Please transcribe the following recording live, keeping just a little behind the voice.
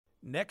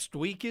Next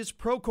week is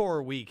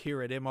Procore Week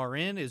here at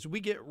MRN as we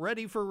get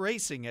ready for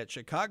racing at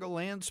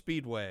Chicagoland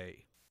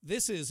Speedway.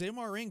 This is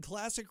MRN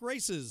Classic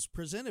Races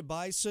presented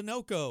by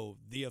Sunoco,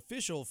 the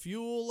official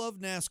fuel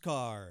of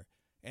NASCAR,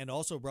 and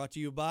also brought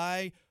to you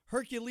by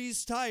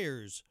Hercules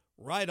Tires,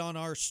 right on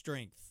our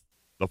strength.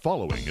 The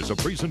following is a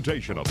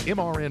presentation of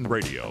MRN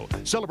Radio,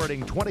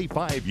 celebrating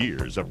 25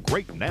 years of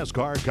great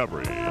NASCAR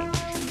coverage.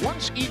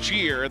 Once each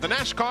year, the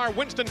NASCAR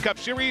Winston Cup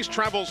Series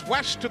travels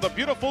west to the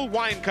beautiful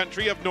wine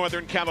country of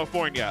Northern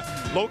California.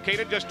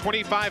 Located just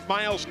 25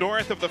 miles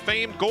north of the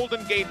famed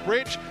Golden Gate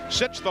Bridge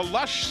sits the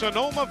lush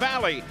Sonoma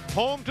Valley,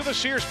 home to the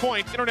Sears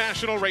Point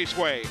International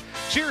Raceway.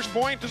 Sears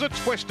Point is a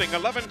twisting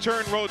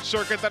 11-turn road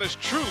circuit that is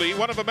truly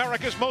one of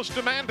America's most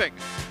demanding.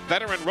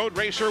 Veteran road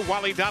racer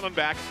Wally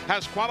Dallenbach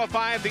has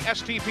qualified the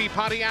STP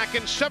Pontiac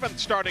in 7th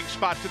starting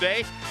spot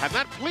today, and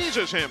that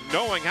pleases him,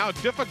 knowing how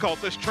difficult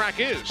this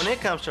track is. When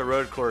it comes to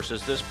road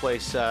courses, this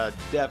place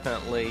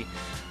definitely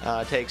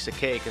takes the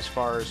cake as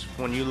far as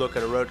when you look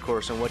at a road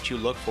course and what you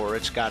look for.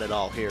 It's got it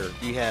all here.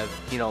 You have,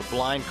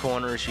 blind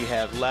corners, you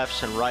have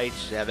lefts and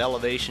rights, you have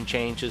elevation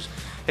changes.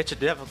 It's a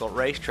difficult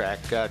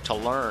racetrack to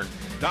learn.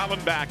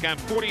 Dallenbach and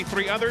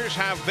 43 others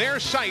have their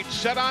sights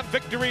set on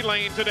victory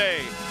lane today.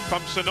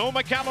 From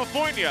Sonoma,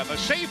 California, the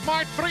Save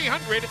Mart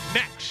 300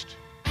 next.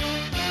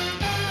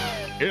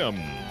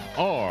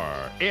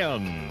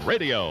 MRN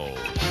Radio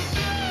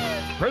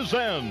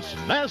presents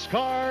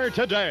NASCAR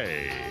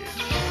Today.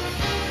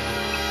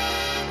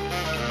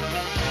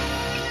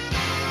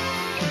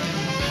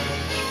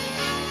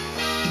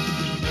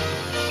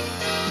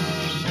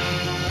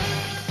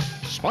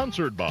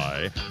 Sponsored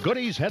by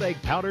Goody's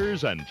Headache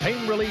Powders and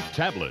Pain Relief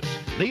Tablets,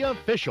 the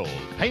official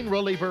pain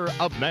reliever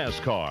of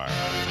NASCAR.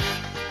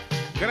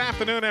 Good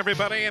afternoon,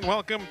 everybody, and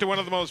welcome to one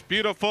of the most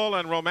beautiful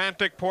and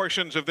romantic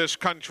portions of this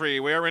country.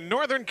 We are in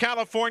Northern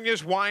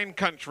California's wine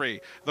country.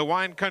 The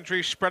wine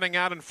country spreading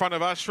out in front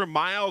of us for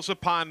miles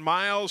upon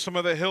miles. Some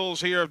of the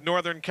hills here of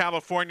Northern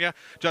California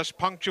just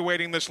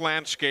punctuating this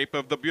landscape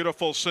of the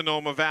beautiful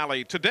Sonoma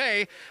Valley.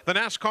 Today, the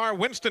NASCAR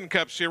Winston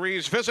Cup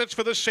Series visits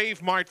for the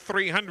Save Mart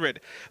 300.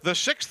 The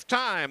 6th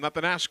time that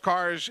the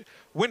NASCAR's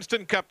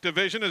Winston Cup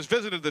division has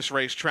visited this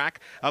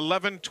racetrack.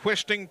 11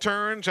 twisting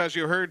turns, as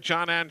you heard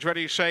John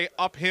Andretti say,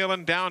 uphill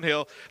and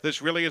downhill. This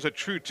really is a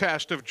true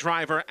test of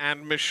driver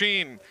and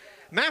machine.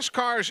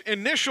 NASCAR's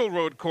initial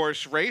road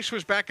course race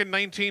was back in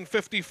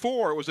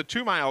 1954. It was a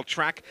 2-mile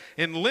track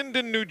in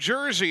Linden, New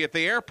Jersey at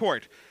the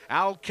airport.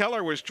 Al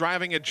Keller was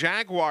driving a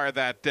Jaguar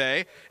that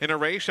day in a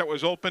race that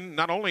was open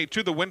not only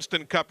to the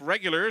Winston Cup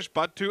regulars,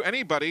 but to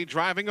anybody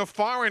driving a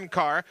foreign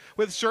car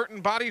with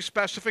certain body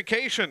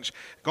specifications.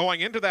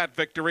 Going into that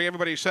victory,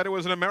 everybody said it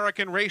was an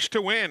American race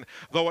to win,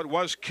 though it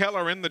was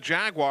Keller in the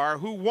Jaguar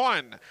who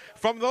won.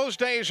 From those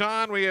days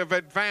on, we have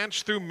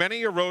advanced through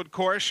many a road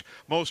course,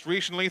 most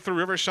recently through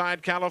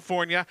Riverside,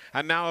 California,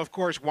 and now, of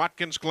course,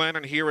 Watkins Glen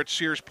and here at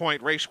Sears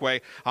Point Raceway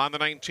on the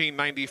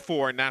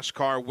 1994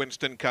 NASCAR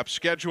Winston Cup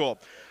schedule.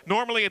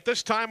 Normally at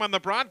this time on the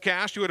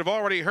broadcast, you would have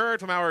already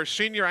heard from our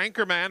senior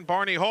anchorman,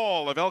 Barney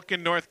Hall of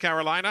Elkin, North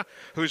Carolina,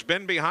 who's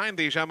been behind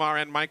these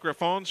MRN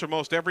microphones for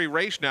most every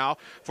race now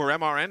for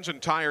MRN's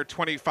entire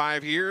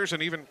 25 years,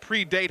 and even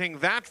predating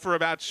that for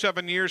about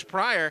 7 years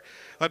prior.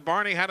 But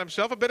Barney had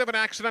himself a bit of an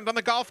accident on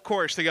the golf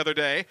course the other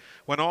day.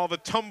 When all the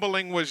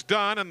tumbling was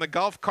done and the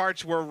golf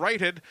carts were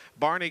righted,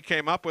 Barney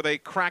came up with a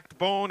cracked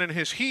bone in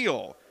his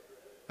heel.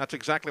 That's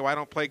exactly why I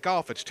don't play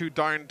golf. It's too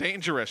darn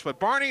dangerous.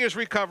 But Barney is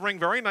recovering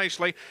very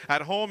nicely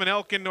at home in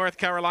Elkin, North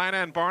Carolina.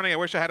 And Barney, I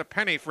wish I had a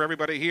penny for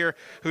everybody here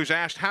who's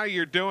asked how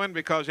you're doing,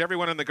 because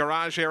everyone in the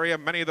garage area,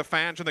 many of the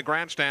fans in the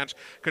grandstands,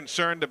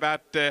 concerned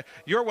about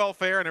your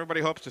welfare. And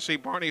everybody hopes to see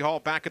Barney Hall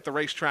back at the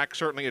racetrack,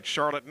 certainly at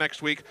Charlotte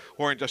next week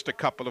or in just a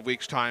couple of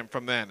weeks' time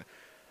from then.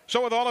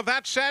 So with all of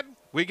that said,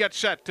 we get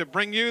set to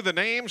bring you the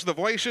names, the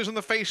voices, and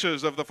the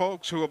faces of the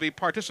folks who will be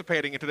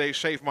participating in today's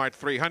Save Mart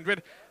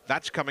 300.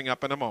 That's coming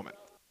up in a moment.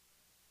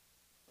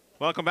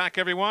 Welcome back,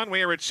 everyone.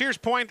 We are at Sears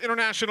Point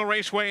International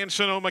Raceway in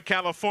Sonoma,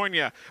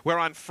 California, where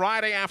on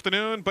Friday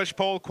afternoon, Busch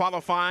Pole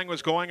qualifying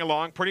was going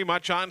along pretty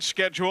much on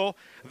schedule.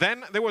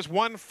 Then there was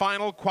one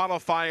final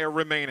qualifier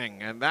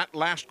remaining, and that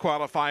last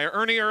qualifier,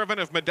 Ernie Irvan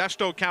of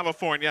Modesto,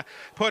 California,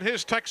 put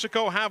his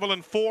Texaco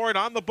Haviland Ford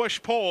on the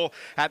Busch Pole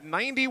at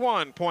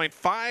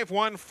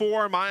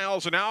 91.514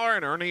 miles an hour,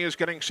 and Ernie is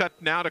getting set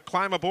now to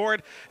climb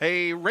aboard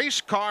a race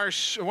car,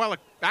 well,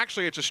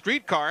 actually, it's a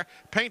street car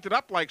painted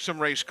up like some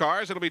race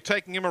cars. It'll be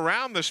taking him around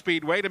the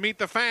speedway to meet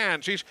the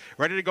fans. He's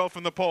ready to go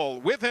from the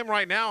pole. With him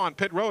right now on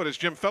pit road is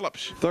Jim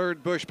Phillips.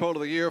 Third Busch Pole of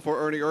the year for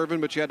Ernie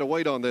Irvan, but you had to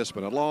wait on this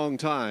one a long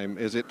time.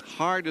 Is it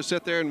hard to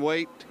sit there and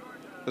wait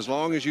as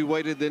long as you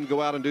waited, then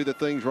go out and do the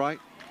things right?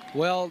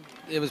 Well,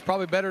 it was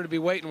probably better to be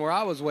waiting where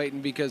I was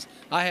waiting because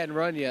I hadn't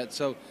run yet.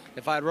 So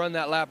if I'd run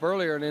that lap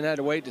earlier and then had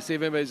to wait to see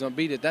if anybody's going to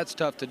beat it, that's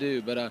tough to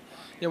do. But,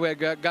 we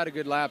had got a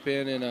good lap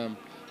in, and,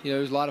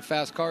 there's a lot of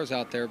fast cars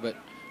out there, but,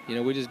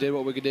 we just did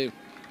what we could do.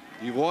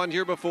 You've won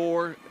here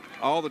before.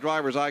 All the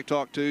drivers I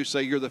talked to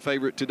say you're the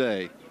favorite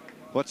today.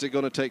 What's it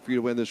going to take for you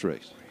to win this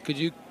race? Could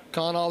you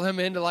con all them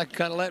into like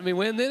kind of letting me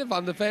win then if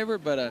I'm the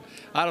favorite. But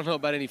I don't know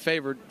about any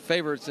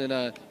favorites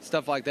and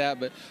stuff like that.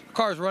 But the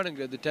car's running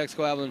good. The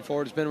Texaco Avalon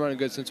Ford has been running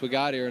good since we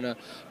got here, and a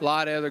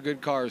lot of other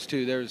good cars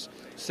too. There's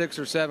 6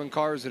 or 7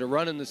 cars that are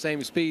running the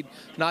same speed,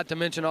 not to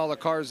mention all the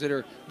cars that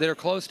are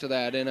close to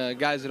that, and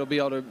guys that'll be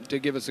able to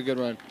give us a good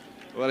run.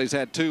 Well, he's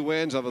had 2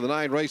 wins. Of the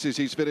 9 races,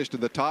 he's finished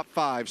in the top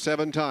 5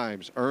 7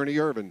 times. Ernie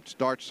Irvan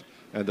starts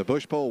and the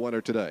Bush Pole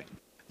winner today.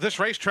 This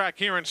racetrack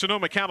here in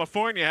Sonoma,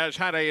 California has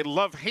had a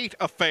love-hate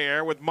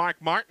affair with Mark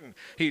Martin.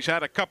 He's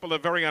had a couple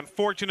of very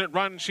unfortunate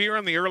runs here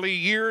in the early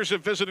years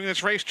of visiting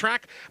this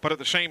racetrack, but at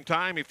the same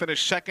time, he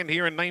finished second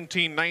here in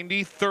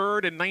 1990,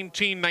 third in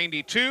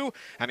 1992,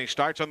 and he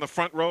starts on the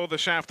front row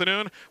this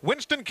afternoon.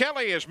 Winston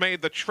Kelly has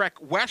made the trek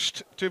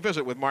west to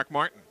visit with Mark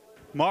Martin.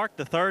 Mark,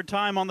 the 3rd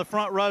time on the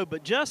front row,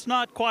 but just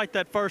not quite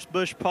that first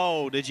Bush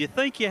pole. Did you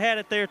think you had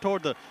it there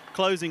toward the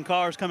closing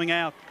cars coming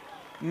out?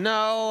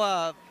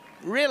 No,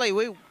 really,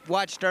 we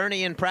watched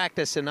Ernie in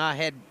practice, and I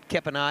had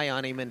kept an eye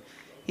on him, and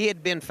he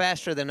had been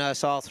faster than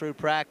us all through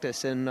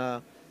practice. And,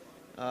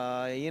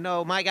 you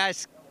know, my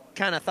guys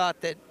kind of thought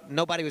that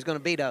nobody was going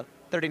to beat a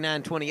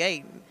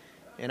 39.28.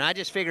 And I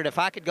just figured if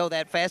I could go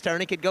that fast,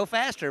 Ernie could go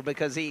faster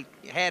because he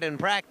had in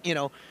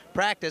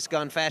practice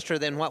gone faster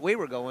than what we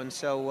were going.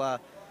 So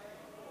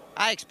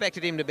I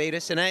expected him to beat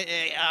us, and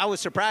I was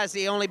surprised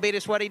he only beat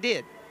us what he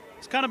did.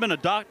 It's kind of been a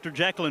Dr.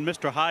 Jekyll and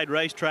Mr. Hyde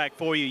racetrack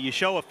for you. You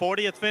show a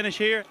 40th finish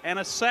here and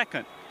a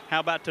 2nd.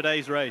 How about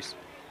today's race?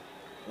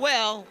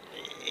 Well,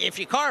 if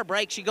your car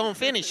breaks, you're going to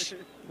finish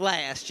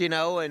last, you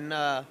know.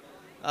 And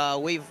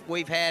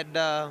we've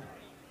had,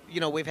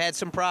 we've had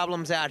some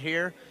problems out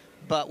here,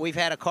 but we've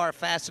had a car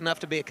fast enough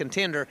to be a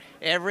contender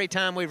every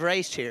time we've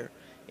raced here.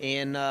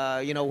 And,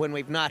 when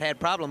we've not had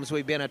problems,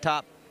 we've been a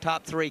top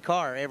 3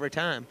 car every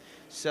time.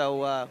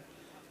 So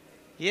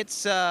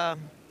it's a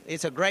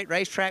great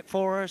racetrack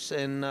for us,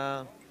 and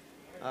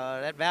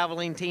that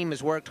Valvoline team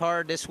has worked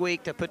hard this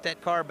week to put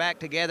that car back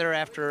together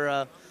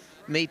after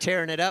me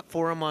tearing it up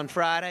for them on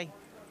Friday,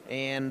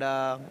 and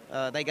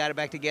they got it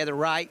back together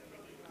right,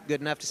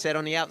 good enough to sit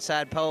on the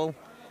outside pole,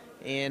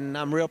 and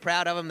I'm real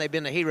proud of them. They've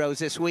been the heroes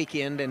this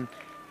weekend, and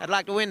I'd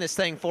like to win this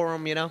thing for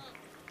them, you know.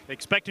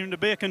 Expecting him to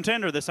be a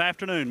contender this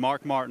afternoon.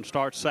 Mark Martin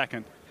starts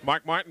 2nd.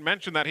 Mark Martin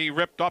mentioned that he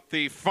ripped up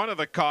the front of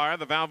the car,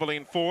 the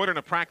Valvoline Ford, in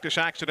a practice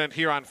accident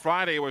here on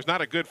Friday. It was not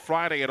a good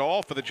Friday at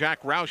all for the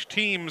Jack Roush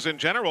teams in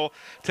general.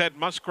 Ted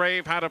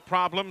Musgrave had a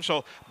problem,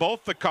 so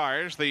both the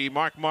cars, the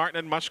Mark Martin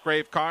and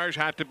Musgrave cars,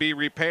 had to be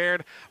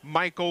repaired.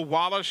 Michael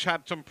Wallace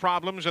had some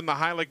problems in the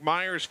Heilig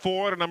Myers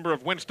Ford. A number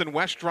of Winston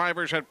West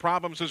drivers had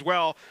problems as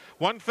well.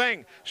 One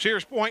thing,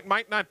 Sears Point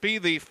might not be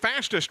the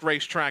fastest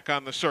racetrack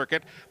on the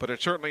circuit, but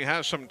it certainly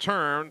has some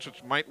turns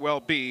which might well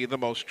be the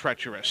most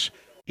treacherous.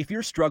 If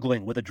you're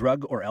struggling with a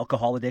drug or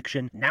alcohol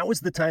addiction, now is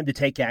the time to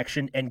take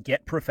action and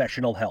get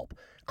professional help.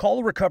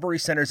 Call Recovery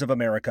Centers of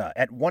America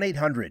at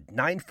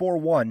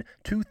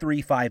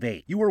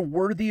 1-800-941-2358. You are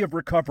worthy of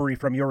recovery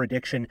from your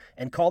addiction,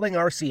 and calling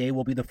RCA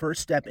will be the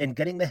first step in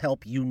getting the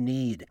help you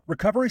need.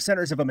 Recovery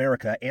Centers of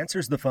America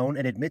answers the phone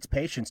and admits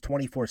patients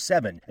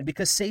 24/7, and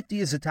because safety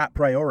is a top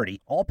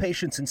priority, all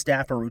patients and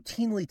staff are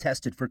routinely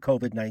tested for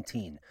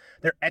COVID-19.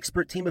 Their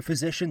expert team of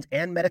physicians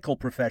and medical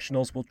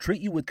professionals will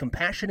treat you with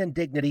compassion and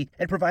dignity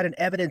and provide an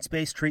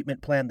evidence-based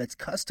treatment plan that's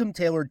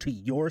custom-tailored to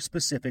your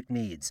specific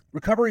needs.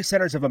 Recovery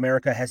Centers of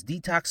America has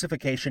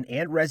detoxification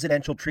and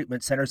residential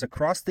treatment centers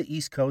across the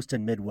East Coast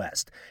and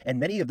Midwest, and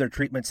many of their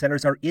treatment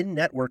centers are in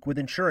network with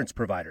insurance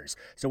providers.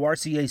 So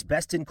RCA's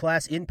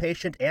best-in-class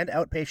inpatient and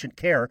outpatient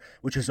care,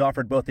 which is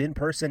offered both in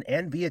person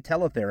and via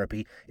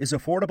teletherapy, is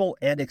affordable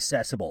and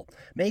accessible.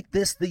 Make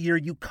this the year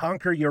you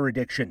conquer your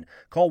addiction.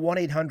 Call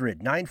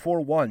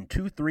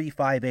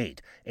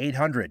 1-800-941-2358.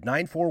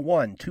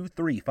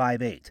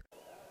 800-941-2358.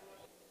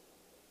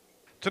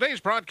 Today's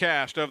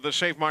broadcast of the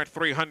Save Mart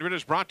 300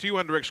 is brought to you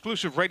under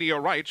exclusive radio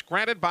rights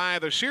granted by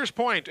the Sears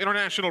Point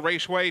International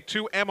Raceway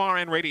to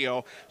MRN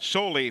Radio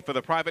solely for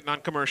the private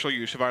non-commercial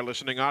use of our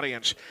listening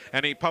audience.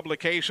 Any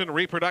publication,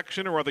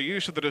 reproduction, or the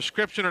use of the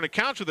description and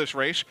accounts of this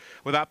race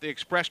without the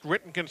expressed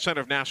written consent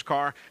of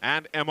NASCAR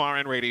and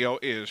MRN Radio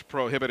is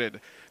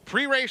prohibited.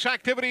 Pre-race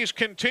activities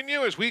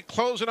continue as we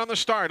close in on the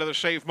start of the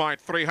Save Mart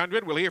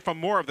 300. We'll hear from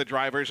more of the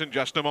drivers in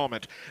just a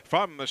moment.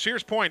 From the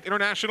Sears Point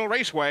International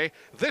Raceway,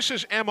 this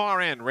is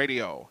MRN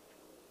Radio.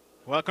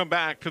 Welcome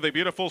back to the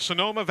beautiful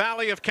Sonoma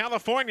Valley of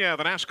California.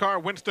 The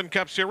NASCAR Winston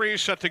Cup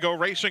Series set to go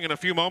racing in a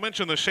few moments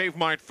in the Save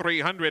Mart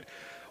 300.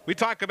 We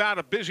talk about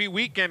a busy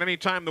weekend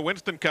anytime the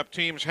Winston Cup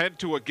teams head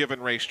to a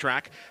given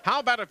racetrack.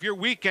 How about if your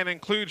weekend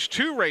includes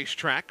 2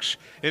 racetracks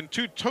in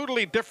 2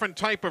 totally different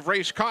type of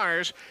race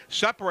cars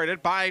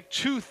separated by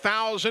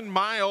 2,000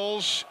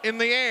 miles in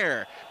the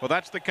air? Well,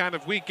 that's the kind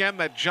of weekend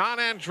that John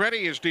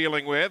Andretti is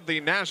dealing with,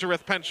 the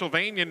Nazareth,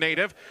 Pennsylvania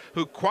native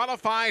who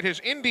qualified his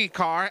Indy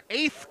car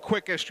 8th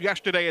quickest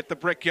yesterday at the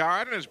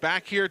Brickyard and is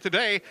back here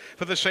today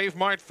for the Save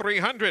Mart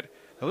 300.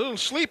 A little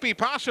sleepy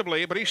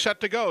possibly, but he's set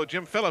to go.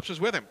 Jim Phillips is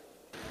with him.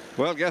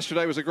 Well,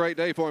 yesterday was a great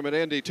day for him at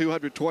Indy.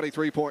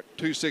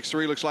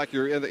 223.263. Looks like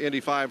you're in the Indy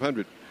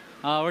 500.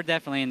 Oh, we're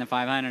definitely in the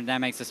 500. That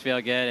makes us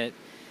feel good.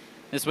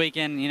 This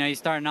weekend, you're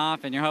starting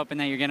off and you're hoping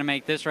that you're going to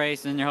make this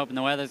race, and you're hoping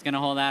the weather's going to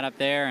hold out up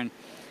there. And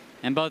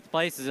in both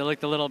places, it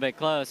looked a little bit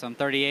close. I'm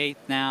 38th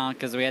now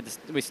because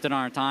we stood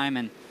on our time,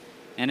 and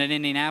in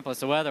Indianapolis,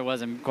 the weather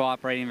wasn't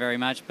cooperating very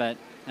much, but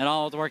it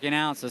all was working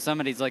out. So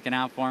somebody's looking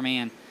out for me,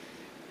 and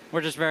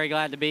we're just very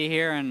glad to be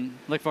here and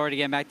look forward to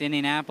getting back to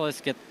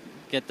Indianapolis,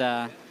 get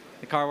the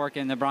car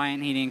working, the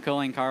Bryant Heating and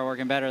Cooling car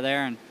working better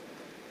there, and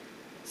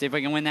see if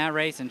we can win that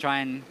race and try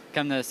and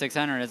come to the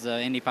 600 as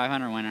the Indy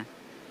 500 winner.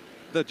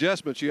 The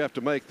adjustments you have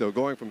to make, though,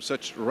 going from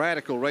such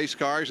radical race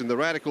cars and the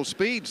radical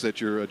speeds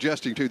that you're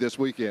adjusting to this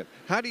weekend.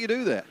 How do you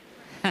do that?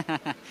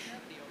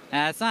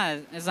 It's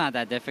not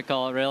that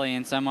difficult, really,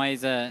 in some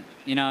ways.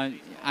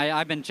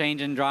 I've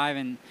been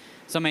driving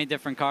so many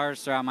different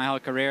cars throughout my whole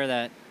career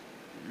that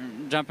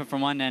jumping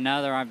from one to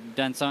another, I've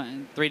done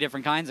 3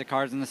 different kinds of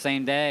cars in the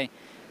same day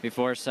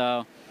before.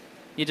 So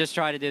you just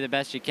try to do the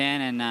best you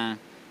can, and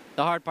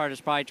the hard part is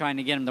probably trying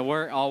to get them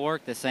to all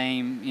work the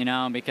same,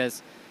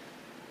 because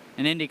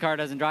an Indy car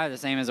doesn't drive the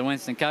same as a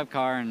Winston Cup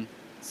car, and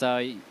so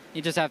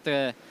you just have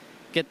to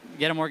get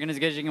them working as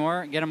good as you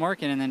can get them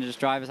working, and then just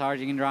drive as hard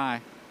as you can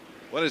drive.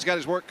 Well, he's got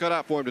his work cut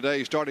out for him today.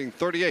 He's starting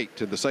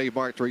 38th in the Save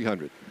Mart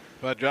 300.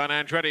 But John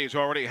Andretti's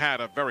already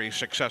had a very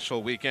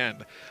successful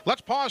weekend.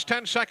 Let's pause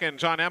 10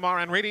 seconds on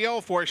MRN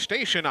Radio for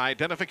station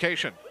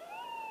identification.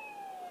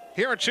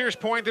 Here at Sears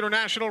Point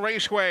International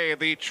Raceway,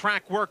 the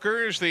track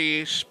workers,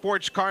 the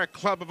Sports Car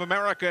Club of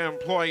America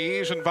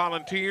employees and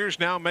volunteers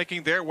now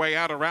making their way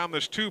out around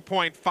this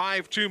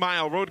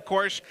 2.52-mile road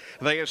course.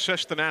 They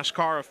assist the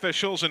NASCAR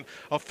officials in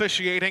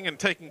officiating and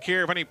taking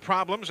care of any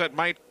problems that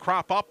might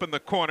crop up in the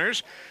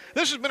corners.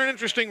 This has been an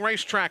interesting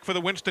racetrack for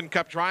the Winston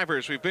Cup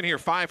drivers. We've been here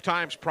 5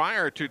 times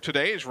prior to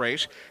today's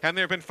race, and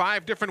there have been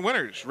 5 different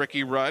winners.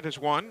 Ricky Rudd has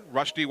won,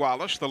 Rusty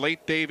Wallace, the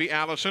late Davey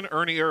Allison,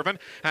 Ernie Irvin,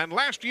 and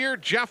last year,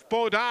 Jeff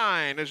Bodine.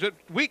 His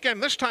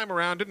weekend this time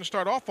around didn't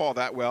start off all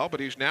that well, but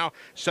he's now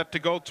set to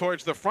go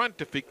towards the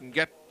front if he can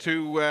get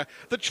to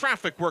the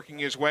traffic working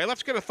his way.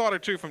 Let's get a thought or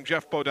two from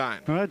Jeff Bodine.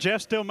 Well,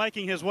 Jeff's still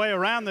making his way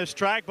around this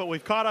track, but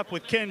we've caught up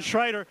with Ken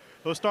Schrader,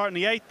 who'll start in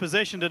the 8th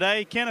position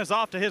today. Ken is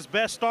off to his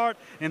best start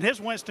in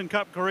his Winston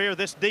Cup career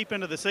this deep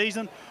into the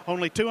season,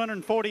 only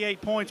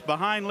 248 points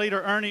behind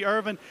leader Ernie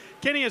Irvin.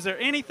 Kenny, is there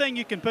anything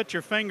you can put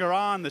your finger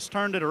on that's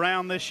turned it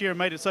around this year,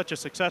 made it such a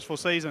successful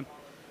season?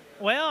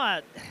 Well,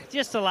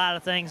 just a lot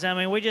of things. I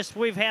mean,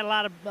 we've had a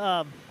lot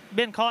of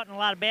been caught in a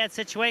lot of bad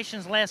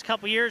situations the last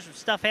couple of years.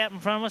 Stuff happened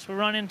in front of us, we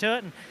run into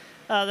it, and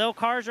the old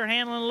cars are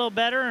handling a little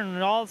better,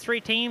 and all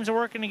 3 teams are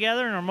working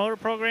together, and our motor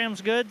program's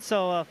good.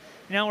 So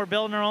we're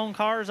building our own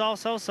cars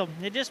also, so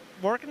it's just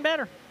working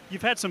better.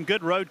 You've had some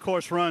good road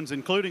course runs,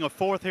 including a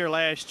 4th here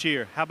last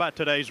year. How about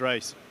today's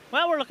race?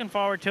 Well, we're looking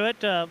forward to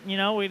it.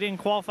 We didn't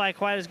qualify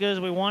quite as good as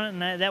we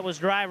wanted, and that was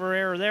driver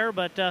error there,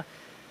 but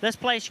this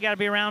place you got to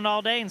be around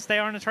all day and stay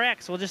on the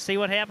track, so we'll just see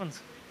what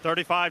happens.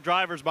 35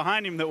 drivers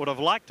behind him that would have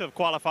liked to have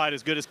qualified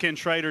as good as Ken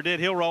Schrader did.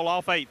 He'll roll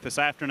off 8th this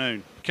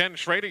afternoon. Ken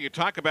Schrader, you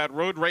talk about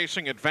road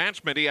racing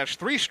advancement. He has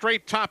 3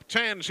 straight top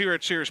 10s here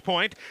at Sears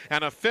Point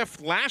and a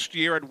 5th last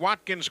year at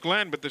Watkins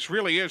Glen. But this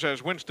really is,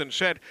 as Winston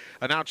said,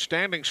 an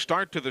outstanding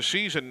start to the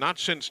season. Not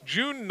since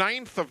June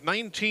 9th of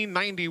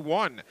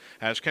 1991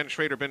 has Ken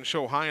Schrader been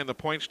so high in the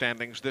point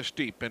standings this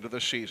deep into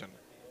the season.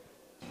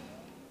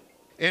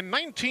 In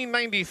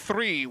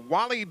 1993,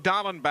 Wally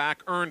Dallenbach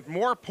earned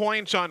more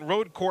points on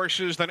road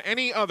courses than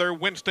any other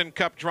Winston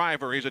Cup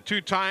driver. He's a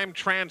 2-time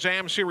Trans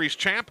Am Series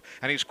champ,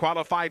 and he's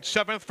qualified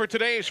 7th for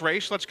today's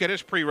race. Let's get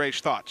his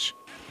pre-race thoughts.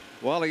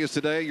 Wally, is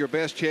today your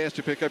best chance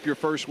to pick up your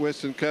first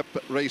Winston Cup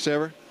race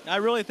ever? I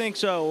really think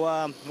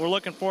so. We're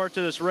looking forward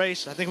to this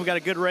race. I think we got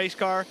a good race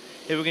car.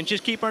 If we can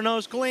just keep our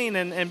nose clean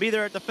and be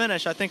there at the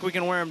finish, I think we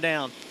can wear them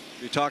down.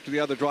 You talk to the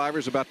other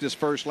drivers about this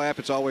first lap.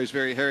 It's always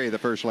very hairy, the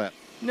first lap.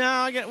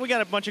 No, we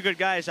got a bunch of good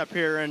guys up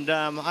here, and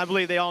I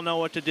believe they all know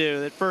what to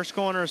do. That first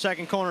corner,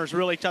 second corner is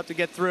really tough to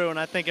get through, and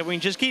I think if we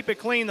can just keep it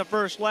clean the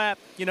first lap,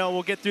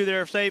 we'll get through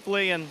there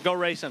safely and go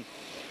racing.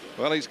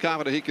 Well, he's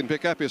confident he can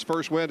pick up his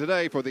first win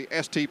today for the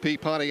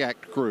STP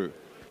Pontiac crew.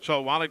 So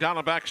Wally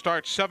Dallenbach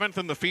starts 7th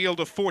in the field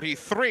of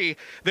 43.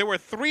 There were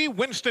 3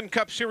 Winston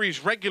Cup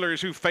Series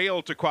regulars who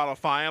failed to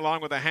qualify,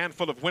 along with a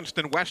handful of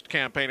Winston West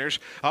campaigners.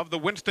 Of the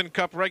Winston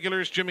Cup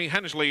regulars, Jimmy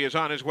Hensley is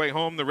on his way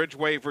home to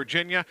Ridgeway,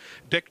 Virginia.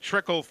 Dick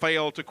Trickle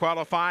failed to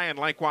qualify, and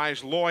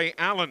likewise Loy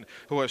Allen,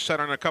 who has set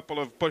on a couple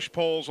of push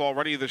poles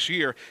already this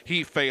year.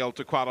 He failed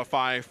to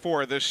qualify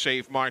for this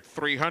Save Mart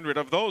 300.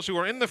 Of those who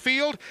are in the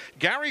field,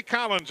 Gary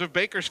Collins of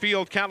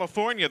Bakersfield,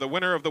 California, the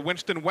winner of the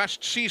Winston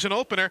West season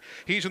opener.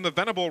 He's in the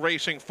Venable Global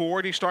Racing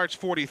Ford. He starts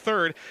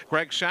 43rd.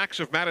 Greg Sachs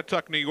of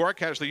Mattituck, New York,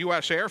 has the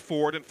U.S. Air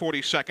Ford in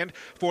 42nd.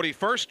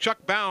 41st,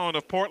 Chuck Bowen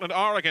of Portland,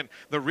 Oregon,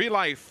 the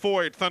Relife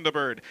Ford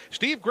Thunderbird.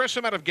 Steve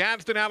Grissom out of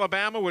Gadsden,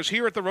 Alabama, was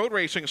here at the road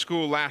racing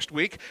school last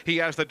week. He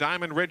has the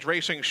Diamond Ridge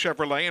Racing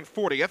Chevrolet in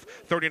 40th.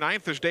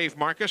 39th is Dave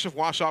Marcus of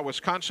Wausau,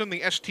 Wisconsin, the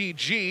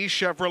STG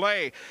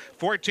Chevrolet.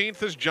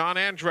 14th is John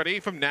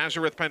Andretti from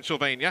Nazareth,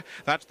 Pennsylvania.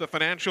 That's the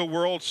Financial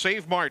World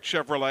Save Mart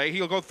Chevrolet.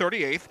 He'll go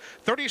 38th.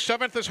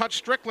 37th is Hutch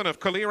Strickland of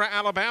Calera,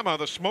 Alabama,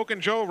 the Smoke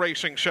and Joe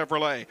Racing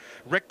Chevrolet.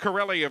 Rick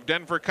Corelli of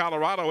Denver,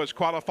 Colorado, has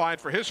qualified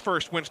for his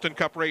first Winston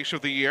Cup race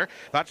of the year.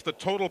 That's the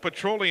Total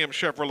Petroleum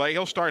Chevrolet.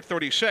 He'll start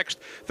 36th.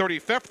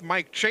 35th,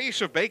 Mike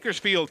Chase of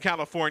Bakersfield,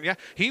 California.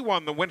 He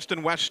won the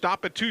Winston West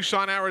Stop at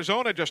Tucson,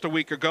 Arizona just a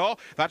week ago.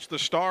 That's the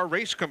Star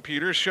Race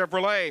Computers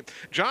Chevrolet.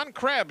 John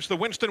Krebs, the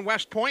Winston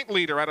West point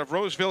leader out of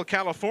Roseville,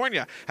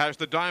 California, has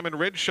the Diamond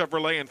Ridge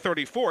Chevrolet in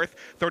 34th.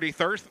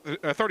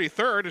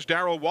 33rd is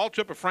Darrell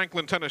Waltrip of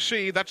Franklin,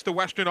 Tennessee. That's the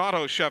Western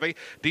Auto Chevy.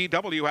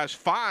 DW has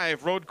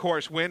 5 road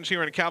course wins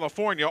here in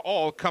California,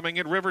 all coming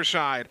at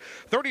Riverside.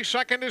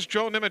 32nd is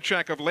Joe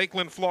Nemechek of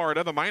Lakeland,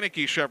 Florida, the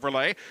Meineke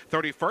Chevrolet.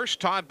 31st,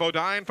 Todd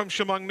Bodine from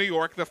Chemung, New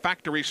York, the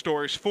Factory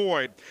Stores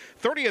Ford.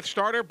 30th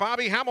starter,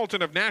 Bobby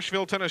Hamilton of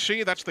Nashville,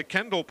 Tennessee. That's the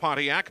Kendall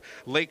Pontiac.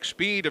 Lake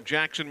Speed of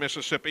Jackson,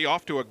 Mississippi,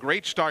 off to a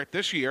great start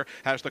this year,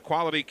 has the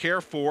Quality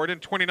Care Ford in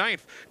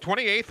 29th.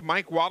 28th,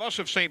 Mike Wallace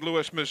of St.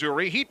 Louis,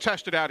 Missouri. He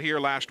tested out here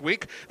last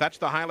week. That's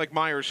the Heilig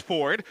Myers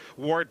Ford.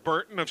 Ward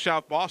Burton of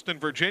South Boston,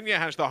 Virginia,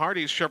 has the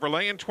Hardee's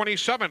Chevrolet in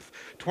 27th.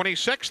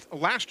 26th,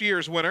 last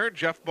year's winner,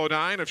 Jeff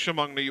Bodine of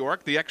Chemung, New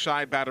York, the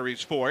Exide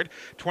Batteries Ford.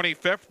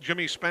 25th,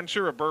 Jimmy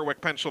Spencer of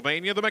Berwick,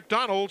 Pennsylvania, the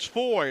McDonald's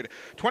Ford.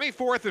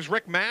 24th is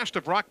Rick Mast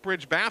of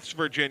Rockbridge Baths,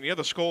 Virginia,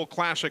 the Skoll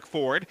Classic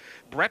Ford.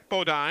 Brett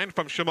Bodine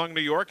from Chemung,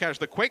 New York, has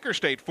the Quaker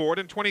State Ford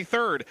in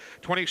 23rd.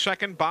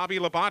 22nd, Bobby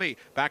Labonte,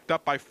 backed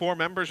up by 4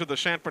 members of the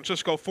San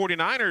Francisco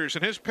 49ers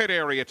in his pit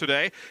area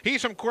today.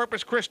 He's from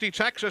Corpus Christi,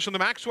 Texas, in the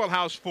Maxwell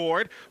House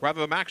Ford,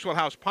 rather the Maxwell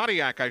House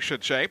Pontiac, I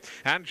should say.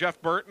 And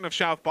Jeff Burton of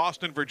South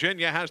Boston,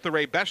 Virginia, has the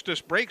Ray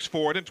Bestis Brakes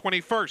Ford in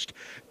 21st.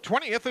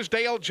 20th is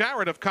Dale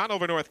Jarrett of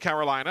Conover, North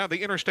Carolina,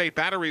 the Interstate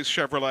Batteries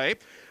Chevrolet.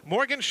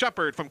 Morgan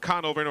Shepard from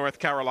Conover, North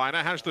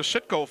Carolina, has the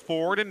Citgo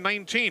Ford in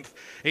 19th.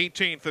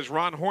 18th is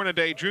Ron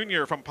Hornaday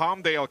Jr. from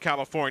Palmdale,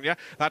 California.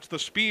 That's the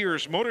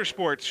Spears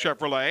Motorsports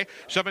Chevrolet.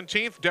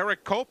 17th,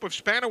 Derek Cope of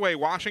Spanaway,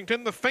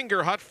 Washington, the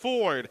Finger Hut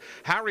Ford.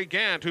 Harry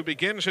Gant, who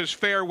begins his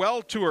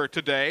farewell tour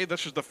today.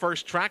 This is the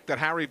first track that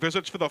Harry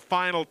visits for the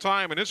final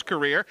time in his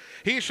career.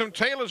 He's from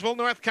Taylorsville,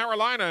 North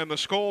Carolina, in the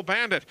Skoll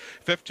Bandit.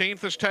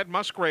 15th is Ted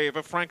Musgrave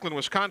of Franklin,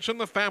 Wisconsin,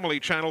 the Family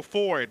Channel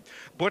Ford.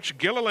 Butch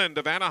Gilliland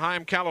of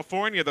Anaheim,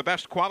 California, the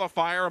best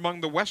qualifier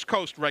among the West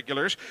Coast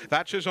regulars.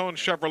 That's his own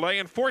Chevrolet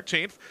in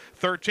 14th.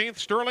 13th,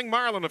 Sterling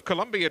Marlin of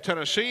Columbia,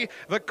 Tennessee,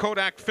 the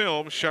Kodak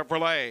Film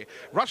Chevrolet.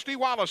 Rusty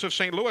Wallace of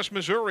St. Louis,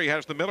 Missouri,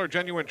 has the Miller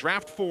Genuine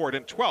Draft Ford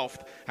in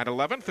 12th. And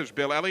 11th is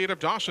Bill Elliott of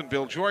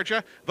Dawsonville,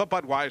 Georgia, the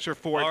Budweiser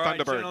Ford All right,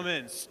 Thunderbird.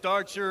 gentlemen,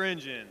 start your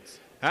engines.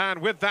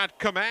 And with that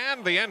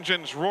command, the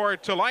engines roar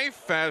to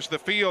life as the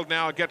field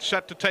now gets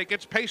set to take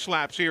its pace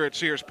laps here at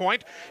Sears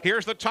Point.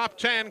 Here's the top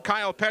 10.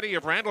 Kyle Petty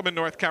of Randleman,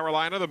 North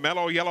Carolina, the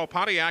mellow yellow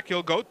Pontiac.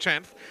 He'll go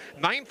 10th.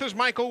 9th is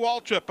Michael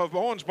Waltrip of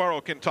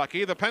Owensboro,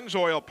 Kentucky, the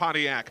Pennzoil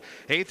Pontiac.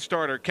 8th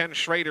starter, Ken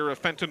Schrader of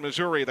Fenton,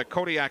 Missouri, the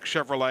Kodiak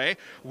Chevrolet.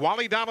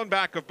 Wally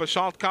Dallenbach of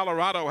Basalt,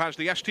 Colorado, has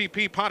the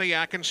STP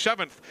Pontiac in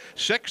 7th.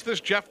 6th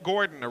is Jeff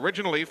Gordon,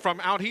 originally from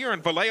out here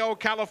in Vallejo,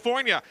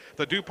 California,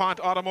 the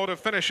DuPont Automotive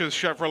Finishes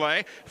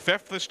Chevrolet.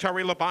 5th is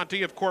Terry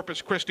Labonte of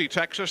Corpus Christi,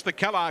 Texas, the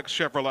Kellogg's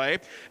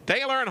Chevrolet.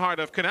 Dale Earnhardt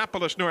of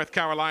Kannapolis, North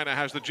Carolina,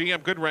 has the GM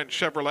Goodwrench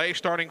Chevrolet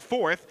starting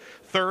 4th.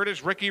 3rd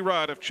is Ricky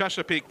Rudd of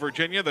Chesapeake,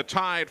 Virginia, the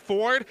Tide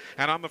Ford.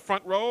 And on the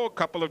front row, a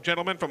couple of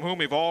gentlemen from whom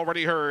we've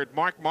already heard.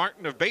 Mark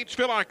Martin of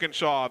Batesville,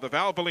 Arkansas, the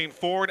Valvoline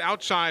Ford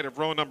outside of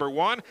row number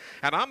 1.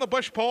 And on the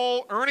bush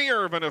pole, Ernie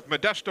Irvin of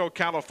Modesto,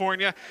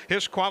 California,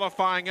 his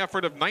qualifying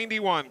effort of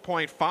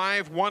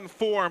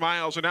 91.514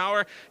 miles an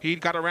hour. He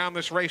got around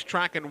this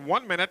racetrack in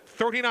 1 minute,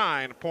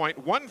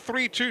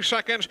 39.132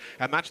 seconds,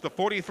 and that's the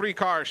 43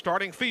 car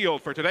starting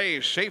field for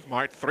today's Save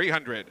Mart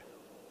 300.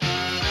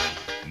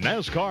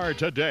 NASCAR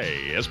Today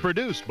is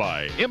produced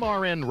by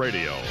MRN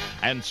Radio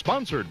and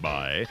sponsored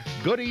by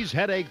Goody's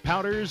Headache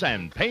Powders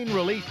and Pain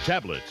Relief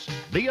Tablets,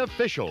 the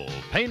official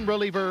pain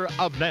reliever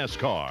of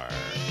NASCAR.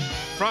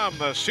 From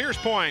the Sears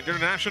Point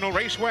International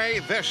Raceway,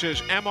 this is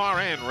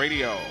MRN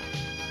Radio.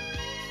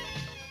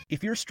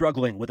 If you're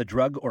struggling with a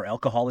drug or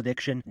alcohol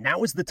addiction,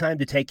 now is the time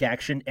to take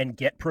action and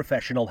get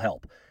professional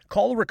help.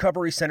 Call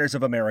Recovery Centers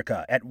of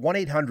America at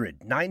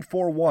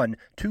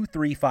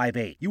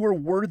 1-800-941-2358. You are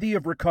worthy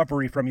of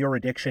recovery from your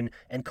addiction,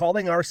 and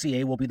calling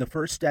RCA will be the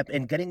first step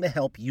in getting the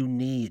help you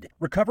need.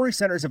 Recovery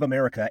Centers of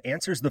America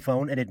answers the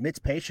phone and admits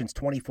patients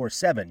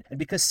 24/7, and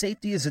because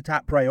safety is a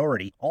top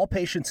priority, all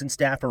patients and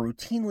staff are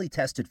routinely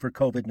tested for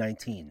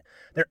COVID-19.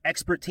 Their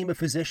expert team of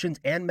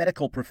physicians and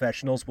medical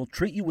professionals will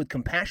treat you with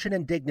compassion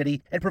and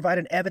dignity and provide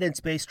an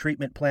evidence-based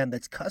treatment plan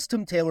that's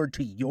custom-tailored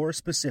to your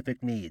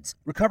specific needs.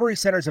 Recovery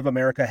Centers of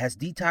America has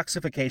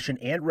detoxification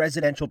and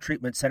residential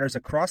treatment centers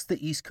across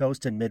the East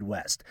Coast and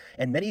Midwest,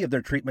 and many of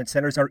their treatment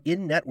centers are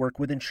in-network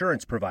with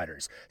insurance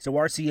providers. So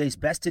RCA's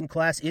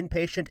best-in-class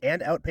inpatient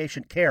and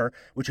outpatient care,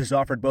 which is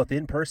offered both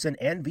in person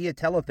and via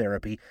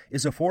teletherapy,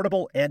 is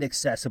affordable and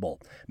accessible.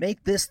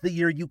 Make this the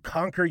year you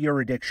conquer your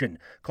addiction.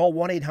 Call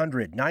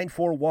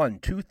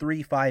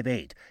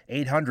 1-800-941-2358.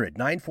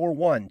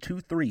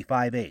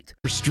 800-941-2358.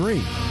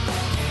 Stream.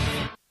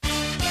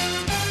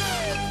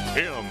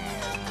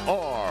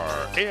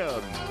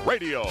 MRN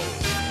Radio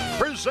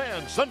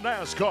presents the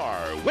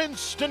NASCAR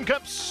Winston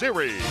Cup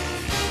Series.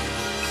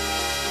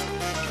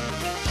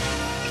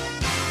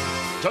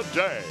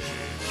 Today,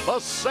 the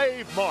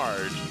Save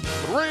Mart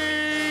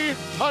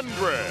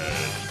 300.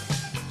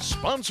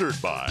 Sponsored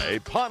by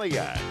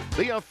Pontiac,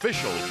 the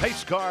official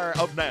pace car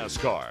of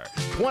NASCAR.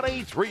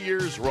 23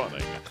 years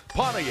running.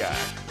 Pontiac,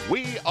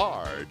 we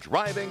are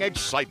driving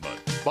excitement.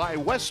 By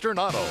Western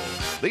Auto,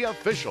 the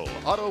official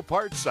auto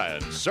parts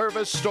and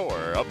service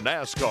store of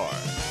NASCAR.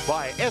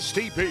 By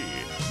STP,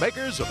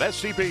 makers of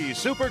STP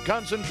Super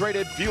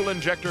Concentrated Fuel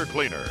Injector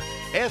Cleaner.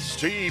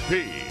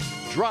 STP,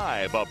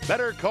 drive a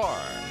better car.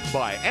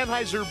 By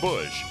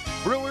Anheuser-Busch,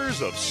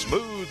 brewers of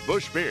smooth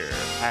Busch beer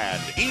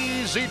and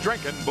easy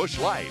drinking Busch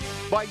Light.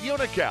 By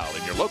Unical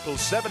and your local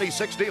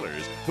 76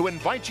 dealers who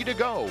invite you to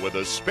go with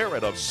the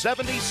spirit of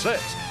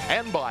 76.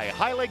 And by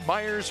Heilig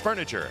Myers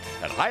Furniture.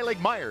 At Heilig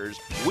Myers,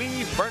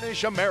 we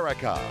furnish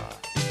America.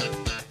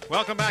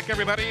 Welcome back,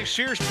 everybody.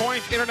 Sears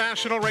Point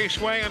International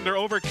Raceway under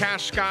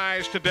overcast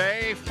skies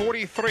today.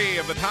 43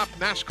 of the top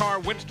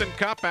NASCAR Winston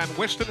Cup and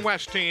Winston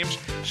West teams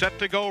set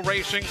to go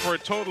racing for a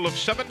total of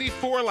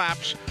 74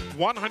 laps,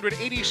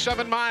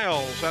 187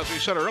 miles. As we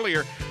said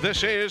earlier,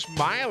 this is,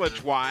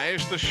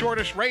 mileage-wise, the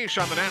shortest race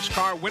on the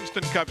NASCAR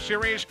Winston Cup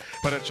Series,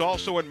 but it's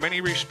also, in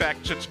many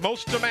respects, its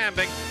most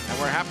demanding, and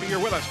we're happy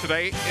you're with us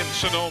today in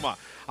Sonoma.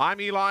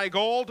 I'm Eli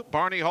Gold.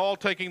 Barney Hall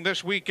taking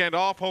this weekend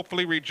off.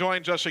 Hopefully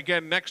rejoins us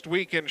again next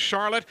week in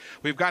Charlotte.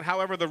 We've got,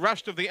 however, the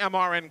rest of the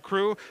MRN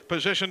crew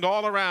positioned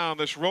all around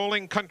this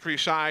rolling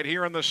countryside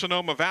here in the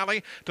Sonoma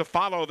Valley to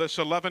follow this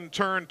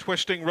 11-turn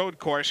twisting road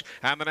course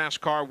and the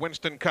NASCAR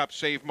Winston Cup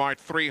Save Mart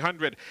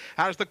 300.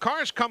 As the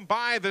cars come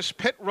by this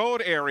pit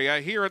road area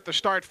here at the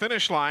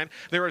start-finish line,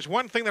 there is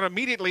one thing that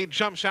immediately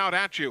jumps out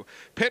at you.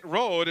 Pit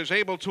road is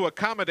able to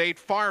accommodate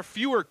far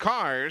fewer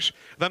cars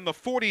than the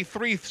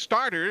 43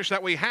 starters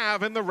that we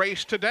have in the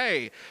race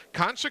today.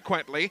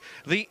 Consequently,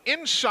 the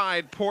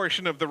inside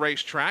portion of the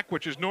racetrack,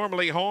 which is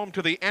normally home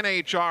to the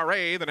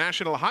NHRA, the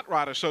National Hot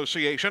Rod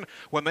Association,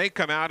 when they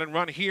come out and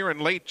run here in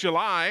late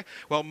July,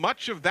 well,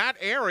 much of that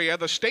area,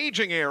 the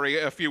staging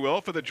area, if you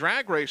will, for the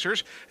drag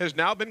racers, has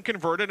now been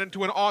converted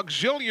into an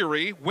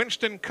auxiliary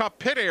Winston Cup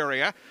pit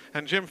area.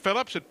 And Jim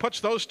Phillips, it puts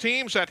those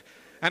teams at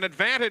an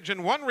advantage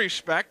in one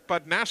respect,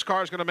 but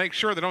NASCAR is going to make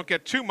sure they don't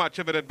get too much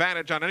of an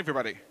advantage on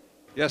everybody.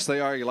 Yes, they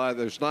are, Eli.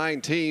 There's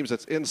 9 teams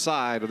that's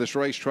inside of this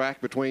racetrack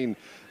between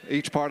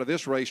each part of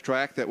this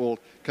racetrack that will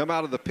come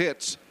out of the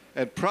pits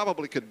and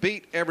probably could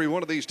beat every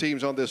one of these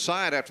teams on this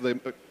side after they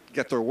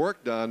get their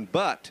work done.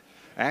 But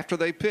after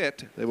they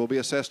pit, they will be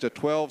assessed a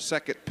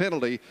 12-second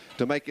penalty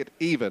to make it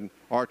even,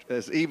 or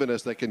as even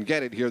as they can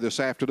get it here this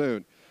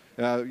afternoon.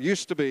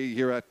 Used to be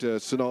here at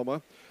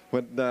Sonoma,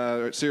 when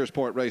at Sears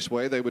Point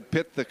Raceway, they would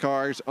pit the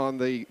cars on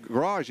the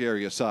garage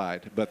area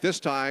side. But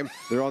this time,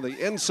 they're on the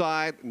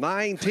inside.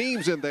 9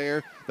 teams in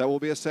there that will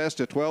be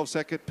assessed a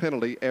 12-second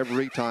penalty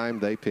every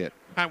time they pit.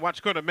 And what's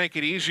going to make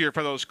it easier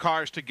for those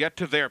cars to get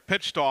to their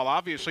pit stall,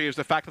 obviously, is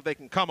the fact that they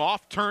can come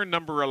off turn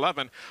number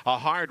 11, a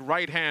hard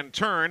right-hand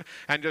turn,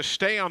 and just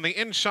stay on the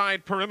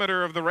inside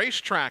perimeter of the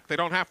racetrack. They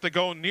don't have to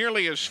go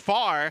nearly as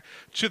far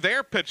to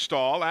their pit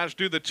stall as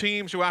do the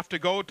teams who have to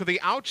go to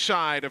the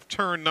outside of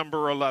turn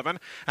number 11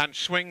 and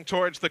swing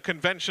towards the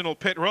conventional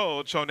pit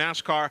road. So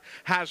NASCAR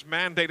has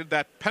mandated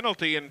that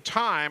penalty in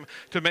time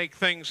to make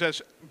things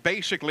as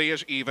basically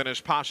as even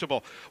as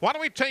possible. Why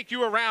don't we take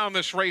you around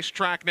this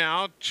racetrack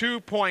now?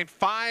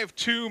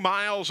 2.52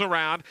 miles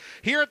around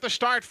here at the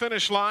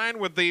start-finish line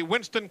with the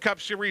Winston Cup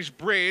Series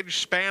bridge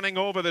spanning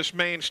over this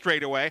main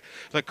straightaway.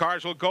 The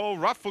cars will go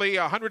roughly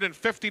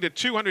 150 to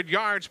 200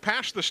 yards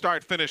past the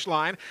start-finish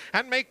line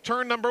and make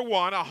turn number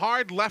 1 a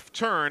hard left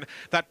turn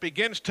that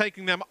begins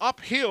taking them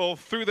uphill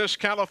through this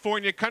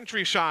California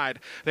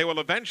countryside. They will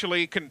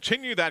eventually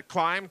continue that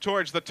climb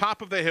towards the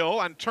top of the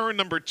hill and turn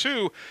number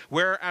 2,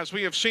 where, as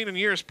we have seen in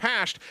years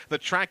past, the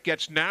track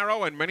gets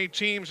narrow and many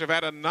teams have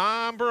had a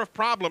number of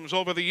problems times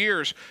over the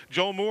years.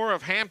 Joe Moore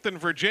of Hampton,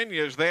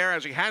 Virginia is there,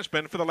 as he has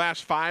been for the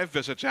last 5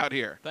 visits out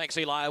here. Thanks,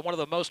 Eli. One of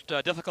the most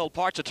difficult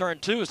parts of turn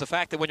 2 is the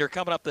fact that when you're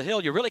coming up the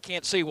hill, you really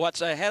can't see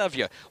what's ahead of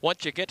you.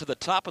 Once you get to the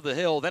top of the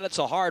hill, then it's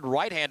a hard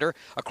right-hander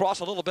across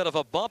a little bit of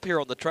a bump here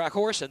on the track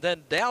horse, and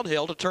then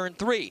downhill to turn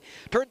 3.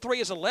 Turn 3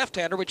 is a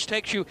left-hander, which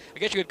takes you, I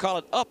guess you could call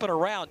it up and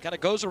around, kind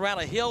of goes around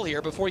a hill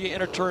here before you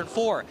enter turn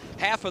 4.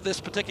 Half of this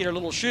particular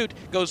little chute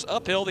goes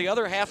uphill, the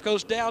other half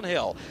goes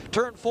downhill.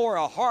 Turn 4,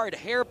 a hard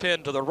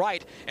hairpin to the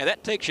right, and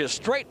that takes you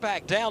straight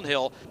back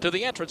downhill to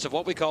the entrance of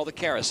what we call the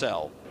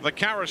carousel. The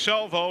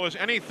carousel, though, is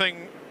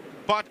anything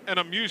but an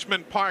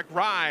amusement park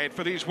ride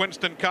for these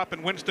Winston Cup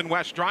and Winston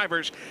West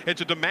drivers. It's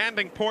a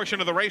demanding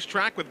portion of the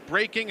racetrack with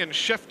braking and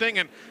shifting,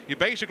 and you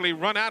basically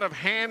run out of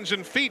hands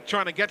and feet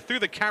trying to get through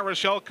the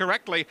carousel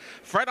correctly.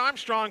 Fred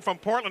Armstrong from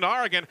Portland,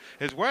 Oregon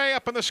is way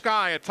up in the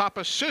sky atop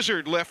a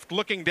scissored lift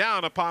looking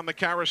down upon the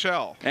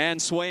carousel.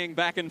 And swaying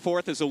back and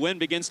forth as the wind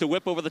begins to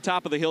whip over the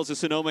top of the hills of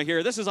Sonoma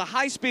here. This is a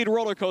high-speed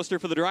roller coaster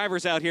for the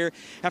drivers out here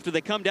after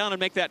they come down and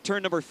make that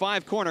turn number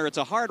 5 corner. It's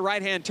a hard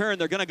right-hand turn.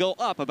 They're going to go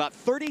up about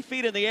 30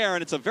 feet in the air,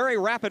 and it's a very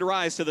rapid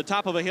rise to the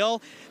top of a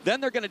hill. Then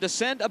they're going to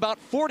descend about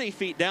 40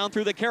 feet down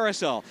through the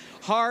carousel.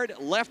 Hard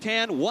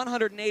left-hand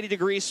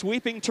 180-degree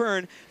sweeping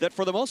turn that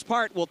for the most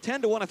part will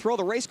tend to want to throw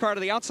the race car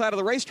to the outside of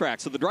the racetrack.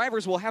 So the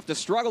drivers will have to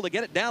struggle to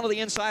get it down to the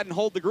inside and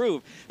hold the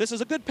groove. This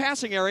is a good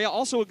passing area,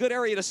 also a good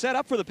area to set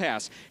up for the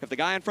pass. If the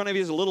guy in front of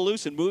you is a little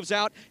loose and moves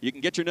out, you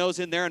can get your nose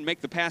in there and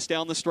make the pass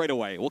down the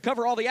straightaway. We'll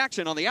cover all the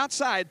action on the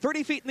outside,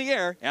 30 feet in the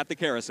air at the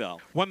carousel.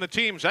 When the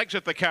teams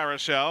exit the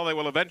carousel, they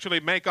will eventually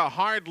make a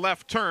hard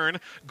left turn,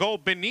 go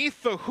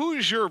beneath the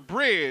Hoosier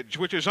Bridge,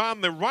 which is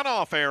on the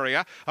runoff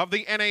area of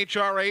the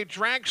NHRA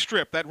drag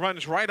strip that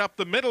runs right up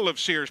the middle of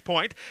Sears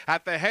Point.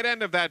 At the head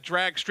end of that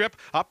drag strip,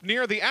 up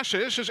near the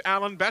S's, is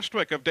Alan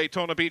Bestwick of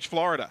Daytona Beach,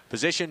 Florida.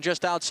 Positioned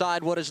just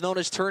outside what is known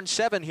as turn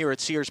 7 here at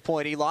Sears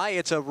Point, Eli.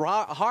 It's a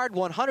hard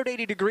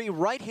 180-degree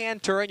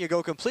right-hand turn. You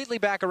go completely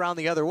back around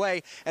the other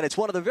way, and it's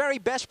one of the very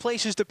best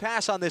places to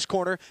pass on this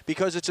corner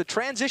because it's a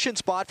transition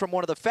spot from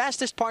one of the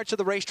fastest parts of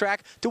the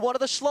racetrack to one of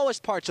the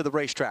slowest parts of the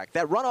racetrack.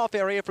 That runoff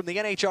area from the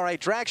NHRA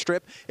drag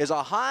strip is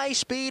a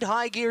high-speed,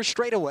 high-gear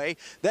straightaway.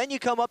 Then you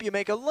come up, you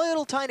make a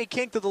little tiny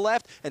kink to the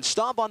left and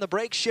stomp on the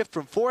brakes, shift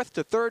from 4th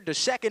to 3rd to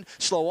 2nd,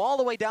 slow all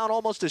the way down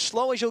almost as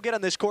slow as you'll get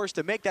on this course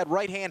to make that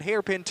right-hand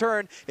hairpin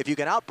turn. If you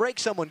can outbrake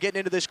someone getting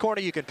into this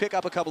corner, you can pick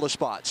up a couple of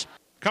spots.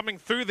 Coming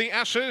through the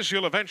S's,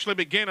 you'll eventually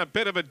begin a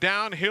bit of a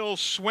downhill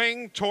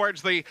swing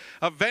towards the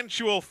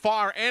eventual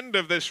far end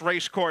of this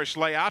race course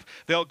layout.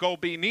 They'll go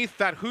beneath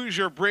that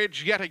Hoosier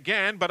Bridge yet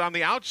again, but on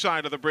the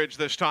outside of the bridge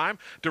this time,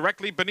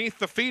 directly beneath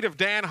the feet of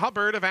Dan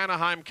Hubbard of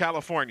Anaheim,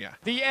 California.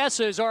 The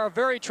S's are a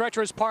very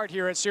treacherous part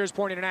here at Sears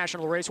Point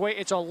International Raceway.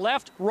 It's a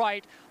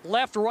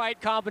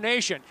left-right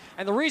combination.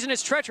 And the reason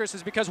it's treacherous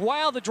is because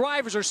while the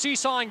drivers are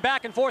seesawing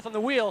back and forth on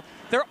the wheel,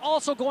 they're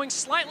also going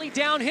slightly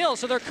downhill,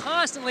 so they're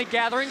constantly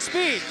gathering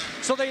speed.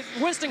 So the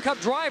Winston Cup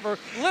driver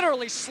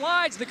literally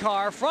slides the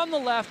car from the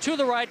left to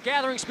the right,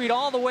 gathering speed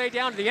all the way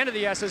down to the end of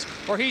the S's,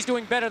 where he's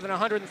doing better than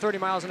 130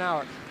 miles an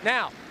hour.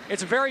 Now,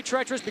 it's very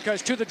treacherous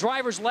because to the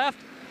driver's left,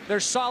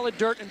 there's solid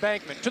dirt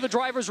embankment. To the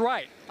driver's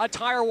right, a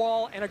tire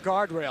wall and a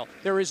guardrail.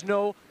 There is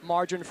no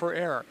margin for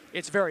error.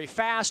 It's very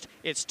fast,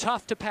 it's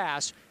tough to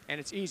pass, and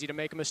it's easy to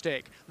make a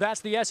mistake.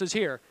 That's the S's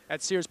here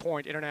at Sears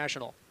Point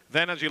International.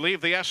 Then as you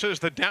leave the S's,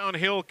 the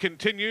downhill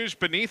continues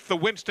beneath the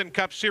Winston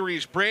Cup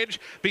Series bridge,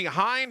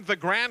 behind the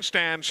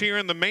grandstands here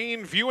in the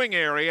main viewing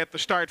area at the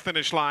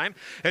start-finish line.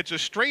 It's a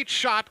straight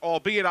shot,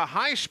 albeit a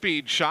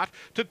high-speed shot,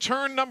 to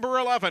turn number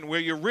 11, where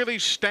you really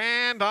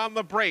stand on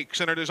the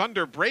brakes. And it is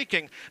under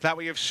braking that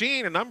we have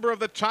seen a number of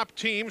the top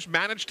teams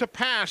manage to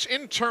pass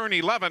in turn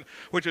 11,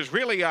 which is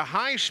really a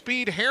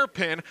high-speed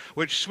hairpin,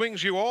 which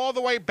swings you all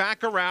the way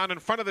back around in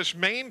front of this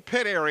main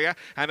pit area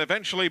and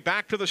eventually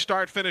back to the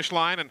start-finish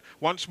line. And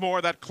once more,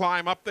 that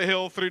climb up the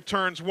hill through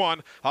turns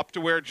 1 up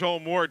to where Joe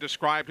Moore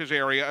described his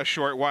area a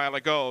short while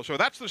ago. So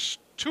that's the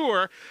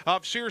tour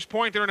of Sears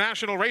Point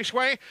International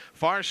Raceway.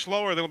 Far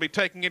slower than we'll be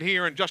taking it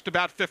here in just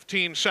about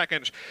 15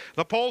 seconds.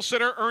 The pole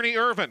sitter, Ernie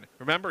Irvin.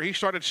 Remember, he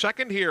started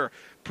second here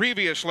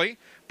previously,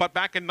 but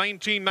back in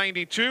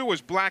 1992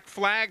 was black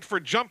flagged for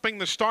jumping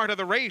the start of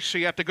the race.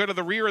 He had to go to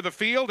the rear of the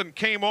field and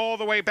came all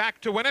the way back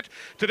to win it.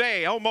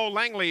 Today, Elmo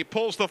Langley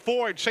pulls the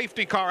Ford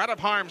safety car out of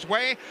harm's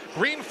way.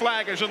 Green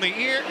flag is in the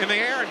air,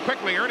 and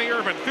quickly Ernie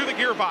Irvin through the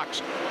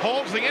gearbox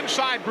holds the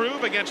inside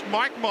groove against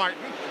Mark Martin.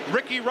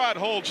 Ricky Rudd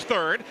holds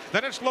third.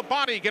 Then it's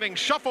Labonte getting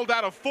shuffled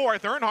out of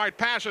fourth. Earnhardt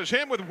passes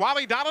him with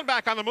Wally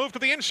Dallenbach on the move to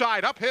the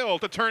inside, uphill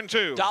to turn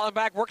 2.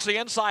 Dallenbach works the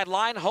inside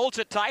line, holds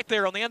it tight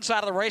there on the inside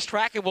of the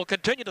racetrack, and will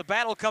continue the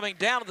battle coming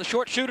down to the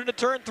short chute into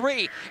turn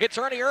 3. It's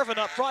Ernie Irvin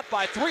up front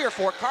by 3 or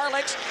 4 car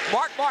lengths.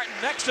 Mark Martin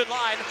next in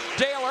line.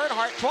 Dale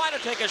Earnhardt trying to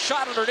take a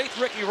shot underneath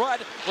Ricky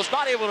Rudd. Was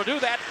not able to do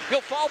that.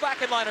 He'll fall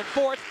back in line in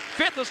 4th.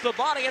 Fifth is the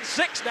body, and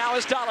sixth now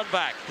is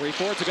Dallenbach. Three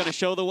Fords are going to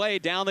show the way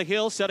down the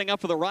hill, setting up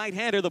for the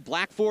right-hander, the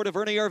black Ford of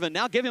Ernie Irvin.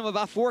 Now give him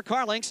about 4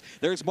 car lengths.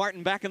 There's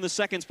Martin back in the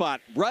second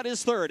spot. Rudd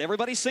is third.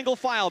 Everybody single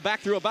file back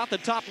through about the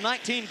top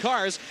 19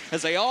 cars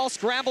as they all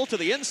scramble to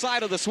the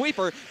inside of the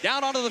sweeper,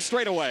 down onto the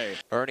straightaway.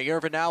 Ernie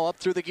Irvin now up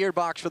through the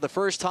gearbox for the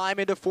first time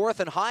into fourth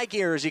and high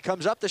gear as he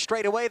comes up the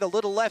straightaway, the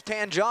little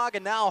left-hand jog,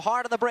 and now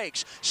hard on the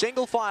brakes.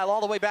 Single file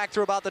all the way back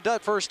through about the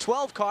first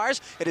 12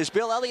 cars. It is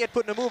Bill Elliott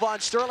putting a move on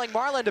Sterling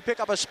Marlin to pick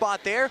up a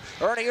spot there.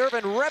 Ernie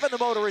Irvin revving the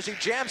motor as he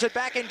jams it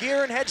back in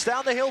gear and heads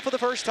down the hill for the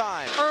first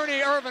time.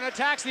 Ernie Irvin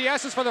attacks the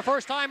S's for the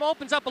first time,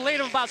 opens up a lead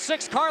of about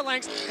 6 car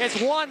lengths.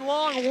 It's one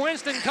long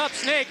Winston Cup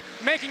snake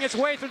making its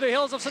way through the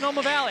hills of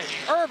Sonoma Valley.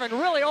 Irvin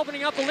really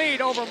opening up the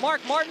lead over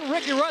Mark Martin.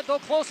 Ricky Rudd, though,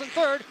 close in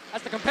third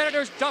as the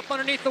competitors dump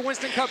underneath the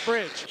Winston Cup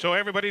bridge. So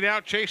everybody now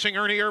chasing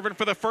Ernie Irvin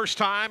for the first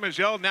time as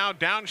they'll now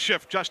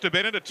downshift just a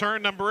bit into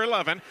turn number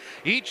 11.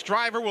 Each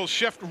driver will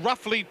shift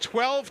roughly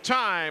 12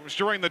 times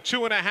during the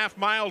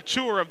 2.5-mile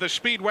tour of the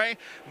Speedway.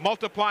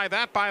 Multiply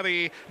that by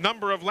the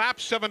number of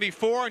laps,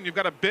 74, and you've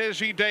got a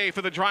busy day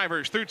for the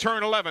drivers through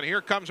turn 11.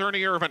 Here comes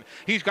Ernie Irvin.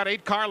 He's got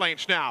 8 car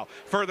lengths now.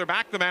 Further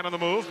back, the man on the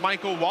move,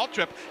 Michael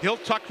Waltrip. He'll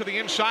tuck to the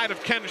inside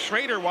of Ken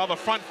Schrader while the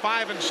front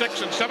 5 and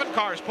 6 and 7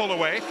 cars pull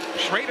away.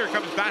 Schrader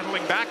comes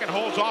battling back and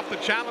holds off the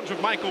challenge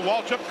of Michael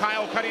Waltrip.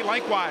 Kyle Petty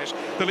likewise.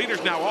 The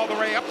leaders now all the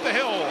way up the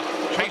hill,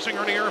 chasing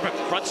Ernie Irvin.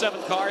 Front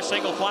 7 cars,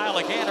 single file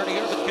again. Ernie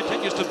Irvin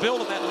continues to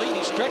build on that lead.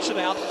 He stretched it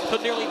out to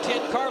nearly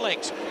 10 car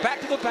lengths.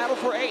 Back to the battle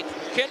for 8th.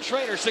 Ken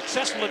Schrader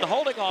successful in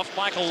holding off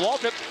Michael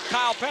Waltrip.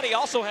 Kyle Petty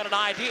also had an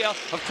idea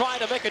of trying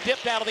to make a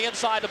dip down to the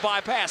inside to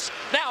bypass.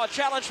 Now a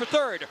challenge for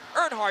 3rd.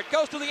 Earnhardt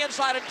goes to the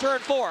inside in turn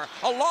 4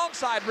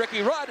 alongside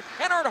Ricky Rudd,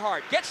 and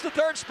Earnhardt gets the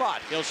 3rd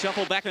spot. He'll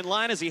shuffle back in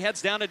line as he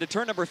heads down into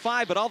turn number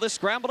 5, but all this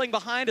scrambling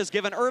behind has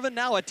given Irvin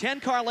now a 10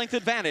 car length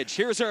advantage.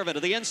 Here's Irvin to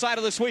the inside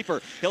of the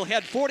sweeper. He'll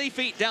head 40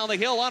 feet down the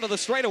hill onto the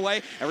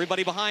straightaway.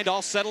 Everybody behind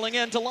all settling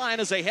into line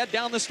as they head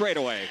down the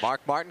straightaway.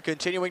 Mark Martin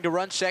continuing to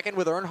run second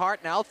with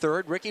Earnhardt now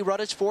third. Ricky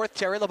Rudd is fourth.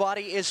 Terry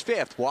Labonte is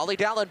fifth. Wally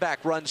Dallenbach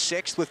runs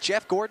sixth with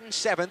Jeff Gordon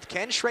seventh.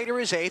 Ken Schrader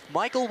is eighth.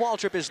 Michael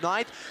Waltrip is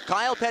ninth.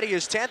 Kyle Petty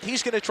is 10th.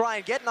 He's going to try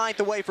and get ninth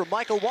away from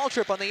Michael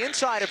Waltrip on the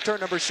inside of turn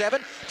number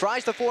 7.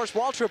 Tries to force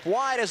Waltrip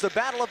wide as the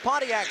battle of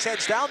Pontiacs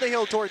heads down the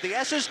hill toward the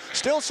S's.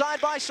 Still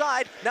side by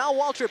side. Now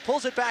Waltrip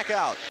pulls it back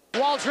out.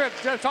 Waltrip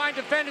trying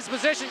to defend his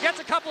position, gets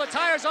a couple of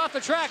tires off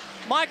the track.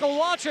 Michael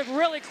Waltrip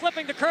really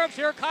clipping the curbs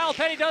here. Kyle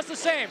Petty does the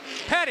same.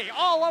 Petty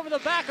all over the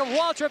back of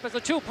Waltrip as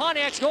the 2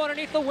 Pontiacs go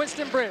underneath the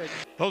Winston Bridge.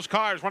 Those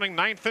cars running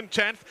 9th and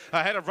 10th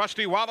ahead of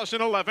Rusty Wallace in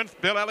 11th.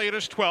 Bill Elliott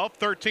is 12th.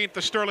 13th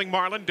is Sterling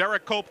Marlin.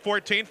 Derek Cope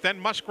 14th. Then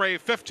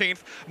Musgrave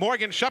 15th.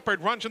 Morgan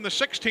Shepard runs in the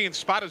 16th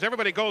spot as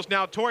everybody goes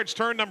now towards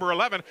turn number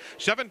 11.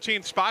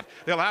 17th spot,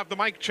 they'll have the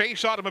Mike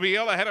Chase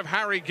automobile ahead of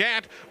Harry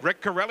Gant.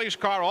 Rick Corelli's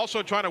car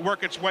also trying to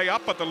work its way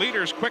up, but the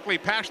leaders quickly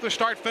pass the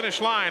start-finish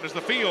line as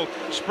the field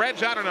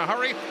spreads out in a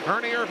hurry.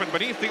 Ernie Irvin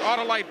beneath the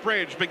Autolite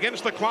Bridge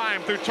begins the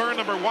climb through turn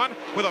number 1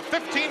 with a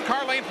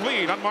 15-car length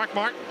lead on Mark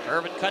Martin.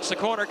 Irvin cuts the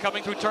corner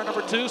coming through turn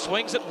number 2,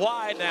 swings it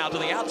wide now to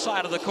the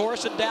outside of the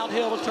course and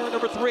downhill to turn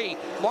number 3.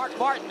 Mark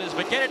Martin is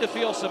beginning to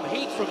feel some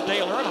heat from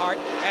Dale Earnhardt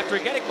after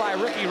getting by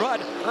Ricky Rudd.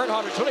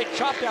 Earnhardt has really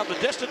chopped down the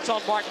distance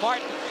on Mark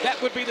Martin.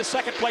 That would be the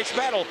second place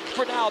battle.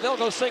 For now, they'll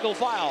go single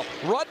file.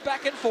 Rudd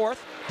back in 4th.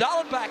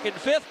 Dallenbach in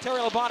 5th, Terry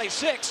Labonte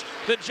 6th,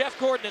 then Jeff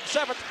Gordon in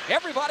 7th.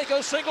 Everybody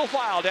goes single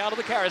file down to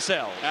the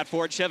carousel. That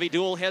Ford Chevy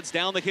duel heads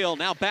down the hill,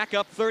 now back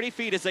up 30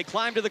 feet as they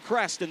climb to the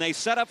crest and they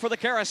set up for the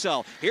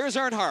carousel. Here's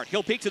Earnhardt.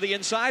 He'll peek to the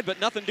inside, but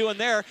nothing doing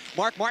there.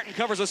 Mark Martin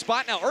covers a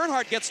spot. Now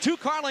Earnhardt gets 2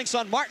 car lengths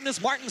on Martin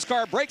as Martin's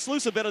car breaks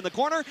loose a bit in the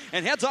corner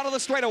and heads onto the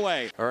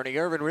straightaway. Ernie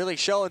Irvin really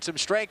showing some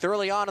strength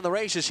early on in the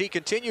race as he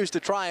continues to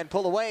try and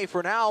pull away.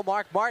 For now,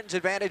 Mark Martin's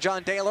advantage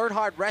on Dale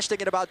Earnhardt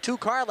resting at about 2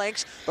 car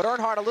lengths, but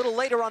Earnhardt a little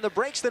later on the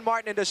brakes than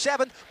Martin into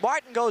 7th.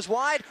 Martin goes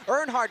wide.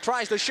 Earnhardt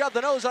tries to shove the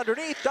nose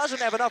underneath.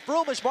 Doesn't have enough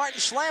room as Martin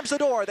slams the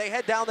door. They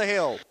head down the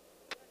hill.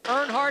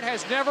 Earnhardt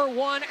has never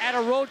won at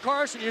a road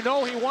course, and you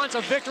know he wants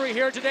a victory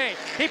here today.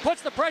 He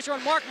puts the pressure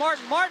on Mark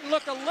Martin. Martin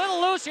looked a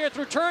little loose here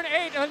through turn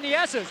 8 on the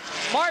S's.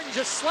 Martin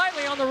just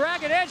slightly on the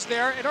ragged edge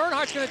there, and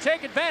Earnhardt's going to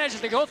take advantage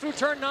as they go through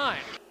turn 9.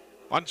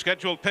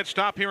 Unscheduled pit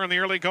stop here in the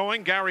early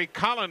going. Gary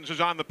Collins is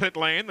on the pit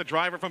lane, the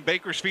driver from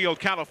Bakersfield,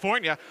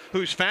 California,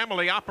 whose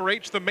family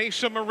operates the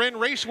Mesa Marin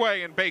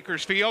Raceway in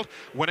Bakersfield.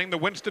 Winning the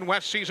Winston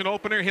West season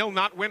opener, he'll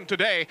not win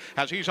today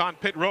as he's on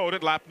pit road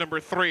at lap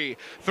number 3.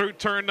 Through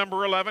turn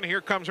number 11,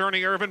 here comes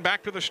Ernie Irvin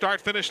back to the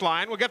start-finish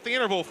line. We'll get the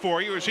interval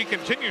for you as he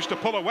continues to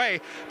pull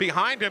away.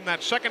 Behind him,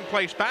 that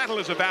second-place battle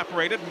is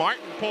evaporated.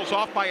 Martin pulls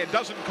off by a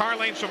dozen car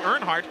lengths from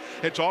Earnhardt.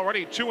 It's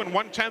already 2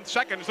 1/10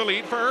 seconds the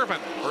lead for Irvin.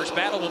 First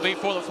battle will be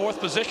for the 4th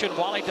position.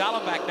 Wally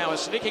Dallenbach now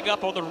is sneaking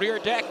up on the rear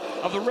deck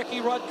of the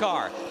Ricky Rudd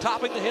car,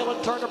 topping the hill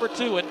in turn number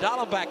 2, and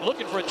Dallenbach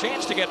looking for a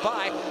chance to get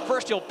by.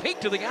 First he'll peek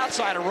to the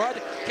outside of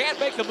Rudd, Can't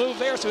make the move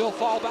there, so he'll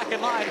fall back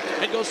in line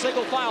and go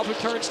single file through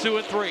turns 2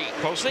 and 3.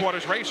 Close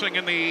quarters racing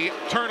in the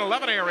turn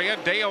 11 area.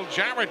 Dale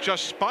Jarrett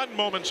just spun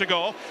moments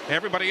ago.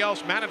 Everybody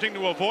else managing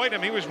to avoid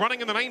him. He was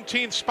running in the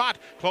 19th spot.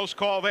 Close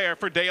call there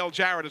for Dale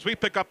Jarrett as we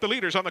pick up the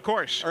leaders on the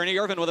course. Ernie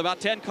Irvin with about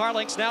 10 car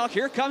lengths now.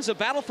 Here comes a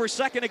battle for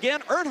second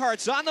again.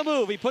 Earnhardt's on the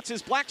move. He puts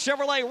his black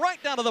Chevrolet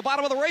right down to the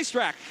bottom of the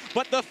racetrack.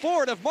 But the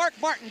Ford of Mark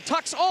Martin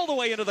tucks all the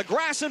way into the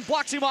grass and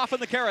blocks him off in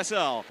the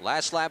carousel.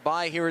 Last lap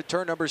by here at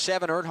turn number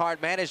 7.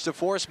 Earnhardt managed to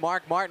force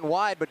Mark Martin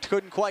wide, but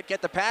couldn't quite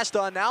get the pass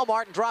done. Now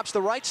Martin drops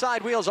the right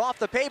side wheels off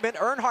the pavement.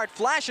 Earnhardt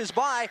flashes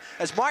by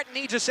as Martin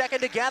needs a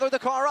second to gather the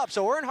car up.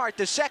 So Earnhardt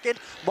to second,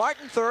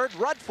 Martin third,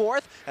 Rudd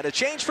fourth, and a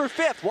change for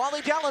fifth.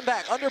 Wally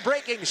Dellenbach under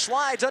braking,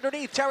 slides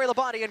underneath Terry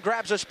Labonte and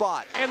grabs a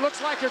spot. It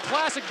looks like your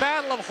classic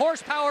battle of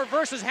horsepower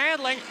versus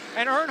handling,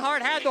 and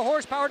Earnhardt had the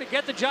horsepower to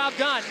get the job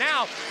done.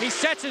 Now he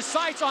sets his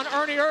sights on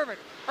Ernie Irvin.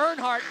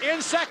 Earnhardt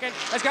in second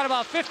has got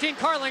about 15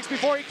 car lengths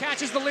before he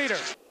catches the leader.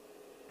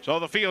 So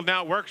the field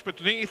now works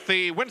beneath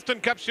the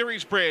Winston Cup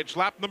Series bridge.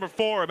 Lap number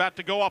 4 about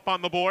to go up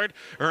on the board.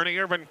 Ernie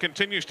Irvin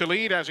continues to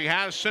lead as he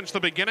has since the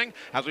beginning.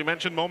 As we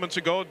mentioned moments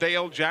ago,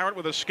 Dale Jarrett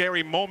with a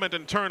scary moment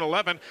in turn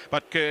 11.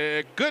 But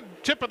good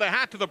tip of the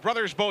hat to the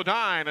brothers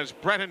Bodine as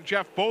Brett and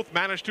Jeff both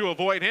managed to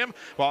avoid him,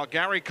 while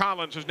Gary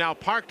Collins has now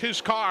parked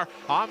his car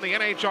on the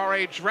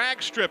NHRA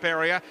drag strip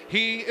area.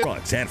 He is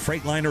at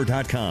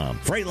Freightliner.com.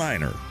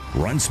 Freightliner.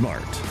 Run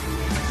smart.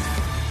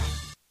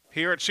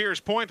 Here at Sears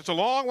Point, it's a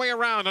long way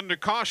around under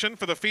caution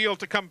for the field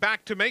to come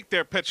back to make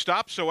their pit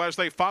stop. So as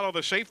they follow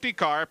the safety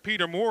car,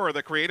 Peter Moore,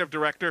 the creative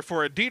director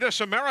for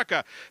Adidas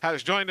America,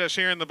 has joined us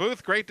here in the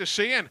booth. Great to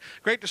see you, and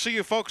great to see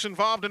you folks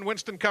involved in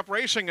Winston Cup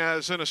Racing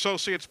as an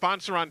associate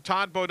sponsor on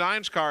Todd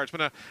Bodine's car. It's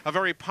been a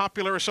very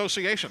popular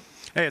association.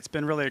 Hey, it's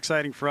been really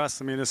exciting for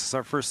us. I mean, this is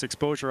our first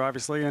exposure,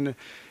 obviously, and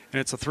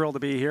it's a thrill to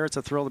be here. It's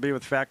a thrill to be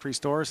with factory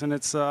stores, and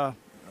it's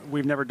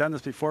we've never done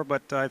this before,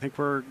 but I think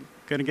we're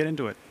going to get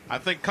into it. I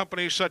think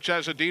companies such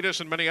as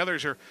Adidas and many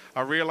others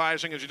are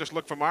realizing, as you just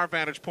look from our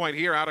vantage point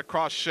here out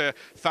across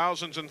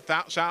thousands and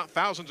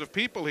thousands of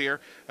people here,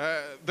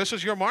 this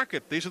is your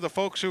market. These are the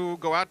folks who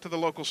go out to the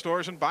local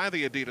stores and buy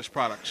the Adidas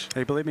products.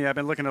 Hey, believe me, I've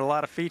been looking at a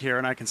lot of feet here,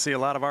 and I can see a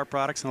lot of our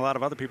products and a lot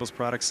of other people's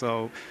products.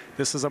 So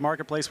this is a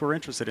marketplace we're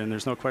interested in.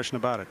 There's no question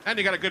about it. And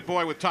you got a good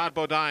boy with Todd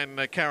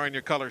Bodine carrying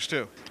your colors,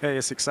 too. Hey,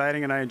 it's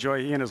exciting, and I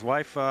enjoy he and his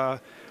wife.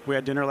 We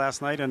had dinner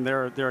last night, and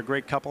they're a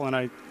great couple, and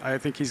I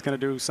think he's going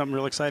to do something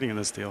real exciting in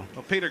this deal.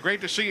 Well, Peter,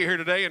 great to see you here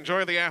today.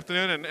 Enjoy the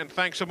afternoon, and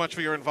thanks so much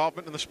for your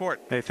involvement in the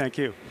sport. Hey, thank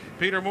you.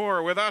 Peter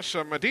Moore with us,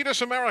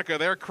 Adidas America,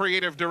 their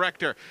creative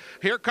director.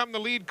 Here come the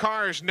lead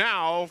cars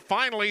now,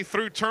 finally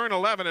through turn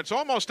 11. It's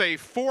almost a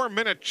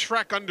 4-minute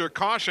trek under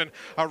caution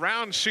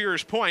around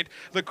Sears Point.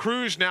 The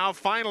crews now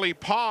finally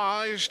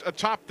paused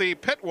atop the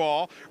pit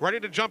wall, ready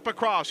to jump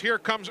across. Here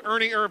comes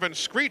Ernie Irvin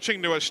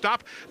screeching to a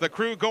stop. The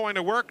crew going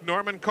to work,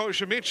 Norman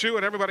Kozimitsu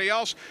and everybody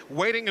else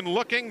waiting and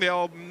looking.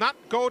 They'll not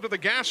go to the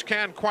gas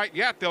can quite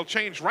yet. They'll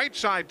change right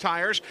side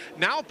tires,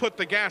 now put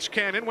the gas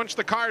can in once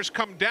the cars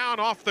come down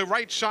off the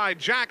right side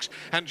jacks.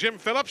 And Jim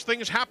Phillips,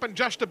 things happen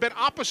just a bit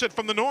opposite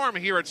from the norm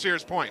here at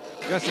Sears Point.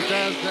 Yes, it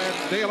does.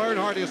 Dale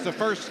Earnhardt is the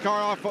first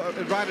car off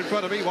right in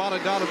front of me. Wally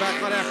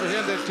Dellenbach right after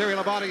him. Then Terry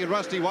Labonte and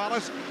Rusty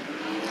Wallace.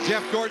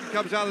 Jeff Gordon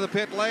comes out of the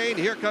pit lane.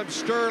 Here comes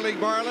Sterling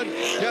Marlin,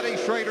 Kenny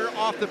Schrader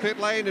off the pit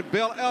lane, and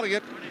Bill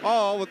Elliott,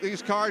 all with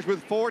these cars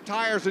with 4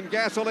 tires and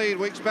gasoline.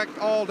 We expect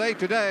all day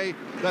today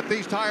that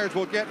these cars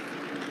will get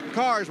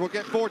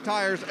 4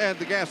 tires and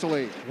the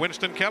gasoline.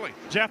 Winston Kelly.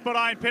 Jeff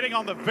Bodine pitting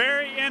on the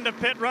very end of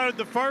pit road,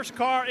 the first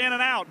car in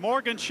and out.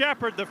 Morgan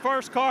Shepherd, the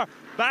first car,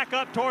 back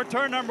up toward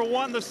turn number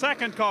 1, the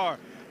second car.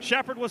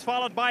 Shepard was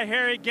followed by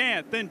Harry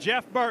Gant, then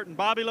Jeff Burton,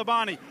 Bobby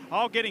Labonte,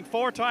 all getting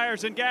 4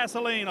 tires and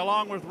gasoline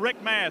along with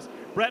Rick Mass.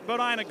 Brett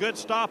Bodine, a good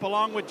stop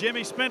along with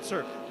Jimmy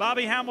Spencer.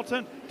 Bobby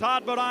Hamilton,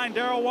 Todd Bodine,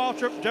 Darrell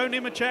Waltrip, Joe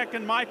Nemechek,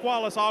 and Mike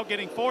Wallace all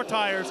getting 4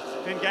 tires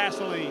and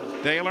gasoline.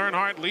 Dale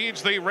Earnhardt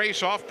leads the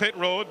race off pit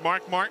road.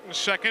 Mark Martin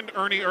second.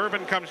 Ernie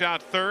Irvin comes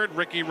out third.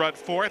 Ricky Rudd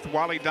fourth.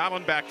 Wally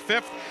Dallenbach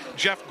fifth.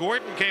 Jeff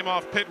Gordon came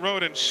off pit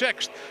road in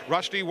sixth.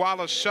 Rusty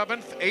Wallace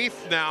seventh.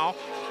 Eighth now.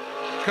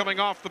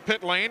 Coming off the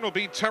pit lane will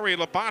be Terry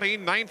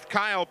Labonte, 9th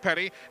Kyle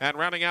Petty, and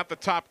rounding out the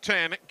top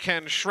 10,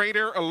 Ken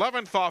Schrader,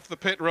 11th off the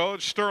pit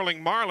road,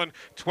 Sterling Marlin,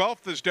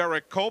 12th is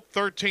Derek Culp,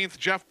 13th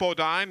Jeff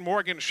Bodine,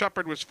 Morgan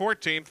Shepherd was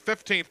 14th,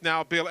 15th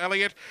now Bill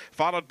Elliott,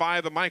 followed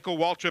by the Michael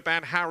Waltrip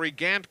and Harry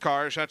Gant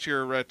cars. That's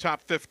your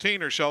top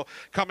 15 or so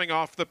coming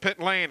off the pit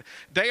lane.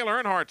 Dale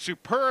Earnhardt,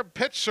 superb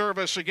pit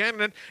service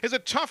again, and is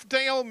it tough,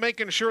 Dale,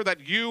 making sure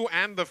that you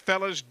and the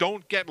fellas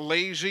don't get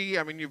lazy?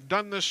 I mean, you've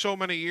done this so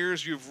many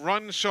years, you've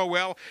run so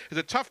well. Is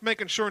it tough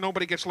making sure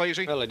nobody gets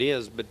lazy? Well, it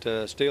is,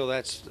 but still,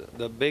 that's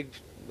the big.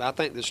 I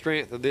think the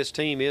strength of this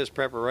team is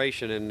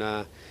preparation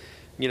and,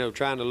 you know,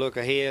 trying to look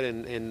ahead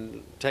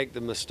and take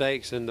the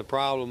mistakes and the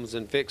problems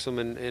and fix them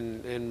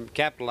and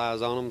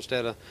capitalize on them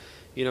instead of,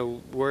 you know,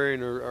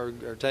 worrying or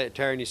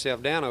tearing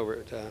yourself down over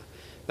it.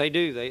 They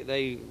do.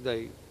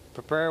 They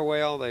prepare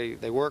well.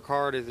 They work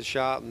hard at the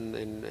shop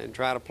and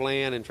try to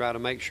plan and try to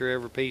make sure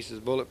every piece is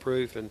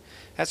bulletproof. And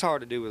that's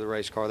hard to do with a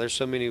race car. There's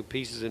so many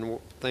pieces and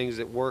things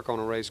that work on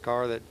a race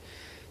car that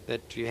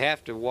you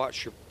have to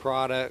watch your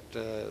product,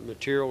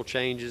 material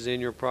changes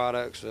in your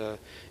products.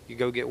 You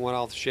go get one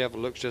off the shelf, it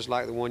looks just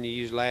like the one you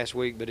used last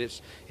week, but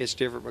it's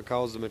different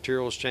because the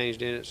material's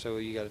changed in it, so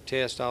you got to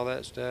test all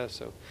that stuff.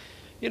 So,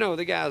 you know,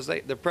 the guys,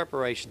 the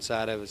preparation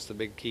side of it's the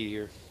big key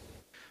here.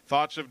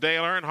 Thoughts of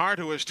Dale Earnhardt,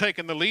 who has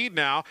taken the lead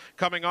now,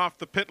 coming off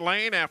the pit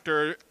lane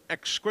after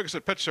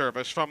exquisite pit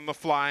service from the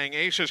Flying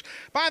Aces.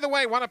 By the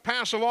way, want to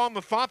pass along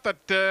the thought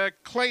that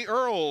Clay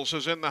Earls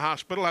is in the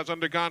hospital, has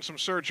undergone some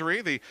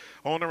surgery. The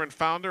owner and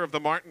founder of the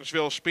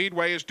Martinsville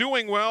Speedway is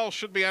doing well,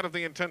 should be out of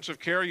the intensive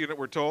care unit,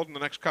 we're told, in the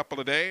next couple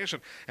of days.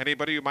 And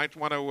anybody who might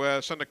want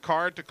to send a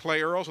card to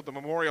Clay Earls at the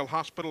Memorial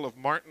Hospital of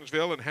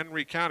Martinsville in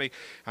Henry County,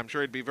 I'm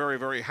sure he'd be very,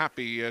 very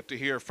happy to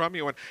hear from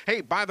you. And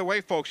hey, by the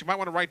way, folks, you might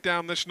want to write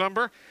down this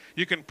number.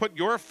 You can put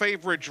your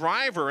favorite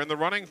driver in the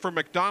running for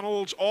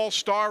McDonald's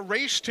All-Star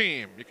Race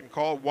Team. You can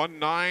call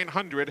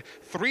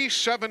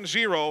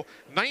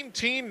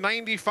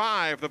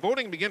 1-900-370-1995. The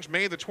voting begins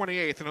May the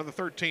 28th, another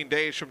 13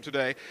 days from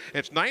today.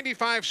 It's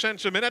 95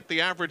 cents a minute.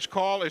 The average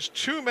call is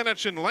 2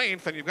 minutes in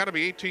length, and you've got to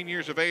be 18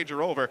 years of age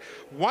or over.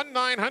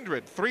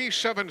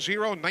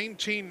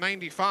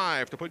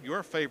 1-900-370-1995 to put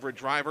your favorite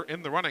driver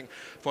in the running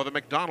for the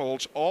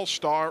McDonald's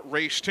All-Star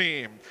Race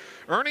Team.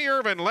 Ernie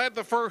Irvan led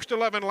the first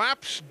 11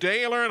 laps.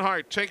 Dale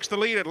Earnhardt takes the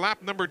lead at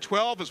lap number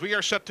 12 as we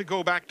are set to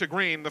go back to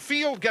green. The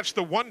field gets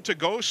the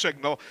 1-to-go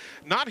signal,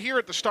 not here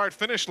at the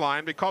start-finish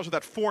line because of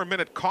that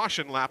 4-minute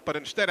caution lap, but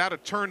instead out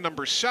at turn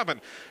number 7.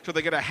 So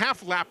they get a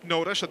half-lap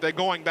notice that they're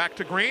going back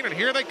to green, and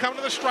here they come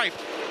to the stripe.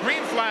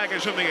 Green flag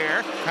is in the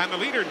air, and the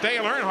leader,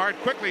 Dale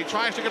Earnhardt, quickly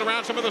tries to get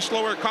around some of the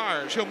slower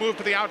cars. He'll move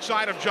to the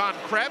outside of John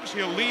Krebs.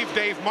 He'll leave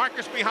Dave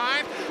Marcus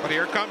behind, but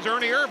here comes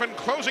Ernie Irvan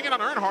closing in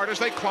on Earnhardt as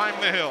they climb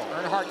the hill.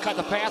 Earnhardt cut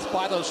the path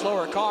by those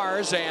slower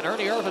cars, and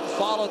Ernie Irvan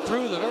followed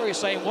through the very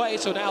same way.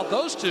 So now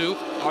those two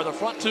are the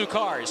front two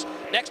cars.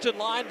 Next in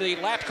line, the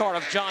lap car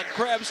of John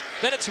Krebs.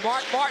 Then it's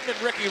Mark Martin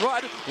and Ricky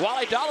Rudd.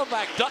 Wally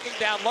Dallenbach ducking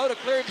down low to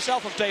clear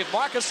himself of Dave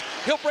Marcus.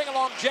 He'll bring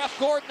along Jeff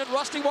Gordon and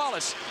Rusty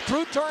Wallace.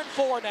 Through turn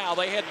 4 now.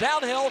 They head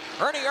downhill.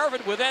 Ernie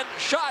Irvan within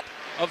shot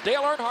of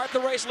Dale Earnhardt, the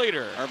race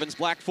leader. Irvan's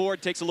black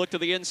Ford takes a look to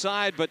the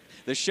inside, but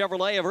the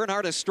Chevrolet of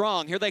Earnhardt is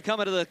strong. Here they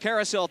come into the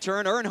carousel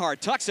turn. Earnhardt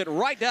tucks it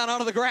right down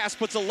onto the grass,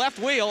 puts the left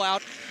wheel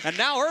out, and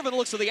now Irvan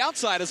looks to the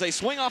outside as they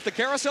swing off the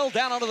carousel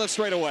down onto the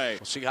straightaway.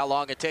 We'll see how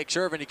long it takes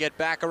Irvan to get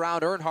back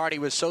around Earnhardt. He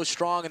was so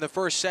strong in the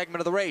first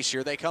segment of the race.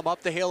 Here they come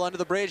up the hill under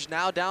the bridge,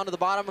 now down to the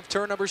bottom of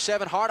turn number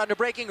 7. Hard under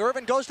braking.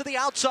 Irvan goes to the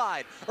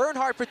outside.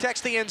 Earnhardt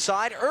protects the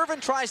inside.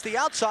 Irvan tries the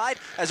outside.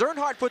 As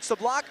Earnhardt puts the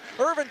block,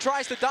 Irvan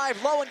tries to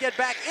dive low and get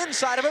back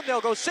inside of him.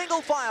 They'll go single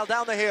file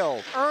down the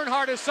hill.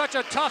 Earnhardt is such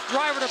a tough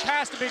driver to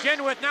pass to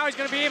begin with. Now he's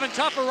going to be even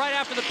tougher right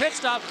after the pit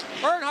stop.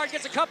 Earnhardt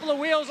gets a couple of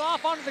wheels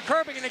off onto the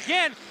curbing, and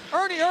again,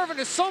 Ernie Irvan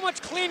is so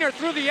much cleaner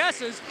through the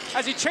S's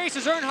as he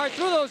chases Earnhardt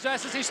through those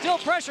S's. He's still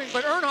pressuring,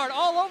 but Earnhardt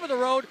all over the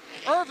road.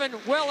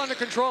 Irvan well under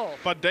control.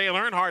 But Dale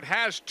Earnhardt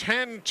has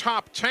 10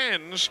 top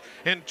 10s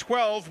in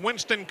 12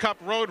 Winston Cup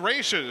road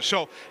races.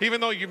 So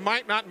even though you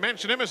might not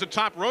mention him as a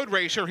top road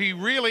racer, he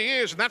really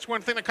is. And that's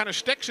one thing that kind of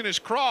sticks in his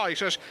craw. He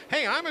says,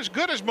 hey, I'm as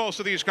good as most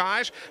of these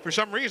guys. For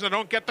some reason, I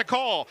don't get the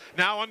call.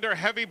 Now under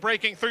heavy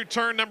braking through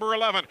turn number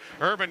 11.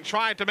 Irvan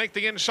tried to make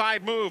the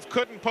inside move,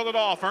 couldn't pull it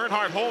off.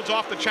 Earnhardt holds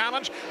off the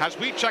challenge as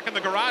we check in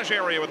the garage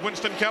area with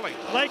Winston Kelly.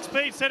 Lake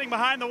Speed sitting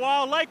behind the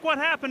wall. Lake, what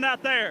happened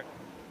out there?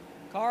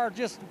 Car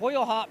just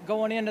wheel hopped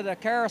going into the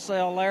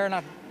carousel there, and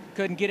I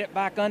couldn't get it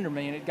back under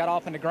me, and it got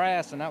off in the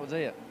grass, and that was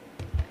it.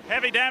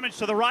 Heavy damage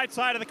to the right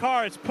side of the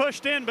car. It's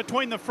pushed in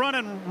between the front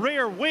and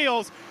rear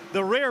wheels.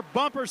 The rear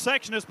bumper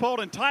section is pulled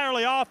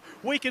entirely off.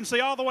 We can see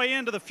all the way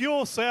into the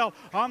fuel cell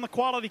on the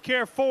Quality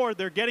Care Ford.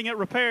 They're getting it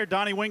repaired.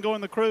 Donnie Wingo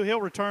and the crew, he'll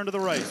return to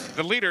the race.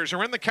 The leaders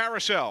are in the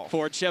carousel.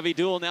 Ford Chevy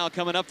duel now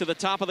coming up to the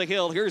top of the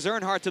hill. Here's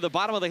Earnhardt to the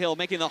bottom of the hill,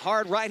 making the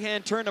hard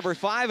right-hand turn number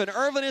 5, and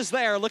Irvan is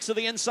there. Looks to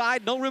the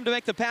inside. No room to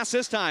make the pass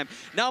this time.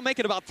 Now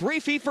making about 3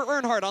 feet for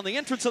Earnhardt on the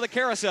entrance of the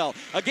carousel.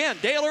 Again,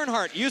 Dale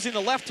Earnhardt using the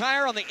left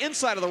tire on the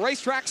inside of the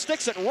racetrack,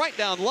 sticks it right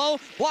down low,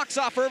 blocks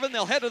off Irvan.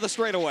 They'll head to the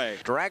straightaway.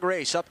 Drag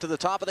race up to the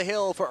top of the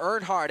hill for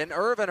Earnhardt, and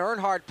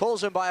Earnhardt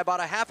pulls him by about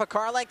a half a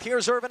car length.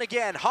 Here's Irvan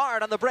again,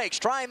 hard on the brakes,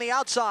 trying the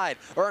outside.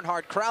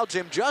 Earnhardt crowds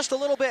him just a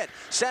little bit.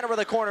 Center of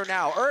the corner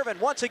now. Irvan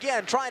once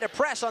again trying to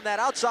press on that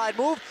outside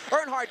move.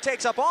 Earnhardt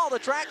takes up all the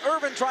track.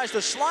 Irvan tries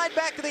to slide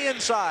back to the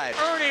inside.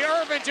 Ernie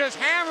Irvan just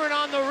hammering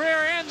on the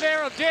rear end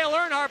there of Dale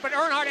Earnhardt, but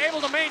Earnhardt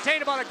able to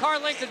maintain about a car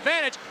length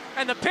advantage.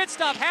 and the pit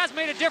stop has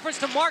made a difference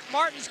to Mark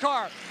Martin's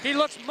car. He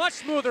looks much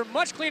smoother,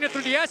 much cleaner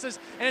through the S's,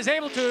 and is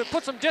able to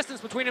put some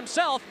distance between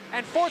himself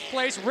and fourth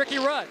place Ricky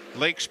Rudd.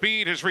 Lake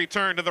Speed has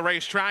returned to the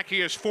racetrack.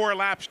 He is 4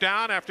 laps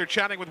down after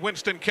chatting with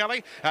Winston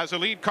Kelly as the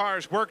lead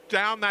cars work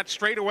down that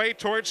straightaway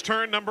towards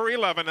turn number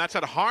 11. That's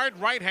a hard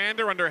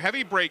right-hander under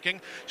heavy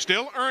braking.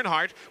 Still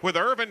Earnhardt, with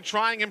Irvin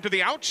trying him to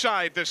the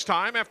outside this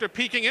time after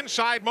peeking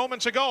inside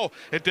moments ago.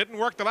 It didn't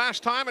work the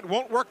last time. It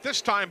won't work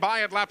this time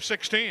by at lap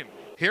 16.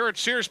 Here at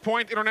Sears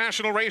Point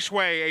International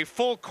Raceway, a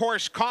full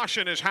course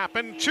caution has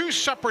happened. 2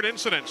 separate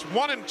incidents.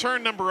 One in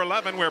turn number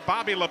 11 where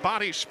Bobby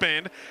Labonte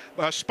spun,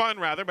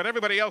 but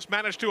everybody else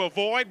managed to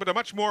avoid, but a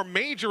much more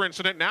major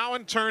incident now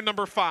in turn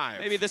number 5.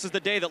 Maybe this is the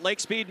day that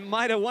Lake Speed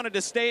might have wanted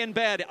to stay in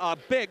bed. A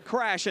big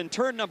crash in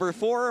turn number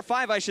 4 or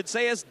 5, I should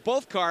say, as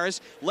both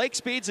cars, Lake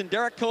Speed's and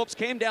Derek Copes,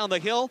 came down the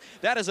hill.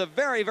 That is a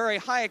very, very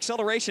high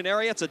acceleration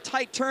area. It's a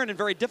tight turn and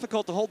very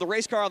difficult to hold the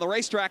race car on the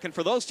racetrack, and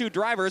for those 2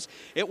 drivers,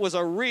 it was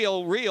a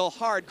real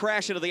hard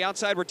crash into the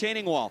outside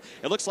retaining wall.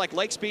 It looks like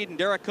Lake Speed and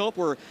Derek Cope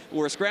were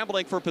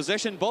scrambling for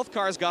position. Both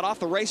cars got off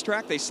the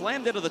racetrack. They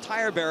slammed into the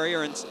tire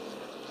barrier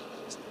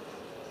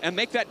and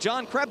make that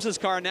John Krebs'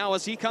 car now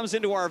as he comes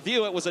into our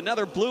view. It was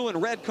another blue and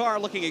red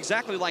car looking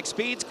exactly like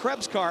Speed's.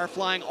 Krebs' car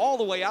flying all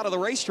the way out of the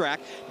racetrack,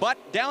 but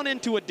down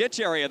into a ditch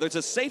area. There's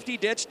a safety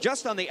ditch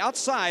just on the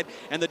outside,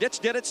 and the ditch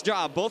did its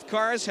job. Both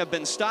cars have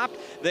been stopped.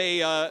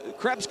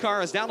 Krebs'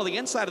 car is down to the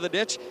inside of the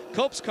ditch.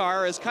 Cope's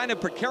car is kind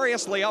of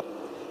precariously up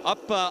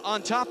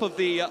on top of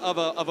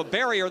a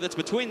barrier that's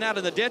between that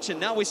and the ditch, and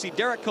now we see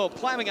Derek Cope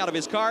climbing out of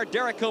his car.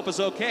 Derek Cope is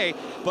okay,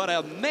 but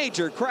a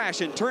major crash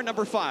in turn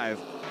number 5.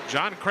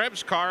 John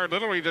Krebs' car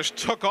literally just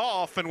took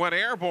off and went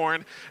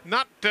airborne,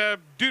 not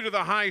due to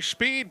the high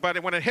speed,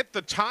 but when it hit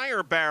the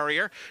tire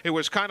barrier, it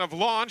was kind of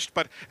launched,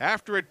 but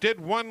after it did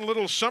one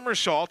little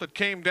somersault, it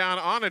came down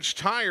on its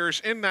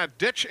tires in that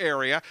ditch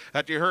area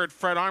that you heard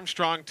Fred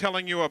Armstrong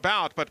telling you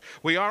about. But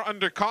we are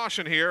under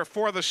caution here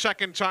for the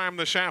second time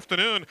this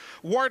afternoon.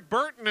 Ward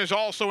Burton is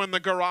also in the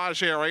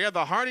garage area.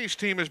 The Hardee's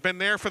team has been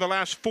there for the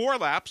last 4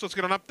 laps. Let's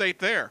get an update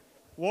there.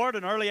 Ward,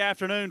 an early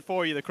afternoon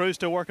for you. The crew's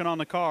still working on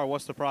the car.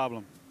 What's the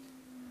problem?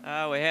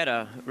 We had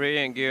a rear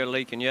end gear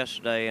leaking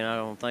yesterday, and I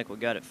don't think we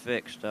got it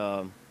fixed.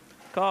 Car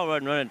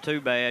wasn't running too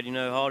bad. You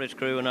know, Hardee's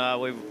crew and I,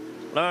 we've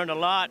learned a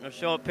lot in a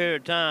short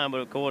period of time, but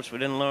of course we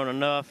didn't learn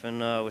enough, and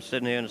we're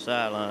sitting here in the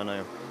sideline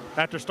now.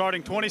 After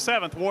starting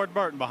 27th, Ward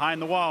Burton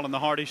behind the wall in the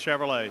Hardee's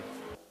Chevrolet.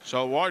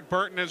 So Ward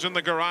Burton is in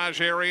the garage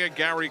area.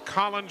 Gary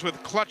Collins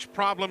with clutch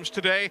problems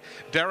today.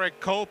 Derek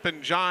Cope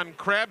and John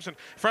Krebs. And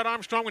Fred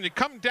Armstrong, when you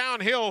come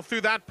downhill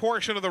through that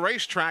portion of the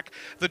racetrack,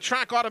 the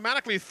track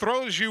automatically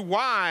throws you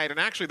wide. And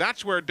actually,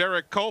 that's where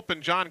Derek Cope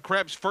and John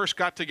Krebs first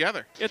got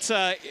together. It's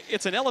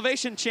an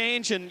elevation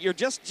change, and you're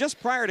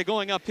just prior to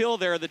going uphill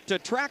there. The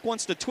track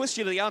wants to twist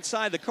you to the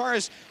outside. The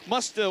cars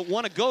must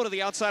want to go to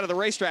the outside of the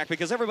racetrack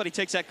because everybody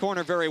takes that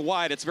corner very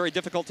wide. It's very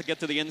difficult to get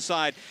to the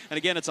inside. And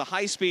again, it's a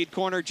high-speed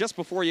corner just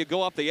before you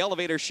go up the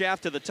elevator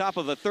shaft to the top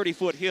of a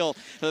 30-foot hill.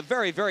 A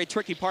very, very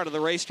tricky part of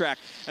the racetrack.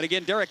 And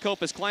again, Derek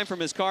Cope has climbed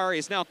from his car.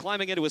 He's now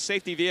climbing into his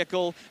safety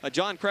vehicle.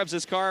 John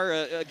Krebs' car,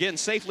 again,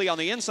 safely on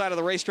the inside of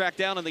the racetrack,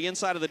 down on the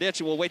inside of the ditch,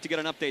 and we'll wait to get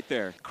an update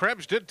there.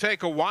 Krebs did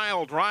take a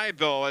wild ride,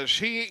 though, as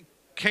he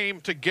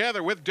came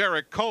together with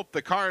Derek Cope.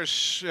 The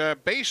cars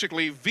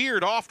basically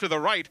veered off to the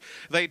right.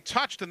 They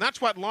touched, and that's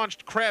what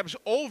launched Krebs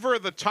over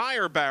the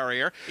tire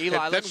barrier.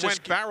 Eli, it then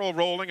went barrel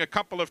rolling a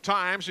couple of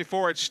times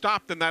before it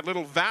stopped in that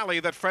little valley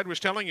that Fred was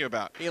telling you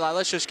about. Eli,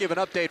 let's just give an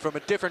update from a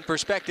different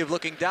perspective.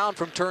 Looking down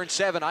from turn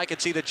 7, I can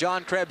see that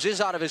John Krebs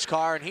is out of his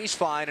car, and he's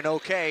fine and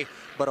okay,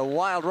 but a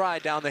wild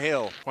ride down the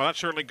hill. Well, that's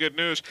certainly good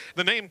news.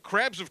 The name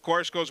Krebs, of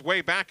course, goes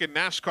way back in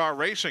NASCAR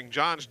racing.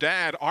 John's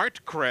dad,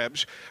 Art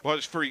Krebs,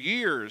 was for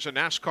years a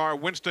NASCAR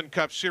Winston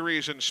Cup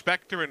Series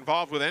inspector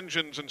involved with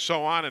engines and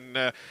so on,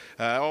 and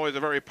always a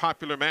very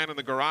popular man in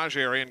the garage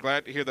area, and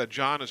glad to hear that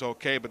John is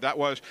okay. But that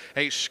was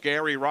a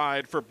scary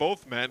ride for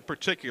both men,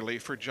 particularly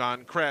for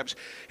John Krebs.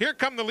 Here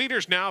come the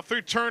leaders now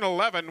through turn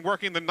 11,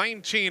 working the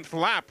 19th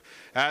lap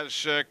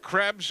as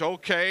Krebs,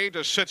 okay,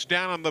 just sits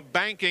down on the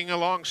banking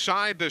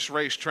alongside this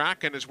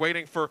racetrack and is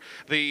waiting for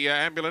the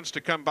ambulance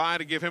to come by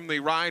to give him the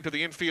ride to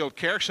the infield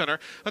care center.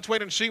 Let's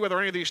wait and see whether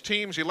any of these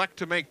teams elect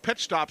to make pit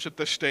stops at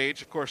this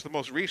stage. Of course, the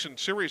most recent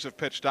series of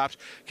pit stops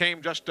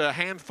came just a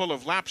handful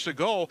of laps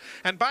ago.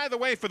 And by the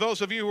way, for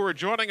those of you who are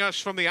joining us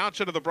from the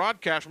outset of the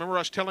broadcast, remember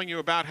us telling you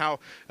about how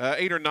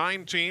 8 or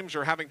 9 teams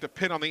are having to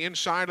pit on the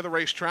inside of the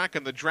racetrack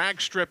in the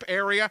drag strip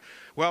area?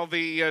 Well,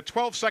 the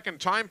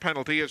 12-second time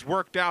penalty has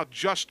worked out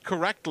just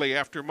correctly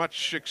after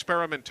much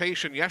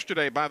experimentation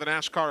yesterday by the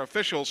NASCAR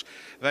officials.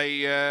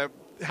 They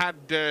had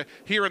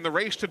here in the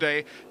race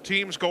today,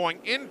 teams going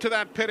into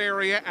that pit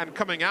area and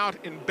coming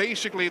out in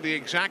basically the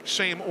exact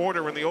same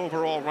order in the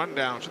overall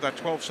rundown. So that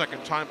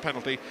 12-second time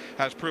penalty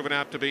has proven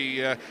out to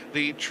be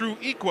the true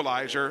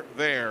equalizer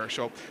there.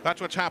 So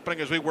that's what's happening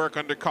as we work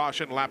under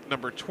caution, lap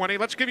number 20.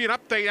 Let's give you an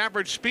update.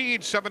 Average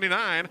speed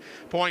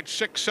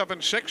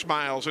 79.676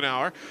 miles an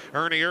hour.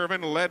 Ernie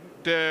Irvan led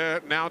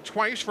now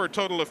twice for a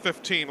total of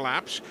 15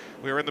 laps.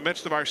 We're in the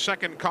midst of our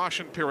second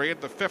caution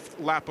period, the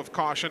 5th lap of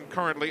caution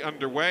currently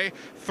underway.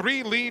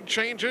 3 lead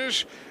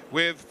changes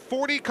with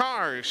 40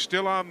 cars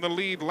still on the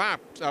lead lap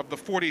of the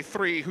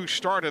 43 who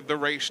started the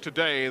race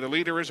today. The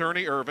leader is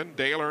Ernie Irvan.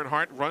 Dale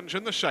Earnhardt runs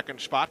in the 2nd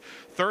spot.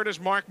 3rd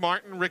is Mark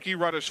Martin. Ricky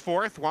Rudd is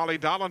 4th. Wally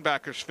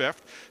Dallenbach is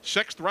 5th.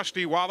 6th,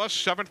 Rusty Wallace.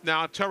 7th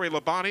now, Terry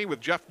Labonte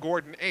with Jeff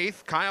Gordon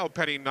 8th. Kyle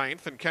Petty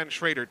 9th and Ken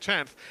Schrader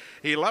 10th.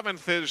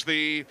 11th is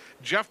the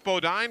Jeff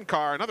Bodine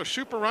car. Another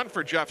super run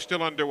for Jeff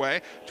still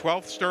underway.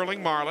 12th,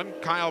 Sterling Marlin.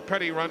 Kyle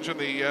Petty runs in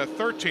the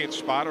 13th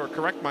spot, or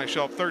correct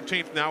myself,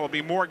 13th now will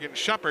be Morgan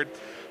Shepherd.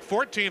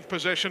 14th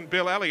position,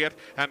 Bill Elliott,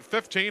 and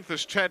 15th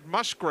is Ted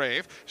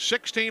Musgrave.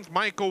 16th,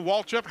 Michael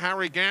Waltrip.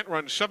 Harry Gant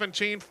runs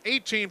 17th.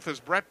 18th is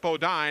Brett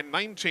Bodine.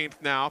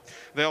 19th now.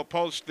 They'll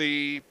post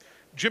the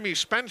Jimmy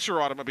Spencer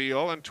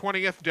automobile, and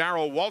 20th,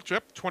 Darrell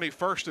Waltrip.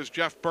 21st is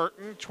Jeff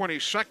Burton.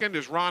 22nd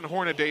is Ron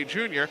Hornaday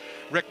Jr.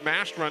 Rick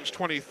Mast runs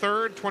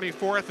 23rd.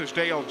 24th is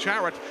Dale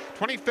Jarrett.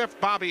 25th,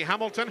 Bobby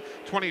Hamilton.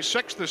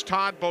 26th is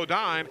Todd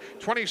Bodine.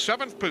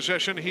 27th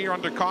position here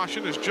under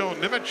caution is Joe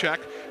Nemechek,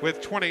 with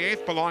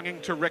 28th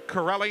belonging to Rick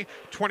Corelli.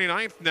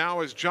 29th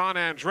now is John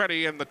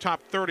Andretti, and the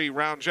top 30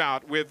 rounds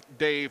out with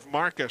Dave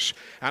Marcus.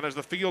 And as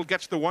the field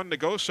gets the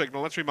 1-to-go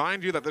signal, let's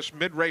remind you that this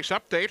mid-race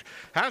update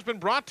has been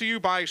brought to you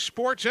by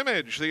Sports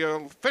Image, the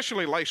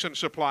officially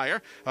licensed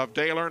supplier of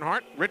Dale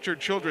Earnhardt, Richard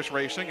Childress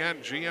Racing, and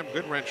GM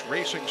Goodwrench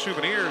Racing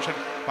Souvenirs. And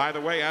by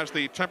the way, as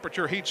the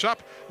temperature heats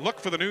up, look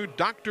for the new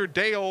Dr.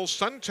 Dale's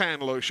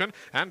suntan lotion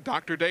and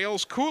Dr.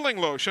 Dale's cooling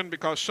lotion,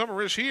 because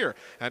summer is here.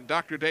 And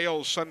Dr.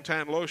 Dale's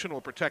suntan lotion will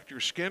protect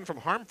your skin from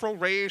harmful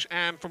rays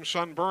and from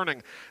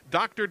sunburning.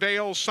 Dr.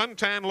 Dale's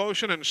suntan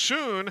lotion, and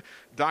soon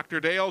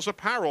Dr. Dale's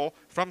apparel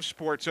from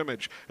Sports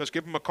Image. Let's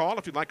give them a call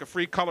if you'd like a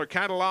free color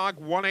catalog.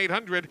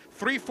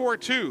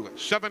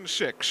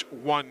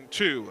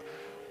 1-800-342-7612.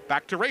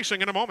 Back to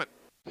racing in a moment.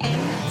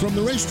 From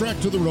the racetrack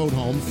to the road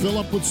home, fill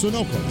up with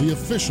Sunoco, the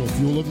official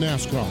fuel of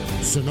NASCAR.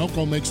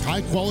 Sunoco makes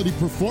high-quality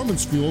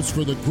performance fuels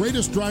for the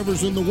greatest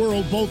drivers in the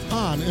world, both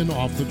on and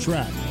off the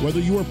track. Whether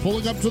you are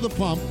pulling up to the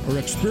pump or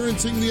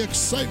experiencing the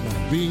excitement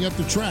of being at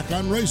the track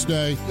on race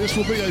day, this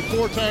will be a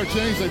 4-tire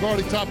change. They've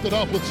already topped it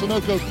off with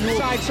Sunoco fuel.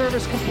 Side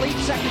service complete,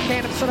 second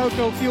can of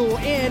Sunoco fuel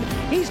in.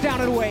 He's down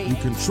and away. You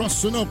can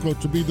trust Sunoco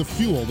to be the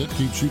fuel that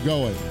keeps you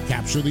going.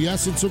 Capture the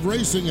essence of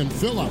racing and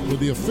fill up with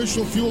the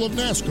official fuel of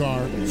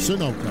NASCAR,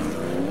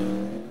 Sunoco.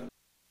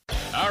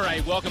 All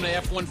right, welcome to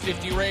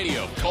F-150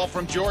 Radio. Call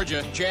from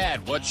Georgia.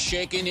 Chad, what's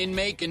shaking in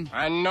Macon?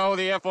 I know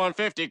the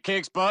F-150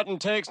 kicks butt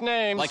and takes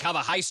names. Like how the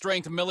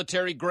high-strength,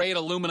 military-grade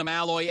aluminum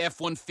alloy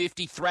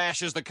F-150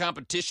 thrashes the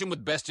competition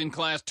with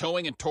best-in-class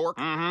towing and torque?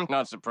 Mm-hmm,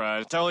 not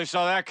surprised. Totally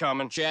saw that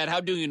coming. Chad,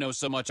 how do you know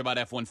so much about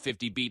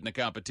F-150 beating the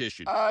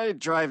competition? I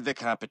drive the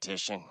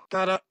competition.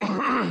 Got a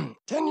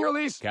 10-year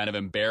lease. Kind of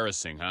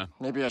embarrassing, huh?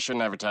 Maybe I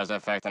shouldn't advertise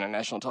that fact on a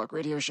national talk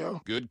radio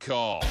show. Good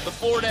call. The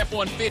Ford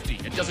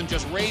F-150. It doesn't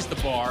just raise the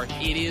bar,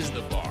 it is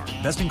the bar.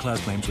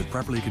 Best-in-class claims with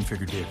properly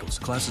configured vehicles.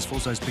 Class is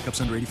full-size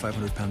pickups under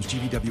 8,500 pounds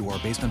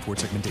GVWR based on Ford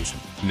segmentation.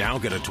 Now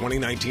get a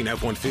 2019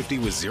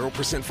 F-150 with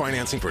 0%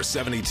 financing for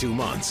 72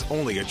 months,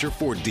 only at your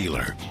Ford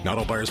dealer. Not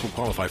all buyers will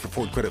qualify for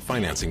Ford credit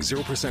financing.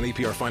 0%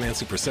 APR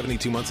financing for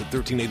 72 months at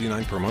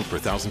 $13.89 per month per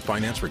thousand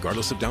finance,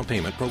 regardless of down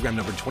payment. Program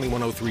number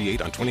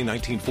 21038 on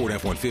 2019 Ford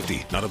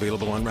F-150. Not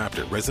available on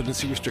Raptor.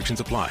 Residency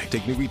restrictions apply.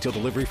 Take new retail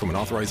delivery from an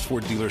authorized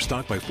Ford dealer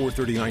stock by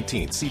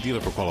 4/30/19. See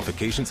dealer for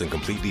qualifications and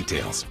complete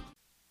details.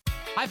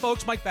 Hi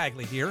folks, Mike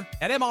Bagley here.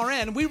 At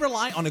MRN, we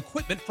rely on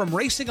equipment from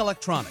Racing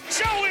Electronics.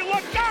 Joey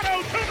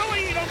Logano to the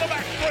lead on the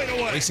back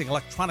straightaway. Racing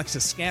Electronics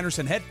has scanners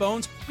and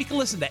headphones. We can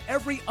listen to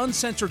every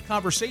uncensored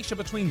conversation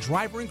between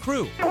driver and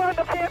crew. You won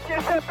the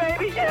championship,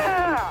 baby,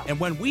 yeah! And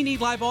when we need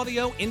live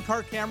audio,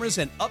 in-car cameras,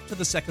 and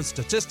up-to-the-second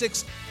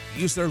statistics,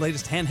 we use their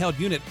latest handheld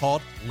unit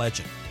called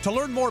Legend. To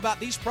learn more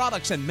about these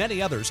products and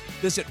many others,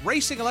 visit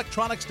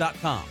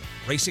RacingElectronics.com.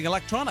 Racing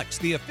Electronics,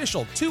 the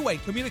official two-way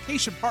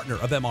communication partner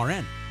of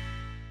MRN.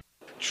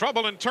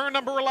 Trouble in turn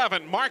number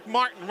 11. Mark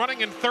Martin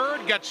running in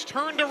third gets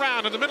turned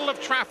around in the middle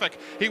of traffic.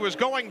 He was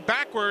going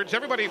backwards.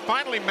 Everybody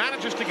finally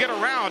manages to get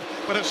around,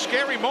 but a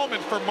scary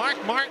moment for Mark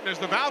Martin as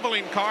the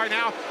Valvoline car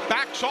now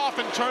backs off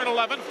in turn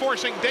 11,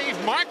 forcing Dave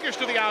Marcus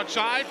to the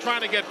outside,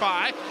 trying to get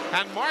by.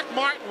 And Mark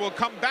Martin will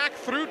come back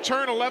through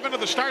turn 11 to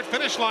the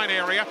start-finish line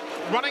area,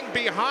 running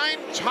behind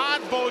Todd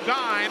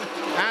Bodine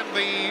and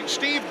the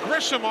Steve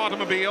Grissom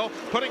automobile,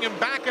 putting him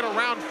back at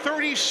around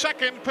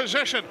 32nd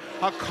position.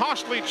 A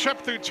costly trip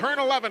through turn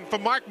 11 11 for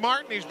Mark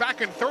Martin. He's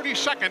back in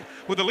 32nd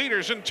with the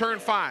leaders in turn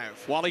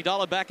 5. Wally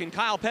Dallenbach and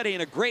Kyle Petty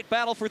in a great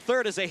battle for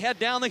third as they head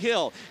down the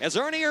hill. As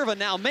Ernie Irvin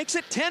now makes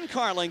it 10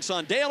 car lengths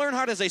on Dale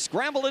Earnhardt as they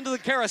scramble into the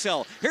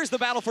carousel. Here's the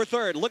battle for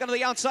third. Looking to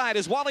the outside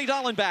is Wally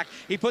Dallenbach.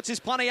 He puts his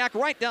Pontiac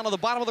right down to the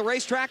bottom of the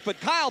racetrack, but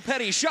Kyle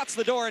Petty shuts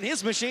the door in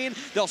his machine.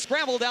 They'll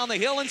scramble down the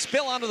hill and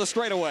spill onto the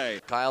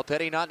straightaway. Kyle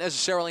Petty, not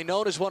necessarily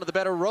known as one of the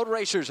better road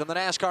racers on the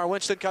NASCAR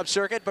Winston Cup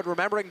circuit, but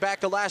remembering back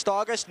to last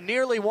August,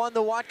 nearly won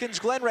the Watkins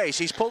Glen race.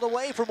 He's pulled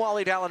away from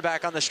Wally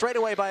Dallenbach on the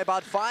straightaway by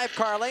about 5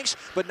 car lengths,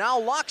 but now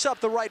locks up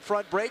the right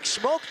front brake.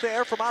 Smoke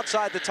there from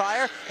outside the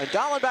tire, and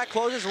Dallenbach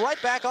closes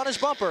right back on his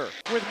bumper.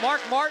 With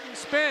Mark Martin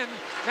spin,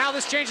 now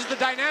this changes the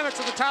dynamics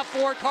of the top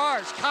 4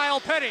 cars.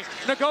 Kyle Petty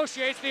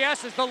negotiates the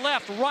S's, the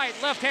left, right,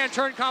 left-hand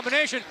turn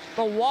combination,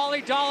 but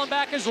Wally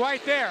Dallenbach is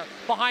right there.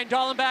 Behind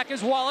Dallenbach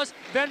is Wallace,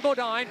 then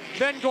Bodine,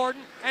 then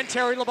Gordon, and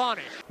Terry Labonte.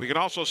 We can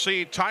also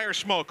see tire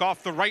smoke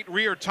off the right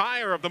rear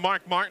tire of the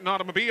Mark Martin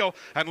automobile.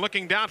 And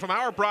looking down from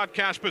our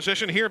broadcast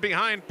position here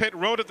behind pit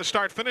road at the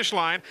start-finish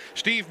line,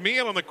 Steve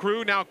Meal and the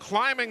crew now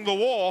climbing the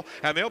wall,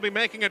 and they'll be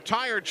making a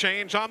tire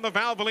change on the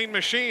Valvoline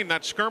machine.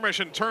 That skirmish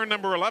in turn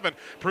number 11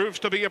 proves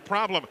to be a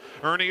problem.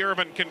 Ernie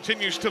Irvin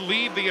continues to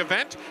lead the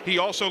event. He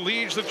also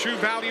leads the True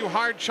Value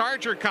Hard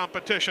Charger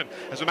competition.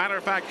 As a matter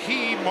of fact,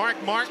 he,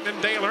 Mark Martin, and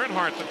Dale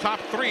Earnhardt, the top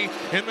 3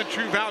 in the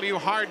True Value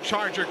Hard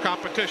Charger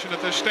competition at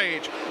this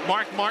stage.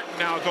 Mark Martin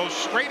now goes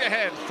straight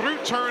ahead through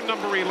turn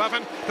number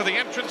 11 to the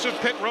entrance of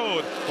pit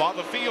road, while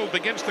the field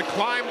begins to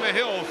climb the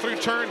hill through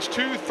turns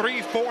 2,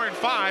 3, 4, and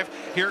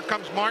 5. Here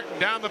comes Martin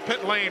down the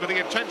pit lane to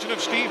the attention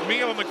of Steve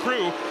Meal and the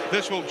crew.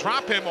 This will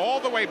drop him all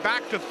the way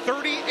back to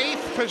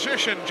 38th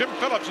position. Jim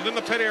Phillips is in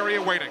the pit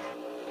area waiting.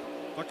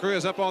 The crew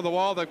is up on the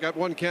wall. They've got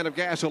 1 can of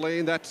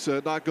gasoline. That's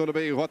not going to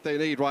be what they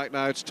need right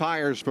now. It's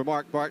tires for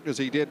Mark Martin as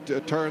he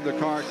did turn the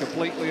car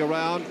completely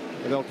around.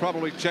 And they'll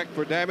probably check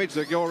for damage.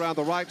 They'll go around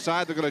the right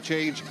side. They're going to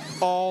change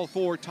all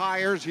 4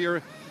 tires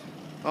here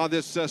on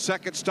this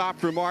second stop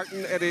for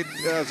Martin. And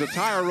as the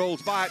tire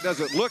rolls by, it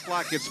doesn't look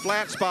like it's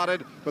flat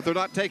spotted, but they're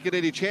not taking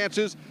any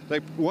chances. They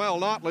will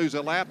not lose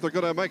a lap. They're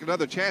going to make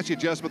another chassis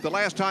adjustment. The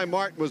last time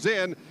Martin was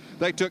in,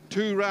 they took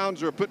 2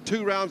 rounds or put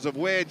 2 rounds of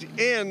wedge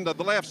in the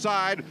left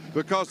side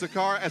because the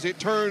car, as it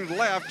turned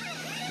left,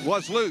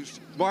 was loose.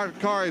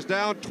 Martin's car is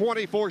down.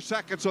 24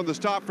 seconds on the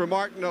stop for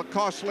Martin. A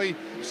costly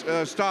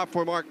stop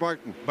for Mark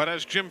Martin. But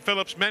as Jim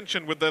Phillips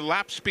mentioned, with the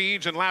lap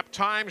speeds and lap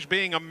times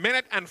being 1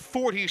 minute and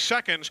 40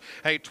 seconds,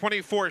 a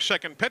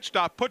 24-second pit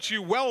stop puts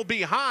you well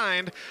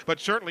behind, but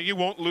certainly you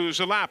won't lose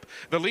a lap.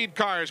 The lead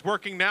car is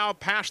working now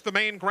past the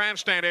main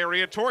grandstand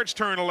area towards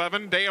turn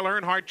 11. Dale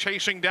Earnhardt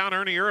chasing down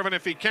Ernie Irvin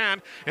if he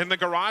can. In the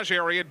garage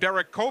area,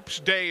 Derek Cope's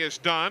day is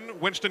done.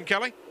 Winston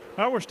Kelly?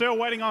 Well, we're still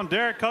waiting on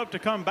Derek Cope to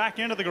come back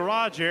into the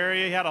garage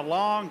area. He had a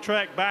long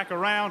trek back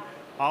around.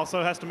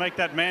 Also has to make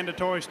that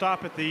mandatory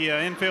stop at the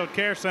infield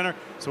care center.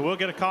 So we'll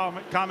get a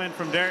comment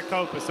from Derek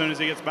Cope as soon as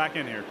he gets back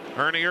in here.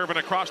 Ernie Irvin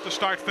across the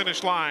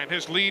start-finish line.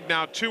 His lead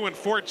now 2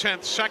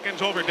 4/10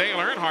 seconds over Dale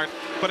Earnhardt,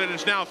 but it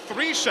is now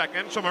 3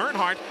 seconds from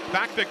Earnhardt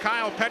back to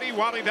Kyle Petty,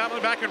 Wally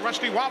Dallenbach, and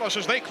Rusty Wallace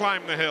as they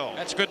climb the hill.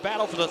 That's a good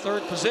battle for the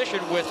 3rd position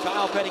with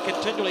Kyle Petty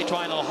continually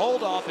trying to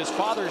hold off his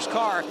father's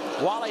car.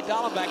 Wally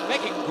Dallenbach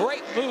making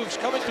great moves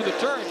coming through the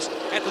turns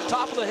at the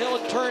top of the hill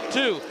in turn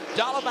 2.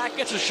 Dallenbach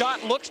gets a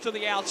shot, looks to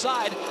the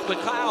outside,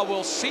 but Kyle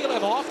will seal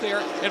him off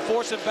there and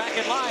force him back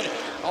in line.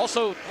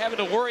 Also having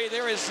to worry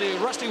there is the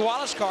Rusty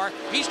Wallace car.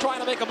 He's trying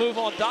to make a move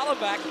on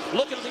Dallenbach,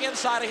 looking to the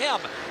inside of him.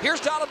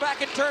 Here's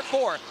Dallenbach in turn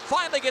 4.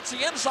 Finally gets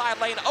the inside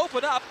lane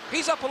open up.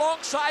 He's up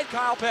alongside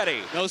Kyle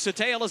Petty. Nose to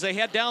tail as they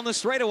head down the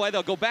straightaway.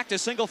 They'll go back to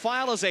single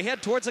file as they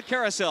head towards the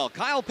carousel.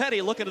 Kyle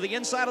Petty looking to the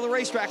inside of the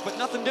racetrack, but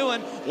nothing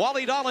doing.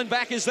 Wally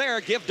Dallenbach is there.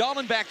 Give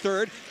Dallenbach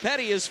 3rd.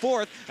 Petty is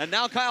 4th. And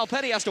now Kyle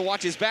Petty has to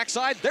watch his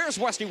backside. There's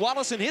Rusty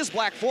Wallace in his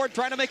black Ford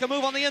trying to make a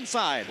move on the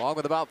inside. Along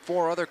with about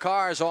 4 other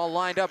cars all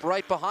lined up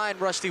right behind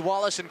Rusty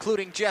Wallace,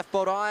 including Jeff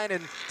Bodine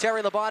and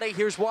Terry Labonte.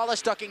 Here's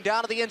Wallace ducking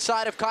down to the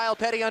inside of Kyle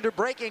Petty under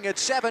braking at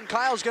 7.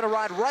 Kyle's going to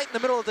ride right in the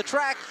middle of the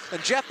track,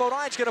 and Jeff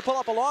Bodine's going to pull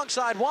up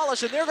alongside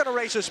Wallace, and they're going to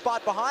race a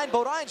spot behind.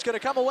 Bodine's going to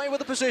come away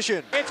with a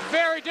position. It's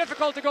very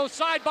difficult to go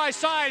side by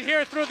side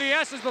here through the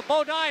S's, but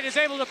Bodine is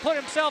able to put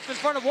himself in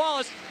front of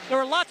Wallace. There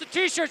were lots of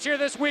T-shirts here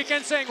this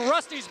weekend saying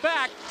Rusty's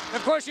back.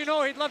 Of course, you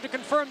know he'd love to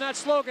confirm that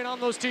slogan on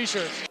those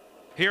T-shirts.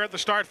 Here at the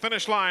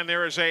start-finish line,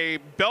 there is a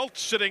belt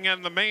sitting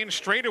in the main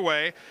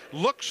straightaway.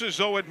 Looks as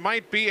though it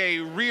might be a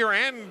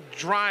rear-end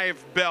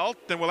drive belt,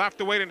 and we'll have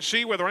to wait and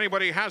see whether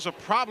anybody has a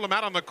problem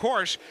out on the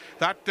course.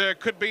 That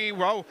could be,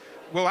 well,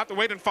 we'll have to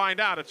wait and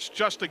find out. It's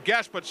just a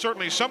guess, but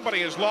certainly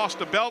somebody has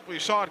lost a belt. We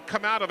saw it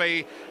come out of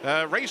a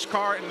race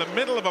car in the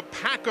middle of a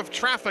pack of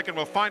traffic, and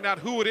we'll find out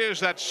who it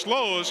is that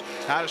slows,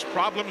 as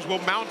problems will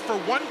mount for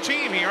one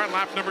team here on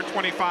lap number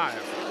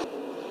 25.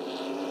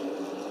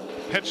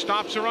 pit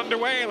stops are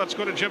underway. Let's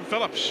go to Jim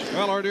Phillips.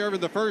 Well, Artie Irvin,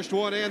 the first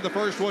one in, the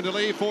first one to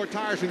leave. 4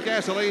 tires and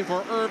gasoline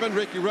for Irvin.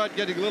 Ricky Rudd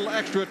getting a little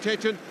extra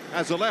attention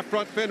as the left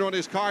front fender on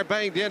his car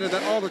banged in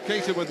that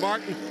altercation with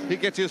Martin. He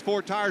gets his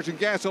 4 tires and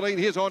gasoline.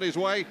 He's on his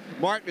way.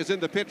 Martin is in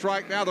the pits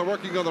right now. They're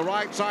working on the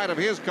right side of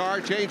his car,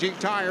 changing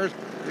tires.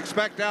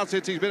 Expect out,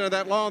 since he's been in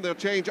that long, they'll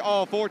change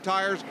all 4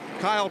 tires.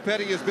 Kyle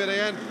Petty has been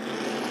in.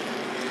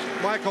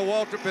 Michael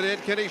Waltrip been in,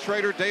 Kenny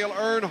Schrader, Dale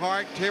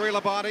Earnhardt, Terry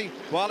Labonte,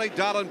 Wally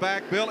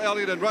Dallenbach, Bill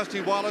Elliott, and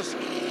Rusty Wallace.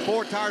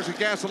 4 tires of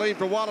gasoline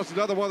for Wallace.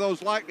 Another one of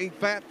those lightning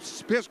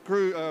fast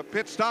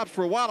pit stops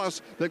for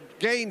Wallace that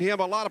gained him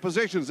a lot of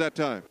positions that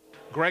time.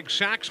 Greg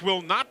Sachs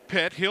will not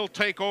pit. He'll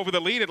take over the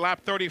lead at lap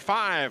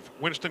 35.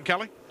 Winston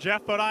Kelly.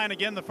 Jeff Bodine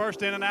again, the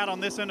first in and out on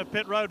this end of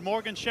pit road.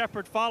 Morgan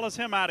Shepherd follows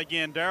him out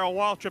again. Darrell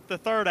Waltrip, the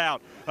third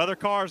out. Other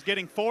cars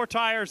getting 4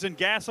 tires and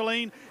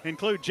gasoline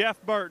include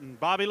Jeff Burton,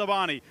 Bobby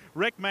Labonte,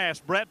 Rick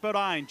Mast, Brett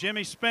Bodine,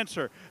 Jimmy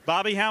Spencer,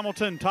 Bobby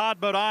Hamilton, Todd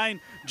Bodine,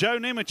 Joe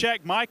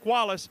Nemechek, Mike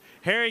Wallace,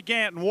 Harry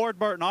Gant, and Ward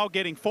Burton all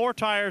getting 4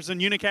 tires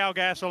and Unical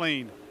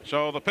gasoline.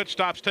 So the pit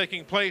stop's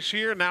taking place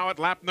here now at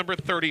lap number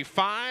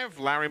 35.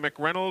 Larry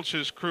McReynolds,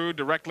 his crew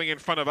directly in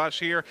front of us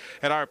here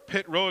at our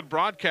pit road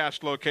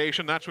broadcast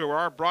location. That's where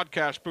our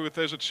broadcast booth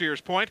is at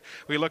Sears Point.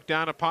 We look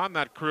down upon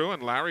that crew,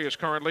 and Larry is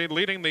currently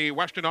leading the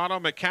Western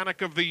Auto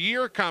Mechanic of the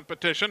Year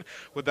competition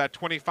with that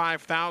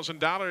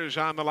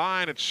 $25,000 on the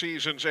line at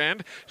season's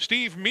end.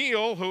 Steve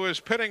Meal, who is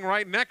pitting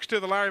right next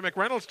to the Larry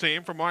McReynolds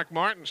team for Mark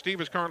Martin.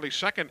 Steve is currently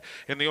second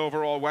in the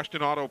overall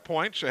Western Auto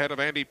points ahead of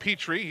Andy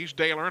Petrie. He's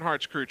Dale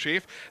Earnhardt's crew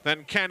chief.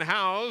 Then Ken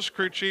Howes,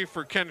 crew chief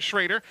for Ken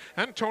Schrader,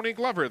 and Tony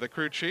Glover, the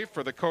crew chief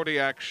for the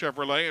Kodiak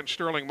Chevrolet and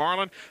Sterling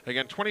Marlin.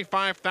 Again,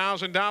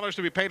 $25,000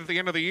 to be paid at the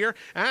end of the year.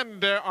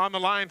 And on the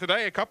line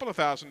today, a couple of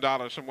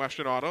 $1,000 from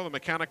Western Auto. The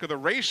Mechanic of the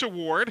Race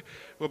Award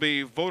will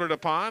be voted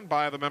upon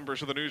by the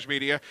members of the news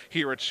media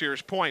here at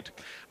Sears Point.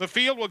 The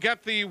field will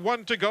get the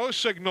 1 to go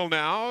signal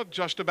now,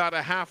 just about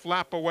a half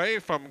lap away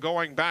from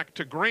going back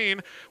to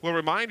green. We'll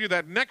remind you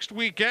that next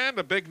weekend,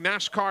 a big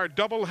NASCAR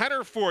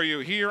doubleheader for you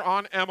here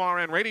on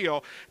MRN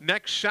Radio.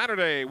 Next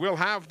Saturday, we'll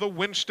have the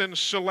Winston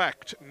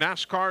Select,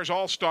 NASCAR's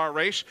All-Star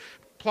Race,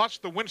 plus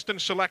the Winston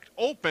Select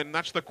Open.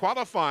 That's the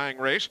qualifying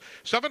race.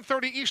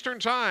 7:30 Eastern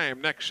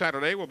Time next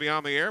Saturday. We'll be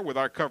on the air with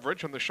our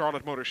coverage on the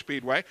Charlotte Motor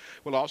Speedway.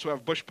 We'll also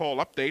have Bush Pole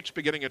updates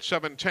beginning at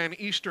 7:10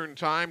 Eastern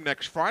Time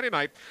next Friday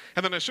night.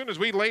 And then as soon as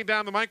we lay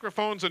down the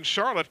microphones in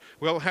Charlotte,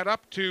 we'll head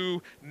up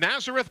to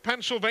Nazareth,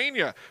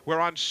 Pennsylvania,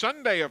 where on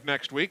Sunday of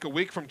next week, a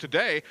week from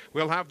today,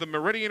 we'll have the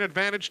Meridian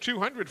Advantage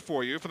 200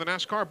 for you for the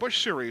NASCAR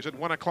Busch Series at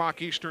 1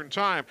 o'clock Eastern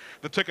Time.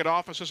 The ticket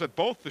offices at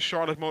both the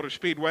Charlotte Motor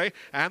Speedway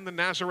and the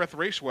Nazareth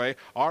Raceway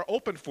are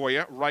open for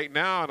you right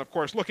now. And of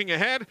course, looking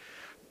ahead,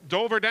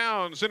 Dover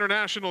Downs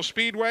International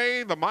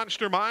Speedway, the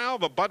Monster Mile,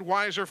 the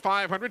Budweiser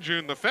 500,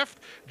 June the 5th.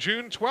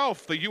 June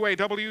 12th, the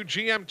UAW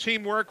GM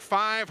Teamwork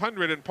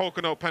 500 in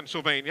Pocono,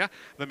 Pennsylvania.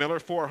 The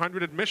Miller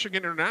 400 at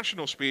Michigan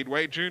International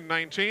Speedway, June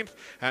 19th.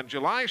 And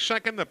July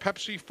 2nd, the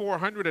Pepsi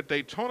 400 at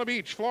Daytona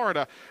Beach,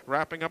 Florida,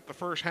 wrapping up the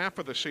first half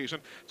of the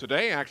season.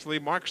 Today, actually,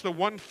 marks the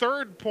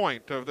 1/3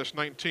 point of this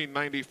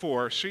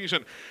 1994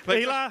 season.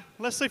 Eli,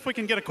 let's see if we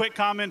can get a quick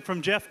comment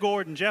from Jeff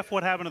Gordon. Jeff,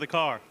 what happened to the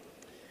car?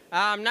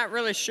 I'm not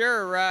really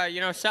sure.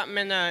 You know, something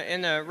in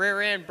the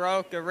rear end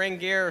broke, a ring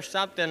gear or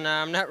something.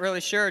 I'm not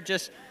really sure.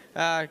 Just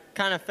kind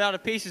of fell to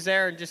pieces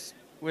there and just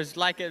was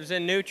like it was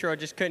in neutral.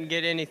 Just couldn't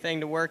get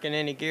anything to work in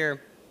any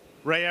gear.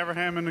 Ray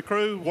Everham and the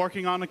crew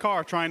working on the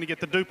car, trying to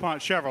get the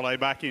DuPont Chevrolet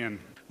back in.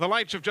 The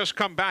lights have just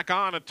come back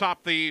on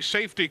atop the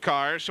safety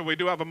cars, so we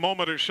do have a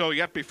moment or so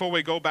yet before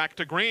we go back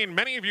to green.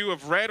 Many of you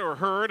have read or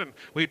heard, and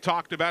we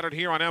talked about it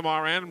here on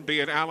MRN, be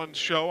it Alan's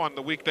show on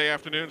the weekday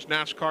afternoons,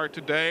 NASCAR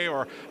Today,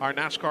 or our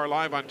NASCAR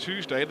Live on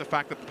Tuesday, the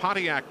fact that the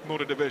Pontiac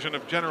Motor Division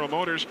of General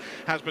Motors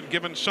has been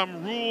given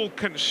some rule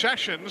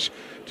concessions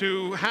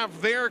to have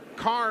their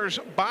cars'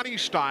 body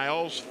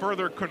styles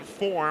further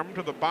conform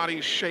to the body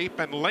shape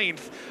and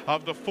length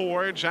of the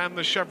Fords and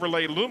the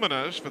Chevrolet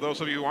Luminas. For those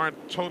of you who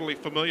aren't totally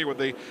familiar with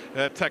the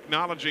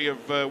technology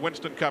of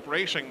Winston Cup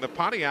racing, the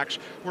Pontiacs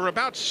were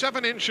about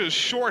 7 inches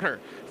shorter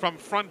from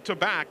front to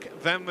back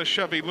than the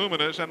Chevy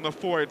Luminas and the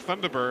Ford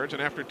Thunderbirds.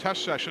 And after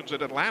test sessions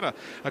at Atlanta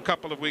a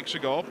couple of weeks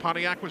ago,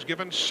 Pontiac was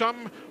given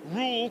some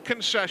rule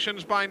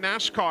concessions by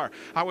NASCAR.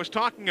 I was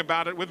talking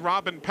about it with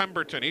Robin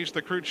Pemberton. He's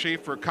the crew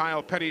chief for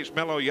Kyle Petty's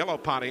Mellow Yellow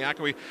Pontiac.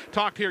 We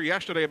talked here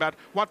yesterday about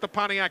what the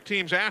Pontiac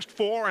teams asked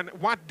for, and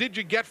what did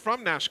you get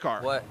from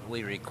NASCAR? What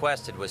we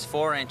requested was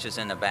 4 inches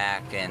in the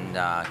back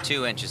and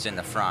 2 inches in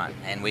the front,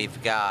 and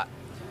we've got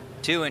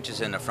 2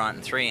 inches in the front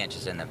and 3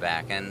 inches in the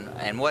back.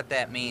 And what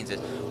that means is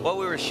what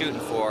we were shooting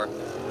for,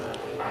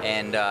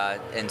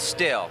 and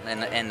still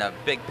in the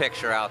big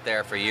picture out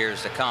there for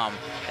years to come,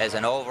 as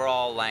an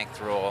overall length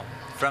rule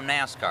from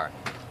NASCAR.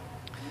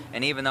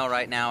 And even though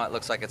right now it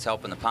looks like it's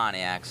helping the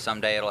Pontiacs,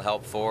 someday it'll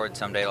help Ford,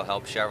 someday it'll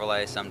help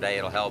Chevrolet, someday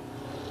it'll help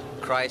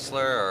Chrysler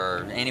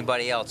or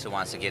anybody else who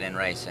wants to get in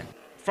racing.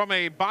 From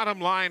a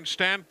bottom line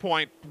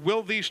standpoint,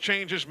 will these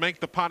changes make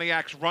the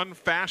Pontiacs run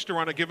faster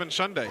on a given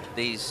Sunday?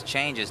 These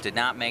changes did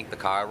not make the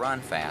car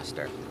run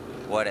faster.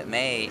 What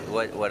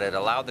it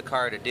allowed the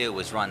car to do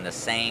was run the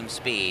same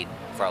speed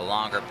for a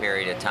longer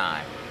period of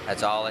time.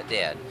 That's all it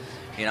did.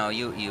 You know,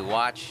 you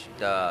watch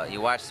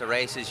the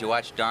races, you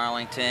watch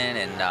Darlington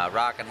and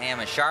Rockingham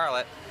and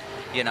Charlotte,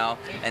 you know,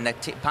 and the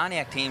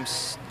Pontiac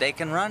teams, they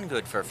can run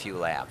good for a few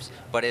laps.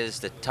 But as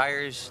the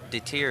tires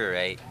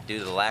deteriorate due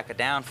to the lack of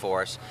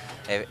downforce,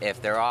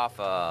 if they're off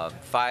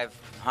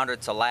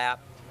 0.05 a lap,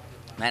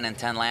 then in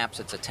 10 laps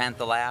it's a 1/10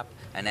 a lap,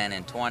 and then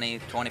in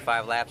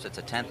 25 laps it's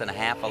a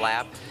 1/10.5 a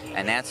lap,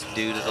 and that's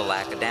due to the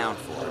lack of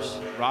downforce.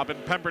 Robin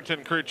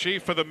Pemberton, crew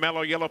chief for the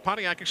Mellow Yellow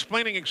Pontiac,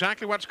 explaining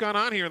exactly what's gone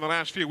on here in the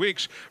last few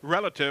weeks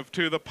relative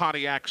to the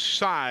Pontiac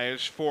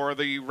size for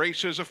the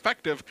races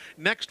effective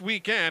next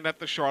weekend at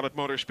the Charlotte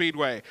Motor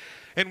Speedway.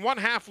 In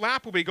 1/2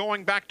 lap, we'll be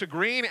going back to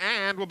green,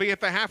 and we'll be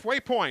at the halfway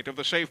point of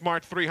the Save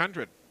Mart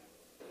 300.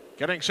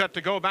 Getting set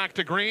to go back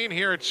to green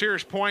here at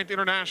Sears Point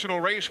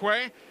International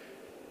Raceway.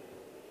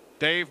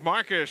 Dave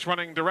Marcus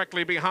running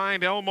directly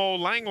behind Elmo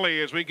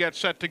Langley as we get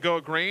set to go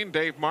green.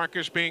 Dave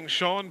Marcus being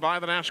shown by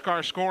the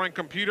NASCAR scoring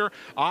computer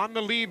on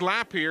the lead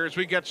lap here as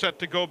we get set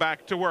to go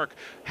back to work.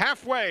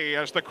 Halfway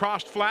as the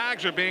crossed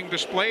flags are being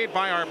displayed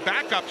by our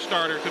backup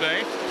starter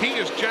today. He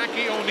is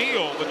Jackie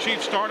O'Neill, the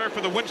chief starter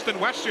for the Winston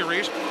West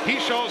Series. He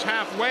shows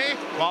halfway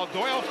while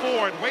Doyle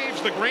Ford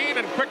waves the green,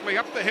 and quickly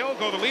up the hill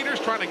go the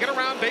leaders trying to get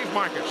around Dave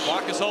Marcus.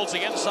 Marcus holds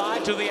the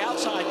inside to the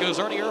outside. Goes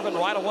Ernie Irvin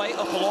right away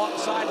up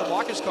alongside the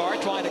Marcus car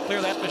trying to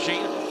clear that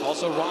machine.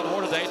 Also Ron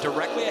Hornaday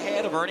directly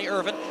ahead of Ernie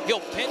Irvin. He'll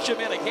pinch him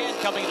in again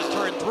coming into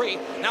turn 3.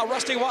 Now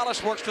Rusty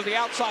Wallace works to the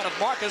outside of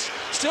Marcus.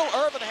 Still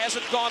Irvin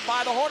hasn't gone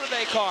by the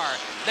Hornaday car.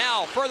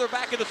 Now further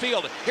back in the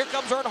field. Here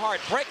comes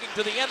Earnhardt breaking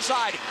to the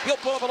inside. He'll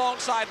pull up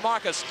alongside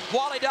Marcus.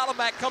 Wally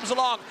Dalamac comes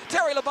along.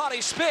 Terry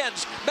Labonte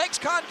spins, makes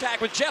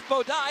contact with Jeff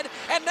Bodine,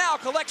 and now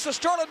collects the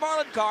Sterling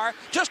Marlin car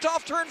just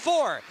off turn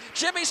 4.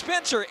 Jimmy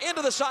Spencer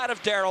into the side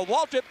of Darrell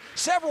Waltrip.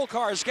 Several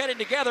cars getting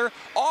together,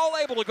 all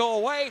able to go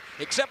away,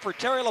 except for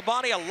Terry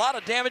Labonte. A lot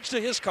of damage to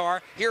his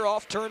car here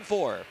off turn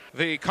 4.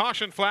 The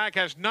caution flag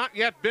has not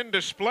yet been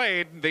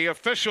displayed. The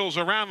officials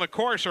around the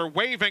course are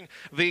waving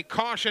the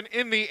caution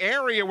in the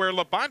area where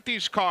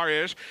Labonte's car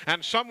is,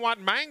 and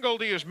somewhat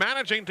mangled, he is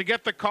managing to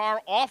get the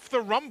car off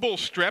the rumble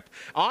strip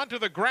onto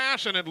the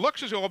grass, and it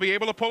looks as though he'll be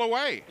able to pull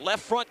away.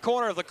 Left front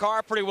corner of the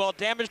car pretty well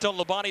damaged on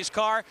Labonte's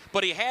car,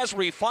 but he has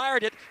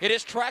refired it. It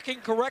is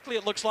tracking correctly,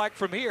 it looks like,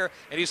 from here,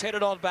 and he's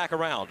headed on back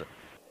around.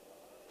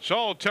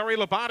 So Terry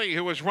Labonte,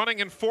 who was running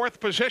in 4th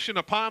position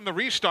upon the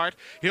restart,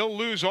 he'll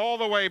lose all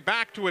the way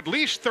back to at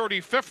least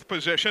 35th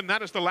position.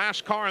 That is the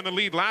last car in the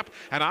lead lap,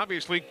 and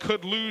obviously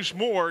could lose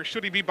more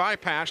should he be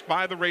bypassed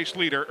by the race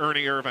leader,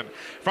 Ernie Irvin.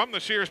 From the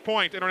Sears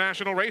Point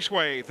International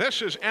Raceway,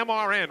 this is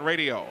MRN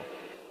Radio.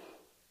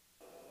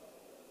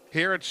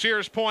 Here at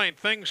Sears Point,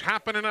 things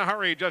happen in a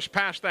hurry just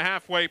past the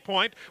halfway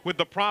point with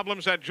the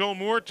problems that Joe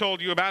Moore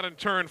told you about in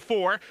turn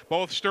 4.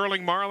 Both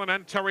Sterling Marlin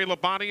and Terry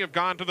Labonte have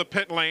gone to the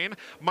pit lane.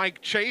 Mike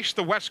Chase,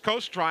 the West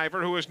Coast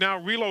driver who is now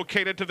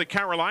relocated to the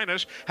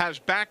Carolinas, has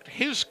backed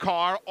his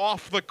car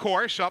off the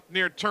course up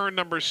near turn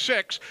number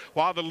 6,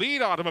 while the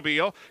lead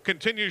automobile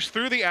continues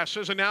through the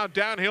S's and now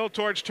downhill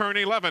towards turn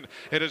 11.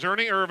 It is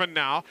Ernie Irvin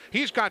now.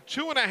 He's got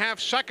 2.5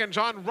 seconds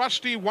on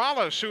Rusty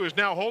Wallace, who is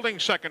now holding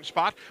 2nd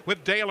spot,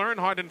 with Dale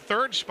Earnhardt in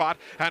 3rd spot,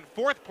 and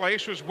 4th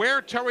place was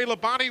where Terry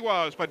Labonte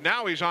was, but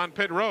now he's on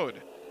pit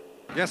road.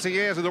 Yes, he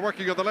is, and they're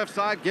working on the left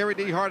side. Gary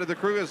DeHart of the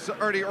crew as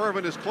Ernie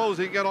Irvin is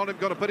closing in on him,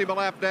 going to put him a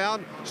lap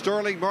down.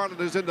 Sterling Marlin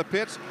is in the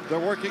pits. They're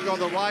working on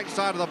the right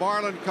side of the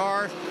Marlin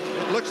car.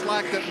 It looks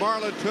like that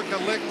Marlin took a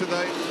lick to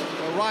the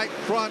right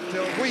front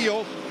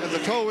wheel, and the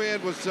toe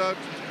end was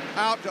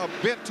out a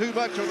bit too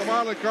much on the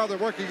Marlin car. They're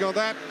working on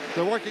that.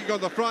 They're working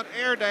on the front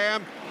air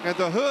dam and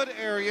the hood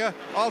area,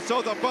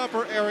 also the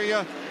bumper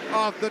area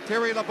of the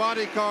Terry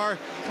Labonte car.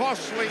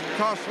 Costly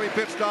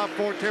pit stop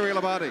for Terry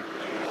Labonte.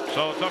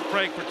 So tough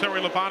break for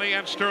Terry Labonte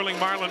and Sterling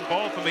Marlin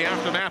both in the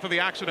aftermath of the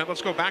accident.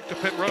 Let's go back to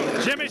pit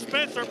road. Jimmy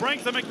Spencer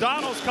brings the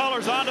McDonald's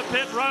colors onto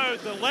pit road.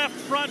 The left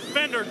front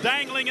fender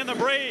dangling in the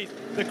breeze.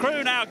 The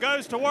crew now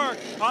goes to work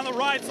on the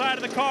right side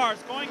of the car.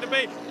 It's going to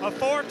be a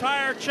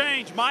 4-tire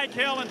change. Mike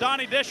Hill and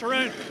Donnie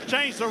Disharoon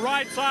change the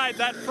right side.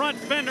 That front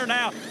fender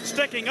now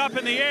sticking up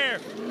in the air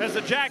as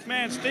the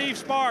jackman Steve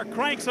Spar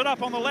cranks it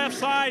up on the left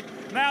side.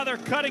 Now they're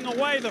cutting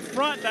away that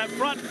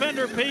front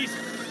fender piece,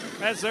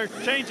 as they're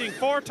changing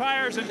 4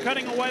 tires and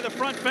cutting away the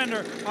front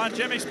fender on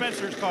Jimmy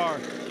Spencer's car.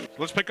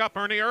 Let's pick up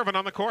Ernie Irvin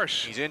on the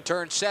course. He's in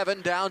turn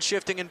 7,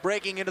 downshifting and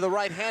braking into the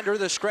right-hander.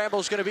 The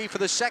scramble's going to be for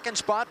the 2nd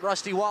spot.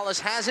 Rusty Wallace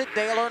has it.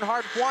 Dale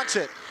Earnhardt wants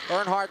it.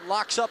 Earnhardt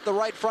locks up the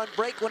right front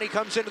brake when he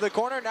comes into the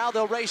corner. Now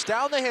they'll race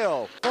down the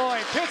hill.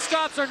 Boy, pit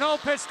stops or no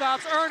pit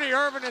stops, Ernie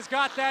Irvin has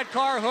got that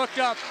car hooked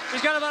up.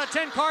 He's got about a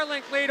 10-car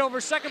length lead over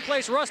 2nd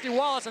place Rusty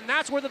Wallace, and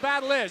that's where the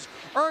battle is.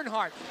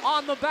 Earnhardt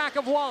on the back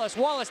of Wallace.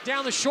 Wallace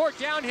down the short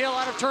downhill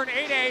out of turn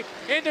 8A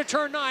into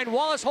turn 9.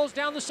 Wallace holds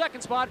down the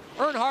 2nd spot.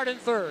 Earnhardt in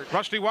 3rd.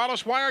 Rusty Wallace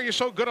Wallace, why are you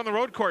so good on the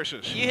road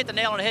courses? You hit the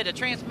nail on the head. The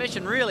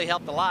transmission really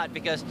helped a lot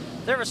because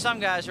there were some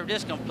guys who were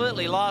just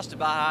completely lost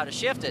about how to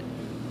shift it.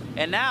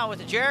 And now with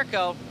the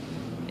Jericho,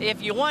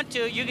 if you want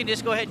to, you can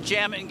just go ahead and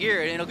jam it in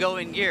gear and it'll go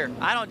in gear.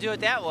 I don't do it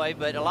that way,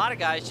 but a lot of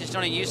guys just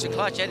don't even use the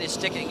clutch. They just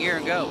stick it in gear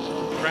and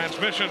go.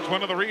 Transmission's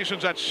one of the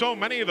reasons that so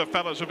many of the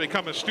fellows have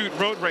become astute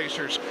road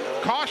racers.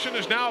 Caution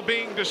is now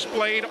being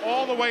displayed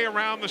all the way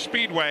around the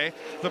speedway.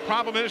 The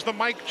problem is the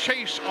Mike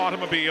Chase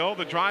automobile,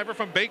 the driver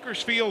from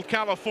Bakersfield,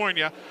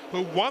 California,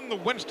 who won the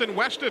Winston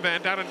West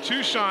event out in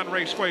Tucson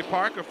Raceway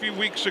Park a few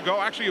weeks ago,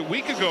 actually a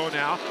week ago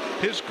now.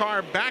 His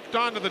car backed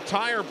onto the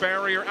tire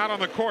barrier out on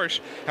the course,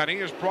 and he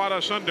has brought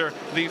us under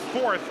the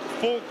 4th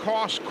full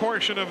course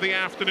caution of the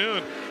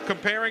afternoon.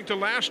 Comparing to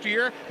last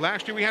year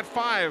we had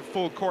 5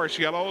 full course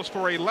yellows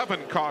for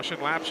 11 caution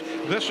laps.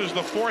 This is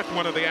the 4th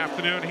one of the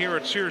afternoon here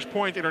at Sears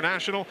Point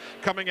International,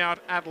 coming out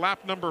at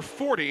lap number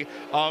 40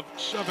 of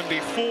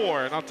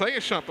 74. And I'll tell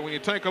you something, when you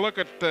take a look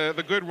at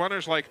the good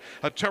runners like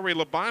Terry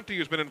Labonte,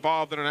 who's been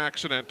involved in an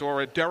accident,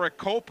 or Derek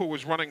Cope, who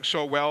was running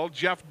so well,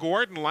 Jeff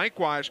Gordon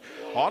likewise,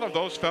 all of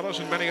those fellows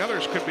and many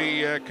others could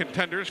be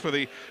contenders for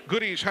the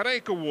Goodies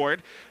Headache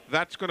Award.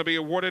 That's going to be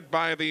awarded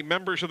by the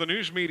members of the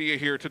news media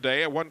here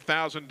today, a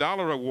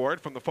 $1,000 award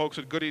from the folks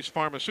at Goodies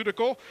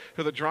Pharmaceutical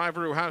to the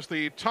driver who has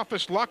the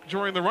toughest luck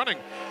during the running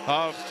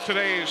of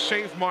today's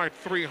Save Mart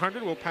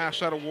 300. We'll pass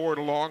that award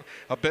along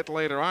a bit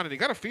later on. And you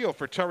got a feel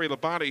for Terry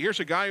Labonte. Here's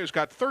a guy who's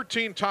got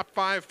 13 top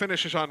 5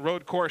 finishes on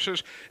road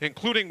courses,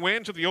 including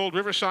wins at the old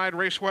Riverside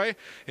Raceway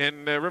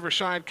in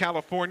Riverside,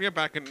 California,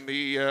 back in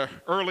the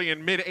early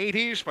and mid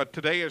 80s. But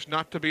today is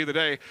not to be the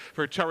day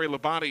for Terry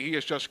Labonte. He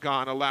has just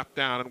gone a lap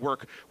down, and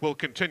work will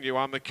continue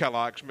on the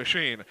Kellogg's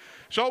machine.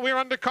 So we're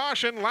under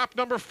caution, lap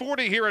number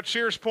 40 here at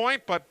Sears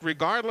Point, but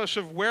regardless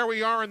of where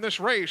we are in this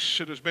race,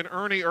 it has been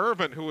Ernie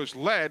Irvan who has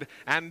led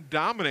and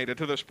dominated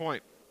to this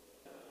point.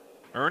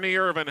 Ernie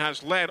Irvan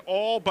has led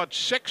all but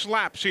 6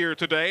 laps here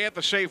today at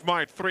the Save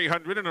Mart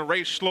 300 in a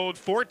race slowed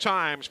 4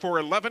 times for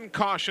 11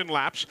 caution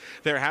laps.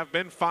 There have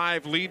been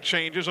 5 lead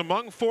changes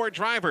among 4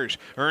 drivers.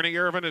 Ernie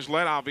Irvan has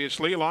led,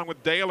 obviously, along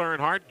with Dale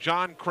Earnhardt,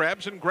 John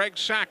Krebs, and Greg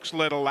Sachs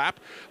led a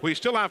lap. We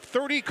still have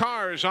 30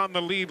 cars on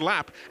the lead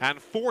lap,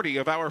 and 40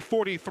 of our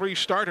 43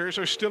 starters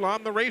are still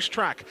on the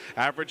racetrack.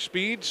 Average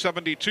speed,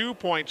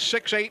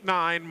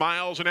 72.689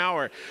 miles an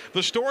hour.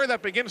 The story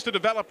that begins to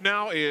develop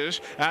now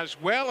is,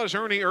 as well as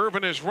Ernie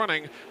Irvan is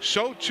running,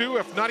 so too,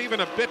 if not even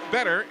a bit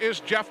better,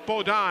 is Jeff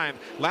Bodine.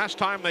 Last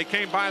time they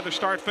came by the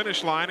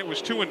start-finish line, it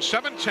was 2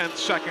 7/10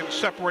 seconds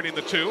separating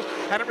the two,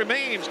 and it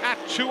remains at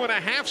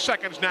 2.5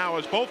 seconds now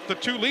as both the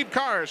 2 lead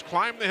cars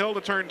climb the hill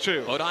to turn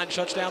 2. Bodine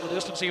shuts down the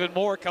distance even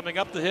more coming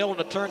up the hill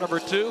into turn number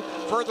 2.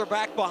 Further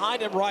back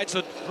behind him rides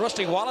the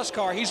Rusty Wallace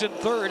car. He's in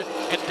 3rd,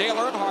 and Dale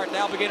Earnhardt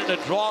now beginning to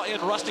draw in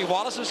Rusty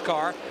Wallace's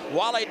car.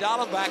 Wale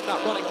Dallenbach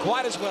not running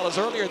quite as well as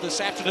earlier this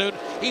afternoon.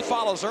 He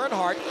follows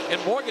Earnhardt, and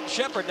Morgan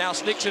Shepherd now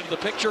sneaks into the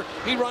picture.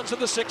 He runs in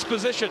the 6th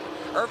position.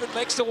 Irvan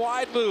makes the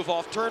wide move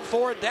off turn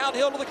 4 and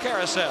downhill to the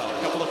carousel.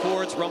 A couple of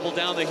Fords rumble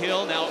down the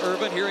hill. Now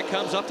Irvan, here it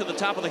comes up to the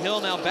top of the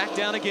hill. Now back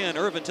down again.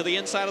 Irvan to the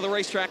inside of the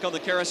racetrack on the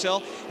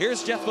carousel.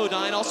 Here's Jeff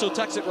Bodine, also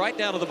tucks it right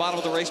down to the bottom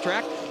of the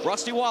racetrack.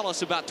 Rusty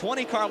Wallace about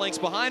 20 car lengths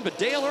behind, but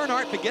Dale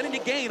Earnhardt beginning to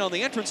gain on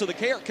the entrance of the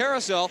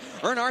carousel.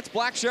 Earnhardt's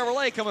black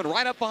Chevrolet coming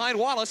right up behind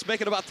Wallace,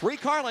 making about 3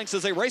 car lengths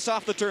as they race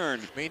off the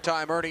turn.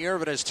 Meantime, Ernie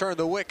Irvan has turned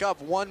the wick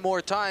up one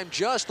more time,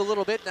 just a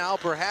little bit now.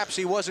 Perhaps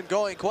he wasn't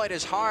going quite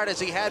as hard as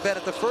he had been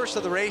at the first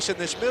of the race in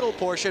this middle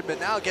portion, but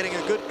now getting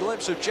a good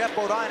glimpse of Jeff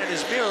Bodine in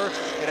his mirror.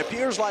 It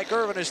appears like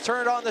Irvan has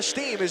turned on the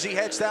steam as he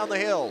heads down the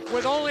hill.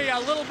 With only a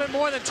little bit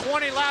more than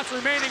 20 laps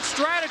remaining,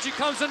 strategy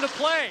comes into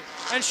play.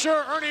 And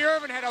sure, Ernie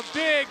Irvan had a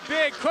big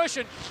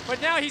cushion,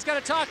 but now he's got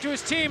to talk to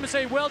his team and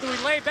say, well, do we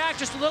lay back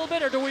just a little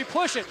bit or do we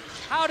push it?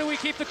 How do we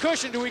keep the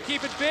cushion? Do we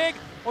keep it big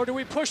or do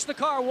we push the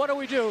car? What do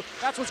we do?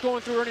 That's what's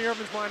going through Ernie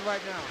Irvan's mind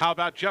right now. How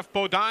about Jeff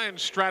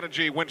Bodine's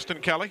strategy, Winston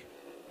Kelly?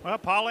 Well,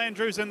 Paul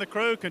Andrews and the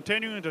crew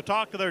continuing to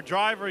talk to their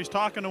driver. He's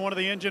talking to one of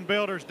the engine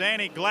builders,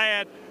 Danny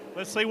Glad.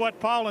 Let's see what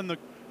Paul and the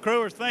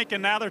crew are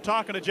thinking. Now they're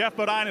talking to Jeff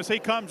Bodine as he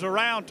comes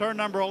around turn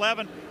number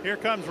 11. Here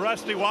comes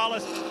Rusty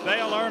Wallace,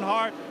 Dale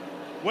Earnhardt.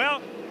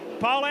 Well,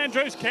 Paul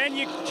Andrews, can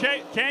you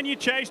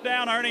chase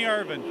down Ernie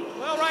Irvan?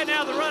 Well, right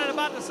now they're running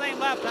about the same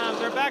lap times.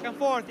 They're back and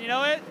forth. You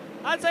know,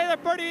 I'd say they're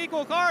pretty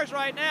equal cars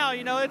right now.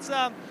 You know, it's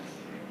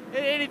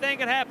anything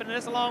can happen.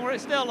 It's a long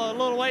race, still a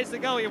little ways to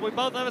go. We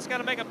both of us got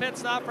to make a pit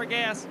stop for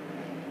gas.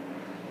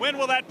 When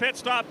will that pit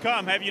stop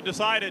come? Have you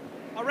decided?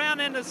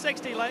 Around into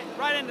 60,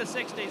 right into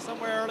 60,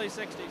 somewhere early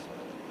 60s.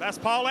 That's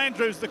Paul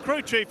Andrews, the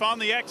crew chief on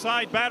the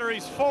Exide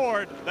Batteries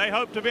Ford. They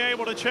hope to be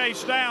able to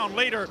chase down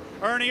leader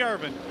Ernie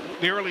Irvan.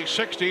 the early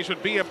 60s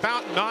would be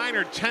about 9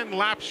 or 10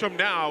 laps from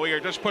now. We are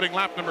just putting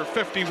lap number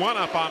 51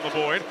 up on the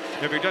board.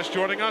 If you're just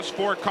joining us,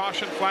 4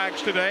 caution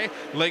flags today.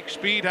 Lake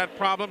Speed had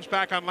problems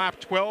back on lap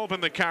 12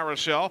 in the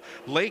carousel.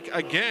 Lake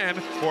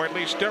again, or at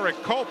least Derek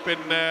Cope in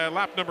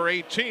lap number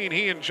 18.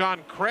 He and John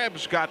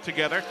Krebs got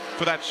together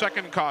for that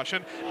second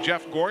caution.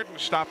 Jeff Gordon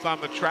stopped on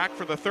the track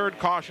for the third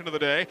caution of the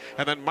day.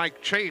 And then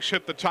Mike Chase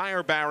hit the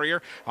tire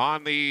barrier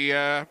on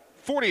the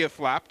 40th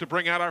lap to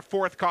bring out our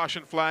 4th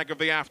caution flag of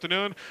the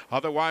afternoon.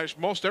 Otherwise,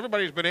 most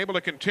everybody's been able to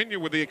continue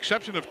with the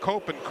exception of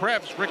Cope and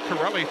Krebs. Rick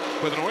Corelli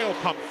with an oil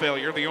pump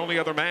failure, the only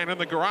other man in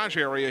the garage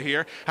area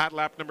here at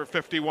lap number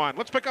 51.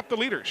 Let's pick up the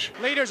leaders.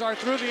 Leaders are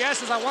through the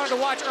S's. I wanted to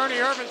watch Ernie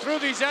Irvin through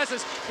these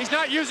S's. He's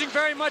not using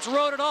very much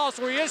road at all,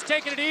 so he is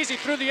taking it easy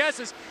through the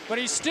S's, but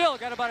he's still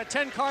got about a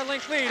 10-car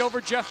length lead over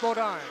Jeff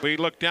Bodine. We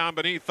look down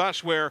beneath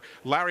us where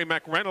Larry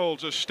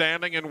McReynolds is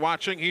standing and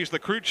watching. He's the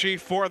crew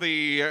chief for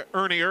the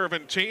Ernie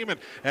Irvin team. And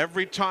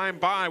every time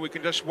by, we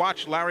can just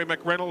watch Larry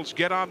McReynolds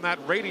get on that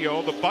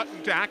radio. The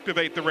button to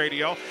activate the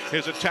radio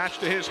is attached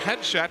to his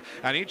headset.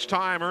 And each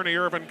time Ernie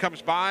Irvin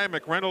comes by,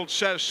 McReynolds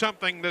says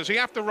something. Does he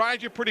have to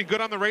ride you pretty good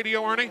on the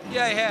radio, Ernie?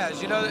 Yeah, he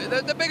has. You know,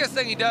 the biggest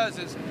thing he does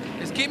is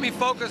keep me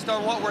focused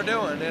on what we're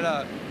doing.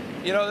 And,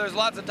 you know, there's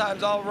lots of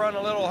times I'll run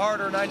a little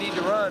harder than I need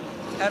to run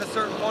at a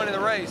certain point in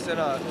the race. And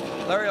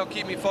Larry will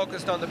keep me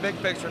focused on the big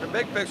picture. The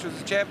big picture is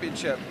the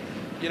championship.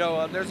 You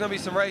know, there's going to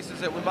be some races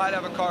that we might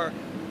have a car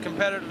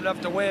competitive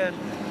enough to win,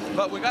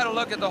 but we got to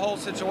look at the whole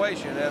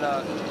situation, and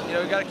you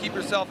know, you got to keep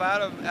yourself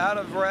out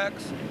of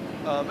wrecks,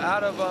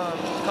 out of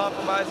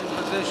compromising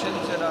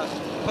positions, and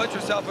put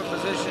yourself in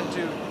position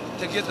to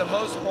get the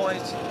most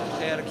points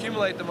and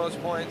accumulate the most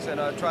points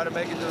and try to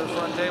make it to the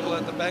front table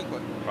at the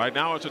banquet. Right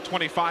now it's a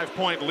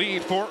 25-point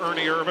lead for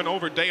Ernie Irvin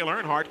over Dale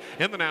Earnhardt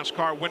in the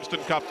NASCAR Winston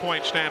Cup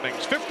point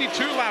standings.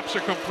 52 laps are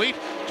complete.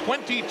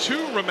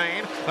 22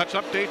 remain. Let's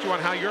update you on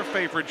how your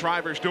favorite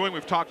driver's doing.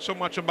 We've talked so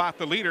much about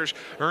the leaders.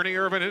 Ernie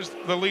Irvin is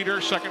the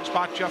leader. Second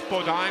spot, Jeff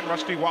Bodine.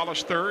 Rusty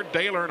Wallace third.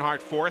 Dale Earnhardt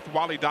fourth.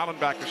 Wally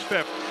Dallenbach is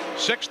fifth.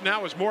 Sixth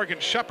now is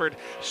Morgan Shepherd.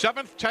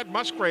 Seventh, Ted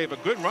Musgrave. A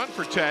good run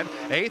for Ted.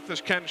 Eighth is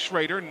Ken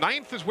Schrader.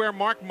 Ninth is where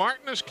Mark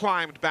Martin has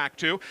climbed back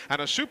to.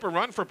 And a super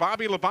run for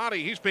Bobby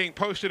Labonte. He's being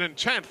posted in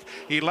 10th.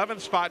 11th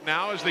spot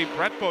now is the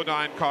Brett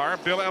Bodine car.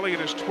 Bill Elliott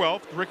is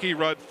 12th. Ricky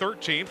Rudd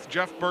 13th.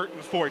 Jeff Burton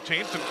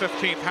 14th. And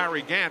 15th,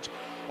 Harry Gant.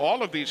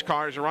 All of these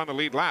cars are on the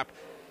lead lap.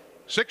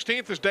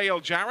 16th is Dale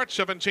Jarrett,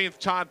 17th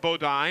Todd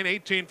Bodine,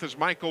 18th is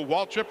Michael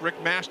Waltrip,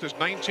 Rick Mast is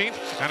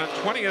 19th, and on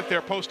 20th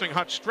they're posting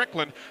Hut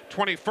Strickland.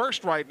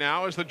 21st right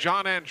now is the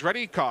John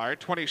Andretti car,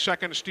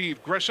 22nd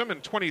Steve Grissom, in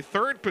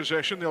 23rd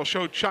position they'll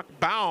show Chuck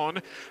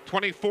Bowen.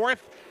 24th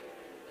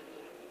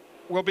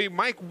will be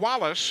Mike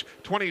Wallace.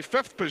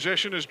 25th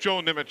position is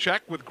Joe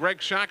Nemechek with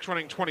Greg Sachs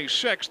running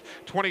 26th.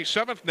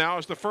 27th now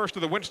is the first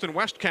of the Winston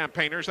West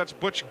campaigners. That's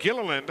Butch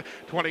Gilliland.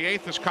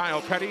 28th is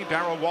Kyle Petty.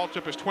 Darrell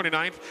Waltrip is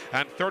 29th.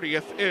 And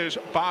 30th is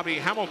Bobby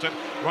Hamilton.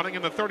 Running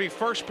in the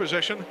 31st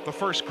position, the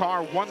first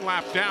car 1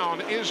 lap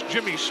down is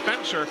Jimmy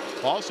Spencer.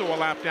 Also a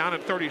lap down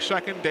in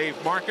 32nd, Dave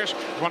Marcus.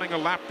 Running a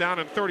lap down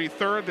in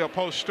 33rd, they'll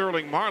post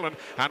Sterling Marlin.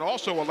 And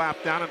also a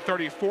lap down in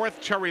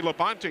 34th, Terry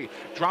Labonte.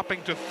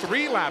 Dropping to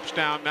 3 laps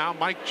down now,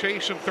 Mike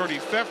Chase in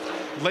 35th.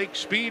 Lake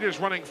Speed is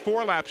running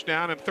 4 laps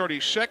down in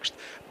 36th.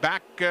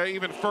 Back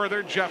even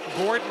further, Jeff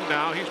Gordon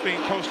now. He's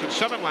being posted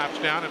 7 laps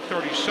down in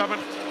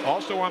 37th.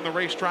 Also on the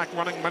racetrack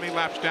running many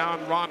laps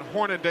down, Ron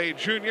Hornaday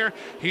Jr.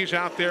 He's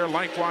out there.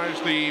 Likewise,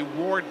 the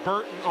Ward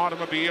Burton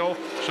automobile.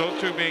 So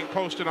too being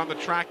posted on the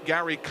track,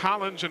 Gary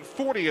Collins in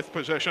 40th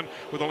position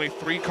with only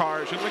 3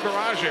 cars in the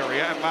garage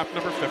area at lap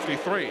number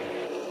 53.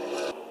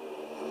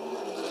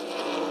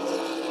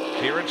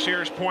 Here at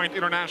Sears Point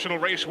International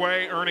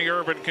Raceway, Ernie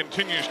Irvin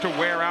continues to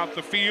wear out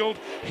the field.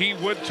 He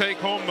would take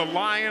home the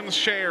lion's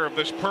share of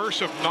this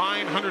purse of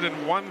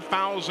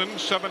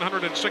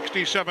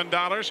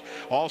 $901,767.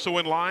 Also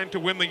in line to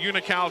win the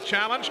Unical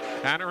Challenge.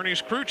 And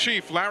Ernie's crew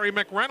chief, Larry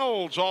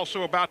McReynolds,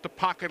 also about to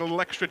pocket a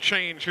little extra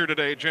change here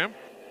today, Jim.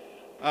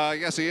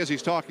 Yes, he is.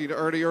 He's talking to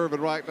Ernie Irvin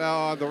right now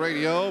on the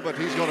radio, but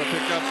he's going to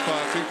pick up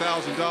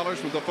 $2,000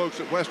 from the folks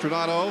at Western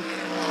Auto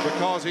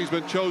because he's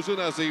been chosen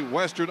as the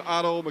Western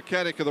Auto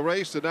mechanic of the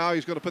race, and now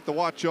he's going to put the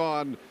watch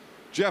on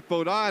Jeff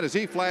Bodine as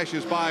he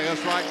flashes by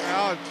us right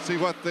now and see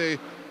what the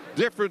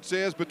difference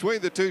is between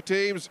the two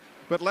teams.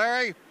 But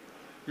Larry,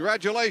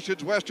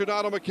 congratulations, Western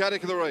Auto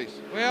mechanic of the race.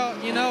 Well,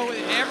 you know,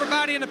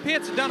 everybody in the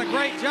pits have done a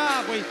great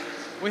job.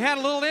 We had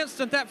a little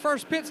incident that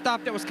first pit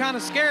stop that was kind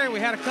of scary. We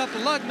had a couple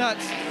lug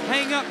nuts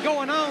hang up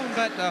going on,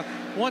 but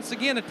once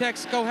again, the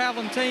Texaco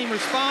Havoline team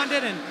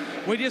responded, and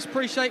we just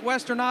appreciate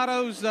Western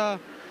Auto's,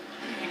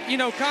 you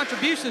know,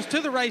 contributions to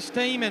the race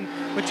team.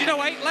 But you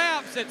know, 8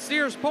 laps at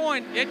Sears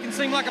Point, it can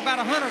seem like about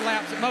 100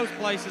 laps at most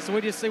places, so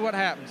we just see what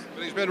happens.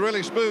 But he's been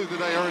really smooth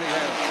today, Ernie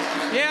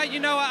has. Yeah, you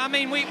know, I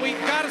mean, we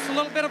got us a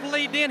little bit of a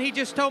lead in. He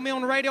just told me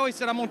on the radio, he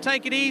said, I'm going to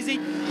take it easy.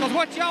 Because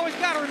what you always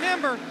got to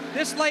remember,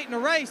 this late in the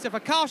race, if a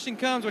caution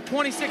comes with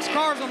 26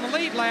 cars on the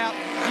lead lap,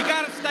 you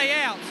got to stay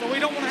out. So we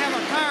don't want to have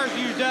our tires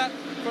used up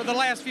for the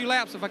last few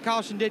laps if a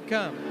caution did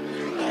come.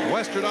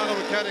 Western Auto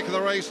Mechanic of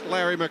the race,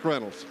 Larry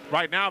McReynolds.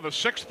 Right now, the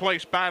 6th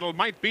place battle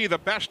might be the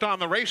best on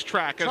the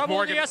racetrack. As Trouble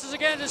Morgan. in the S's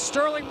again is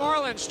Sterling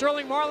Marlin.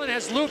 Sterling Marlin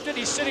has looped it.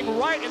 He's sitting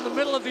right in the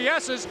middle of the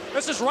S's.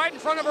 This is right in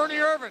front of Ernie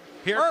Irvin.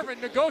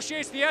 Irvin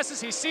negotiates the S's.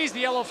 He sees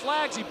the yellow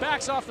flags. He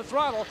backs off the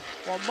throttle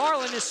while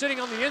Marlin is sitting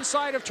on the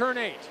inside of turn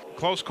 8.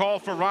 Close call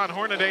for Ron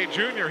Hornaday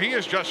Jr. He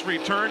has just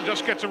returned,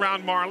 just gets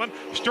around Marlin.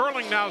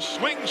 Sterling now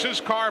swings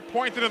his car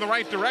pointed in the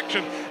right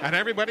direction, and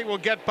everybody will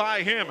get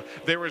by him.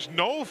 There is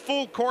no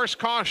full course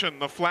caution.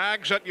 The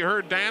flags that you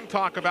heard Dan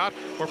talk about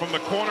were from the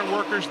corner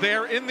workers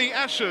there in the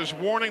S's,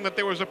 warning that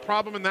there was a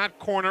problem in that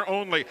corner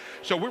only.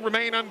 So we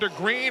remain under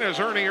green as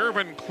Ernie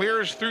Irvin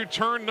clears through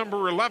turn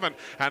number 11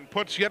 and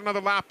puts yet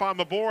another lap on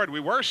the board. We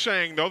were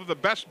saying, though, that the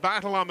best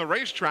battle on the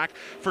racetrack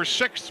for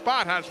 6th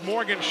spot has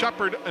Morgan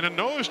Shepherd in a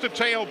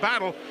nose-to-tail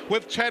battle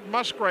with Ted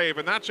Musgrave,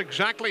 and that's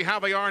exactly how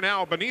they are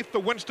now beneath the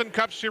Winston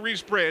Cup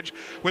Series bridge,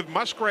 with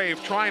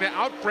Musgrave trying to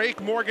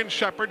outbrake Morgan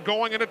Shepherd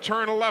going into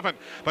turn 11.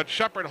 But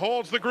Shepherd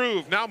holds the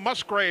groove. Now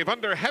Musgrave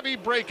under heavy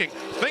braking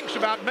thinks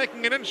about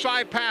making an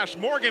inside pass.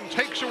 Morgan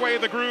takes away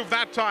the groove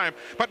that time,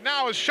 but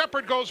now as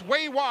Shepherd goes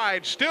way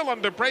wide, still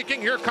under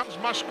braking, here comes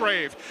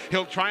Musgrave.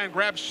 He'll try and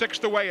grab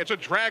 6th away. It's a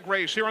drag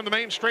race here on the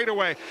main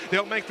straightaway.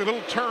 They'll make the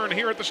little turn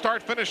here at the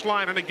start-finish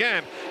line, and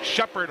again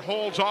Shepherd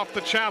holds off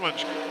the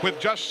challenge with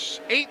just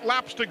 8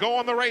 laps to go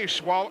on the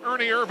race, while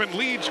Ernie Irvin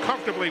leads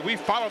comfortably. We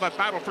follow that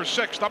battle for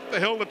 6th up the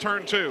hill to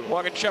turn 2.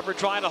 Morgan Shepherd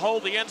trying to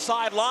hold the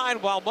inside line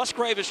while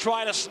Musgrave is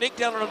trying to sneak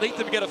down underneath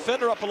him to get a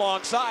fender up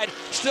alongside.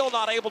 Still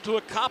not able to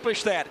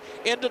accomplish that.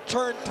 Into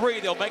turn 3,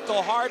 they'll make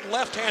the hard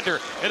left-hander.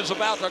 It is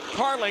about a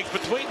car length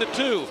between the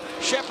two.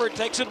 Shepherd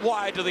takes it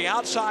wide to the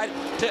outside.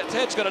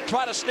 Ted's going to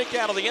try to sneak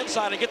down to the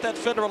inside and get that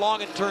fender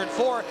along in turn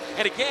 4.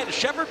 And again,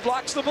 Shepherd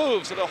blocks the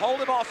move, so they'll hold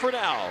him off for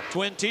now.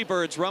 Twin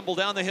T-Birds rumble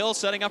down the hill,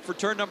 setting up for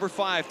turn number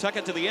 5. Tuck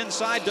it to the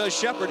inside does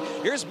Shepherd.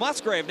 Here's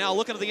Musgrave now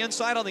looking to the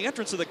inside on the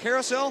entrance of the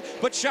carousel,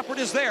 but Shepherd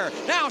is there.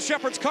 Now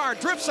Shepherd's car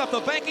drifts up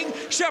the banking.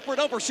 Shepherd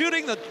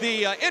overshooting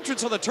the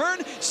entrance of the turn.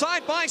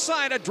 Side by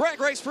side, a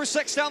drag race for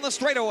 6 down the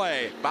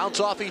straightaway. Bounce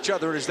off each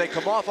other as they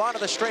come off onto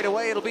the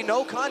straightaway. It'll be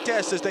no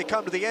contest as they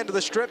come to the end of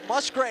the strip.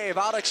 Musgrave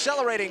out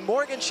accelerating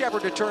Morgan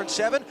Shepherd to turn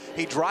 7.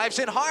 He drives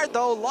in hard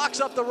though, locks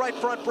up the right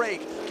front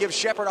brake, gives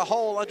Shepherd a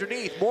hole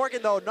underneath.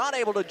 Morgan though not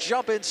able to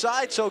jump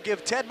inside, so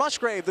give Ted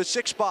Musgrave the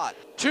 6th spot.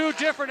 Two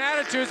different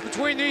attitudes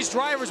between these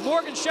drivers.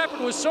 Morgan Shepherd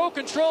was so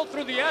controlled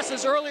through the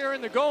S's earlier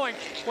in the going,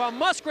 while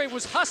Musgrave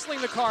was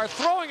hustling the car,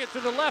 throwing it to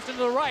the left and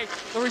to the right.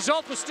 The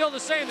result was still the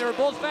same. They were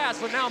both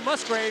fast, but now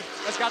Musgrave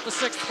has got the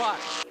 6th spot.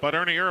 But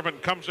Ernie Irvin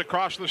comes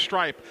across the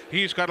stripe.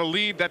 He's got a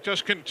lead that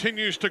just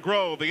continues to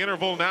grow. The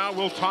interval now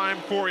will time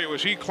for you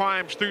as he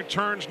climbs through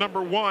turns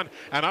number 1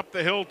 and up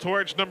the hill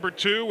towards number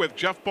 2 with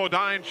Jeff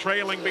Bodine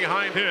trailing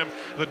behind him.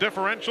 The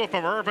differential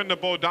from Irvin to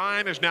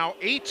Bodine is now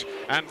 8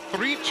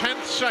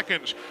 3/10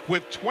 seconds,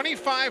 with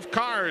 25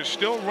 cars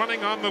still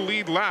running on the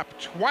lead lap.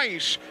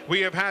 Twice we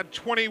have had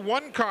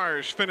 21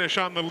 cars finish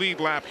on the lead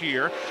lap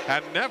here,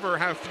 and never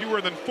have fewer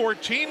than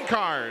 14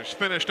 cars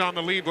finished on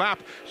the lead lap.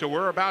 So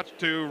we're about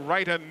to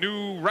write a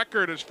new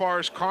record as far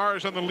as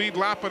cars on the lead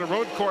lap at a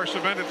road course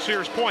event at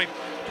Sears Point.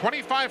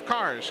 25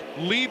 cars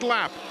lead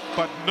lap,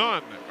 but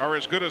none are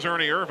as good as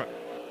Ernie Irvin.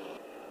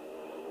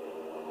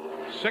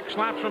 6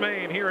 laps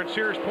remain here at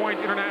Sears Point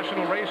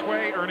International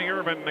Raceway. Ernie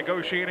Irvin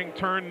negotiating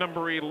turn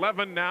number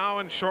 11 now,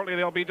 and shortly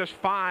there'll be just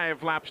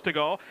 5 laps to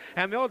go.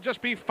 And there'll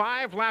just be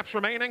 5 laps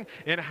remaining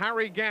in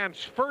Harry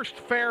Gant's first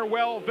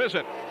farewell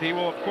visit. He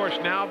will, of course,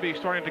 now be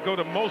starting to go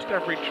to most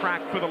every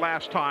track for the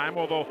last time,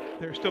 although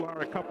there still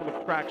are a couple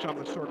of tracks on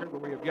the circuit where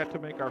we have yet to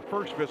make our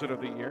first visit of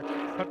the year.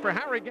 But for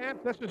Harry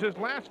Gant, this is his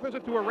last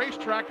visit to a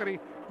racetrack that he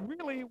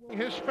really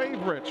his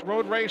favorites.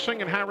 Road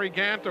racing and Harry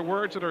Gant are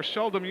words that are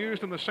seldom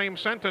used in the same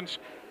sentence.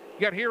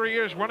 Yet here he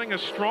is running a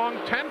strong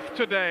 10th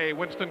today,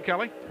 Winston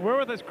Kelly. We're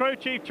with his crew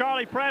chief,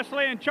 Charlie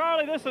Presley. And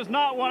Charlie, this is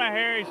not one of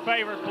Harry's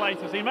favorite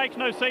places. He makes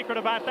no secret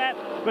about that,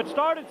 but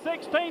started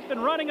 16th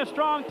and running a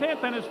strong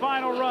 10th in his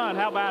final run.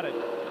 How about it?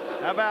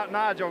 How about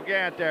Nigel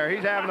Gant there?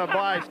 He's having a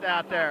blast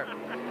out there.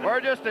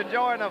 We're just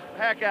enjoying the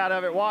heck out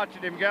of it,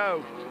 watching him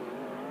go.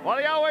 Well,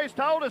 he always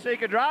told us he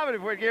could drive it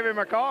if we'd give him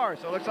a car,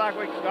 so it looks like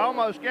we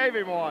almost gave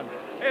him one.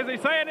 Is he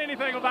saying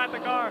anything about the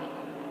car?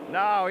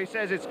 No, he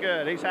says it's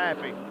good. He's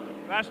happy.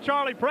 That's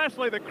Charlie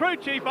Presley, the crew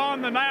chief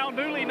on the now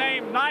newly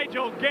named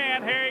Nigel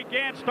Gant. Harry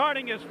Gant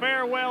starting his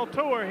farewell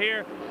tour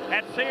here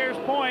at Sears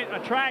Point, a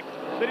track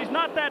that he's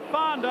not that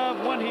fond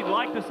of, one he'd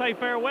like to say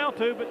farewell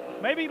to,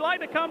 but maybe he'd like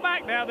to come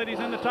back now that he's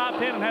in the top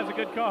 10 and has a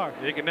good car.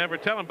 You can never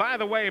tell. And by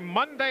the way,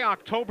 Monday,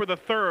 October the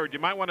 3rd, you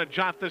might want to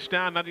jot this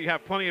down now that you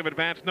have plenty of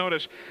advance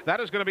notice. That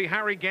is going to be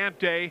Harry Gant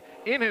Day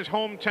in his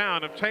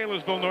hometown of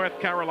Taylorsville, North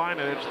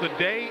Carolina. It's the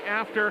day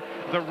after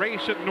the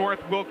race at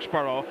North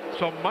Wilkesboro.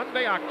 So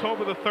Monday,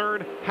 October the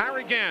 3rd,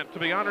 Harry Gant to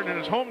be honored in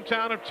his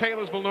hometown of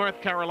Taylorsville, North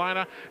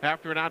Carolina,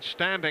 after an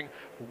outstanding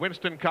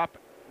Winston Cup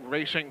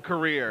racing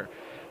career.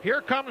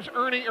 Here comes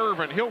Ernie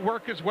Irvan. He'll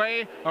work his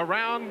way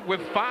around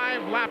with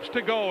 5 laps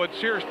to go at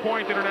Sears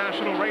Point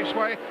International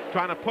Raceway,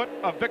 trying to put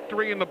a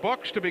victory in the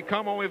books to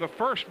become only the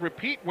first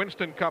repeat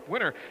Winston Cup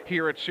winner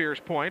here at Sears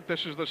Point.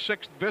 This is the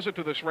 6th visit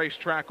to this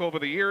racetrack over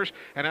the years,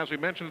 and as we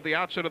mentioned at the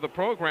outset of the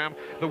program,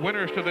 the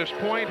winners to this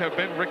point have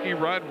been Ricky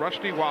Rudd,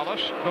 Rusty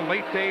Wallace, the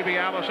late Davey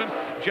Allison,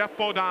 Jeff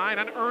Bodine,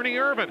 and Ernie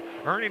Irvan.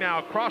 Ernie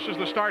now crosses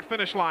the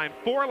start-finish line.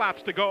 4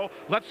 laps to go.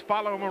 Let's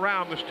follow him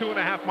around this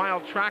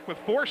 2.5-mile track with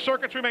 4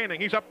 circuits remaining.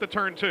 He's up to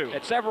turn 2.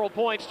 At several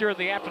points during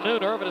the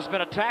afternoon, Irvan has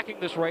been attacking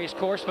this race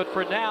course, but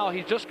for now,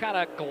 he's just kind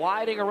of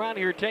gliding around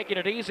here, taking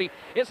it easy.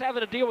 Is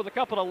having to deal with a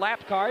couple of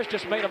lapped cars,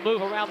 just made a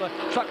move around the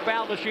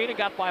truck-bound machine and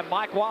got by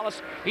Mike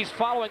Wallace. He's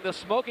following the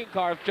smoking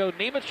car of Joe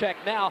Nemechek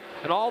now,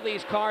 and all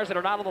these cars that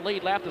are not on the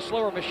lead lap, the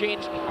slower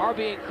machines, are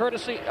being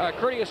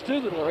courteous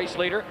to the race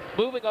leader,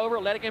 moving over,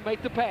 letting him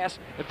make the pass,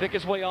 and pick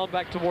his way on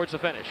back towards the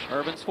finish.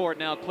 Irvan's Ford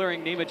now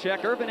clearing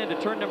Nemechek. Irvan into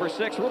turn number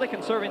 6, really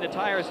conserving the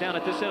tires down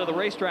at this end of the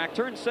racetrack.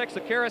 Turn 6,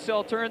 the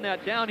carousel turn,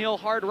 that downhill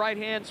hard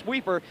right-hand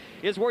sweeper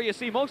is where you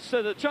see most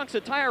of the chunks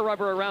of tire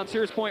rubber around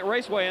Sears Point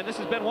Raceway, and this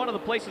has been one of the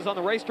places on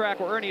the racetrack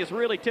where Ernie has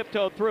really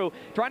tiptoed through,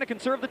 trying to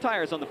conserve the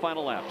tires on the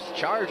final laps.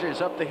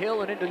 Charges up the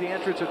hill and into the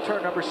entrance of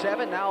turn number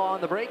 7, now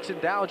on the brakes and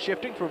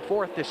downshifting from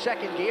 4th to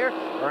 2nd gear.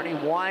 Ernie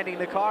winding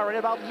the car in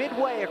about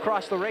midway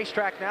across the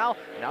racetrack now.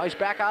 Now he's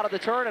back out of the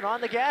turn and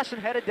on the gas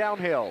and headed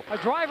downhill. A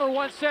driver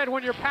once said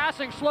when you're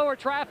passing slower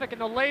traffic in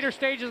the later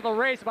stages of the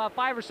race, about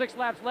 5 or 6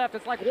 laps left,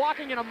 it's like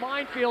walking in a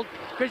minefield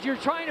because you're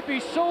trying to be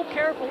so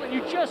careful and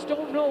you just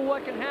don't know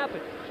what can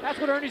happen. That's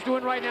what Ernie's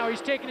doing right now.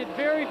 He's taking it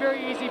very,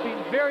 very easy,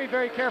 being very,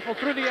 very careful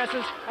through the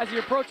S's as he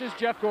approaches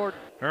Jeff Gordon.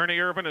 Ernie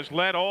Irvan has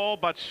led all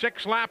but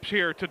 6 laps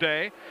here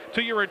today.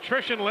 To your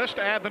attrition list,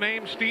 add the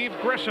name Steve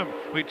Grissom.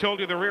 We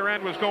told you the rear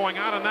end was going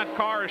out on that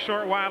car a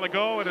short while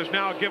ago. It has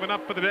now given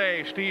up for the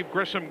day. Steve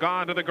Grissom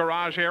gone to the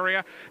garage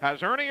area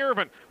as Ernie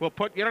Irvan will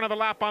put yet another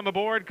lap on the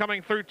board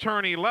coming through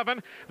turn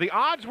 11. The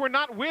odds were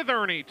not with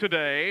Ernie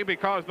today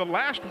because the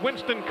last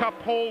Winston Cup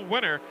pole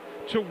winner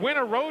to win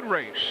a road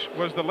race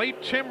was the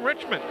late Tim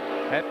Richmond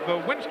at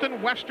the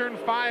Winston Western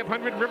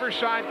 500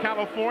 Riverside,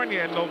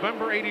 California in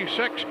November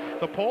 '86.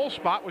 The pole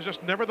spot was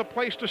just never the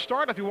place to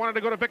start if you wanted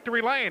to go to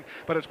victory lane,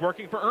 but it's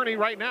working for Ernie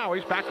right now.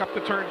 He's back up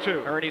to turn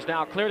 2. Ernie's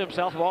now cleared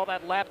himself of all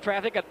that lap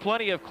traffic, got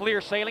plenty of clear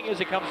sailing as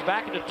he comes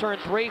back into turn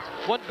 3.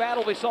 One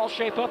battle we saw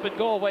shape up and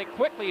go away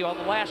quickly on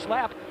the last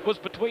lap was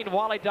between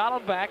Wally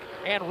Dallenbach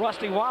and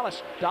Rusty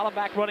Wallace.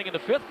 Dallenbach running into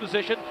 5th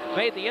position,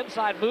 made the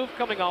inside move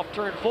coming off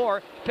turn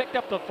 4, picked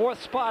up the 4th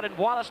spot, and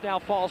Wallace now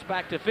falls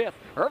back to 5th.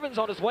 Irvan's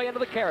on his way into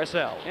the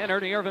carousel. And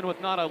Ernie Irvan with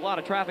not a lot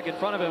of traffic in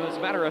front of him. As a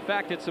matter of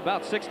fact, it's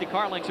about 60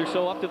 car lengths or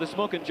so up to the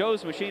Smokin'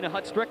 Joe's machine of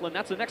Hut Strickland.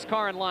 That's the next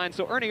car in line.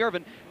 So Ernie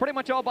Irvan pretty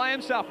much all by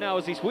himself now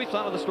as he sweeps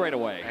onto the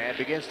straightaway. And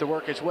begins to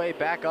work his way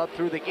back up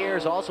through the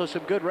gears. Also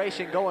some good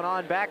racing going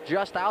on back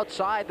just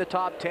outside the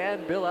top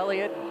 10. Bill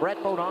Elliott,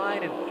 Brett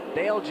Bodine, and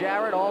Dale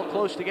Jarrett all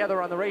close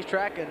together on the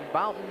racetrack and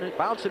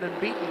bouncing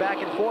and beating back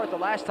and forth the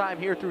last time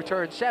here through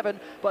turn 7.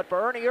 But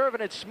for Ernie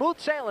Irvan, it's smooth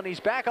sailing. He's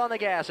back on the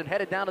gas and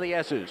headed down to the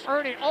S's.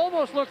 Ernie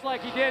almost looks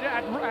like he did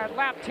at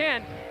lap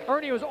 10.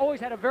 Ernie has always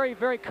had a very,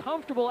 very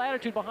comfortable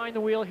attitude behind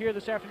the wheel here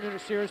this afternoon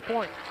at Sears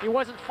Point. He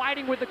wasn't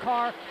fighting with the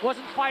car,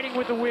 wasn't fighting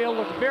with the wheel,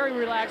 looked very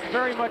relaxed,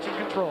 very much in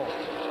control.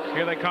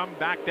 Here they come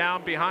back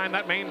down behind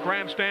that main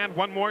grandstand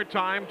one more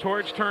time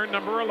towards turn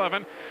number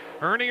 11.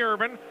 Ernie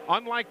Irvan,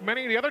 unlike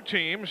many of the other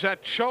teams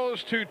that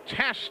chose to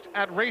test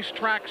at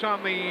racetracks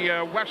on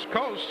the West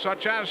Coast,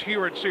 such as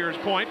here at Sears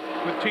Point,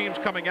 with teams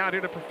coming out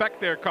here to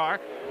perfect their car.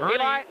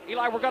 Eli,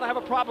 we're going to have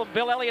a problem.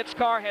 Bill Elliott's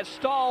car has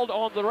stalled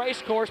on the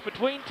race course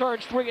between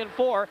turns 3 and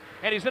 4,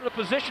 and he's in a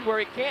position where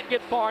he can't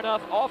get far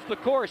enough off the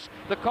course.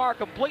 The car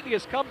completely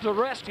has come to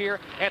rest here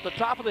at the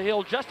top of the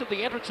hill, just at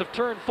the entrance of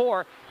turn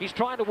 4. He's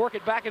trying to work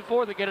it back and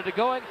forth and get it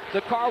going.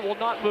 The car will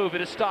not move.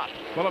 It is stopped.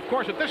 Well, of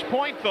course, at this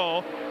point,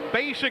 though,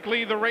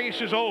 basically the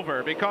race is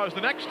over because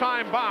the next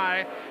time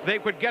by they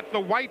could get the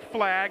white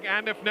flag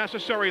and if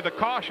necessary the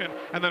caution,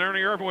 and then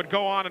Ernie Irvan would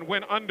go on and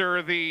win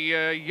under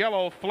the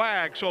yellow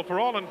flag. So for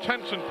all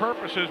intents and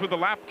purposes, with the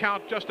lap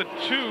count just at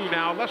 2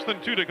 now, less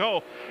than 2 to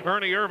go,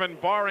 Ernie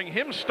Irvan, barring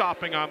him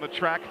stopping on the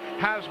track,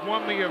 has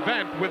won the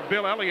event with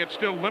Bill Elliott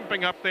still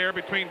limping up there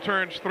between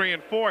turns 3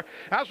 and 4.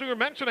 As we were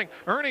mentioning,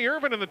 Ernie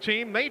Irvan and the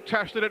team, they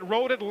tested at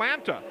Road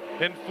Atlanta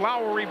in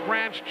Flowery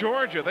Branch,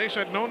 Georgia. They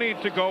said no need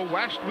to go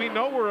west. We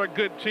know we're a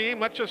good team.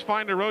 Let's just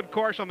find a road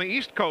course on the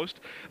East Coast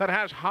that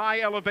has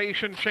high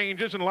elevation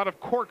changes and a lot of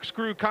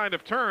corkscrew kind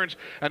of turns,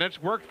 and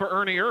it's worked for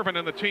Ernie Irvan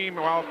and the team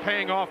while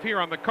paying off here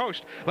on the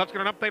coast. Let's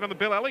get an update on the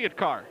Bill Elliott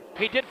car.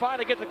 He did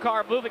finally get the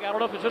car moving. I don't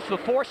know if it's just the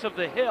force of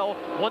the hill.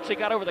 Once he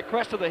got over the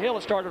crest of the hill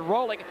and started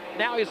rolling,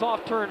 now he's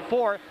off turn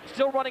 4,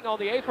 still running on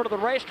the apron of the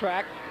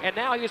racetrack, and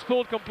now he's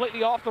pulled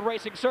completely off the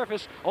racing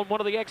surface on one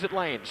of the exit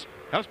lanes.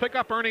 Let's pick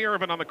up Ernie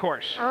Irvan on the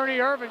course. Ernie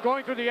Irvan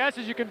going through the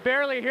S's. You can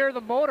barely hear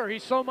the motor.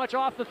 He's so much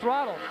off the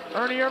throttle.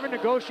 Ernie Irvan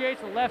negotiates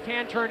the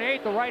left-hand turn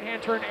 8, the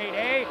right-hand turn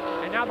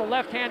 8A, and now the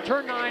left-hand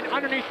turn 9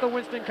 underneath the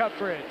Winston Cup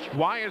bridge.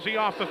 Why is he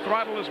off the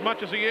throttle as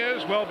much as he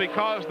is? Well,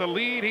 because the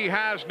lead he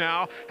has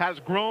now has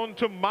grown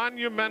to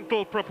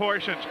monumental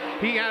proportions.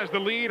 He has the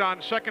lead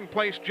on second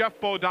place Jeff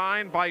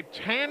Bodine by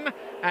 10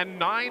 and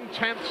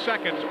 9/10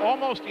 seconds,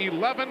 almost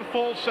 11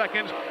 full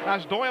seconds,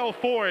 as Doyle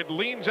Ford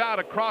leans out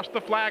across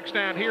the flag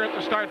stand here at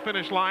the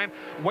start-finish line,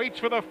 waits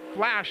for the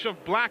flash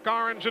of black,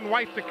 orange, and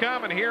white to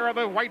come, and here are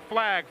the white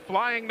flag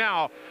flying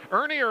now.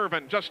 Ernie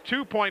Irvan just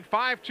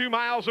 2.52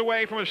 miles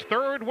away from his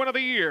third win of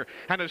the year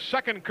and his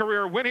second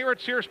career win here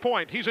at Sears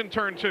Point. He's in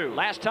turn 2.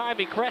 Last time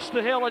he crests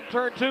the hill in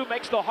turn 2,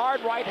 makes the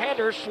hard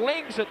right-hander,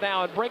 slings it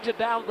now and brings it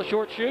down the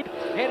short chute,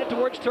 headed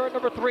towards turn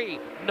number 3.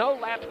 No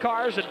lapped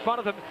cars in front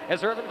of him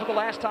as Irvan for the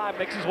last time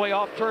makes his way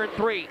off turn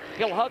 3.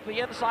 He'll hug the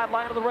inside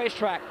line of the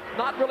racetrack,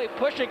 not really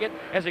pushing it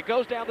as he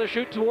goes down the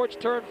chute towards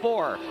turn 4.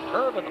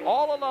 Irvan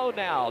all alone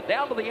now,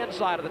 down to the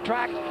inside of the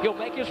track. He'll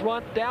make his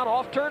run down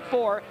off turn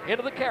 4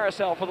 into the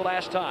carousel for the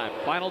last time.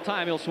 Final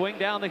time, he'll swing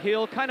down the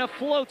hill, kind of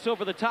floats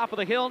over the top of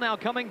the hill, now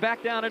coming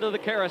back down into the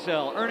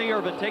carousel. Ernie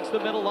Irvan takes the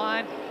middle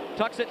line,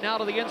 tucks it now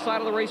to the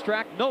inside of the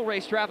racetrack. No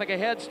race traffic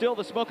ahead. Still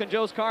the Smokin'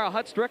 Joe's car.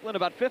 Hut Strickland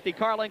about 50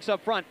 car lengths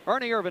up front.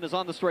 Ernie Irvan is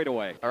on the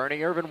straightaway. Ernie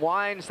Irvan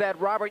winds that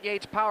Robert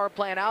Yates power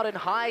plant out in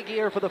high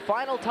gear for the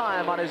final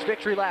time on his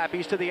victory lap.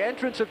 He's to the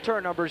entrance of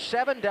turn number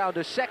 7, down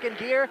to second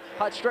gear.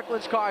 Hut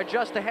Strickland's car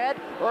just ahead.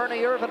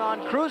 Ernie Irvan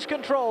on cruise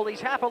control.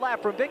 He's half a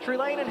lap from victory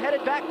lane and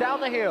headed back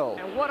down the hill.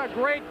 And what a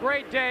great,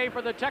 great day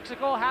for the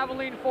Texaco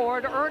Havoline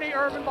Ford. Ernie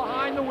Irvan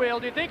behind the wheel.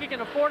 Do you think he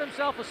can afford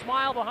himself a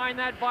smile behind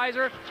that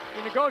visor?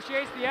 He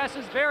negotiates the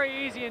S's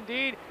very easy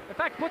indeed. In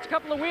fact, puts a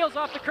couple of wheels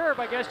off the curb,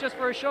 I guess, just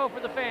for a show for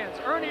the fans.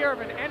 Ernie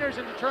Irvan enters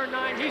into turn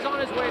 9. He's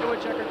on his way to a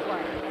checkered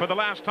flag. For the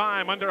last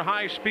time under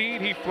high speed,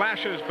 he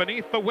flashes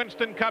beneath the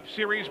Winston Cup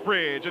Series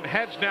bridge and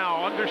heads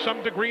now under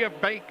some degree of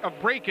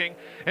braking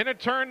into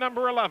turn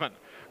number 11.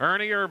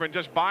 Ernie Irvan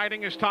just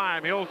biding his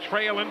time. He'll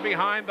trail in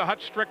behind the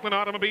Hut Strickland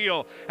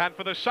automobile. And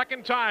for the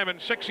second time in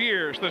 6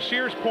 years, the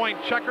Sears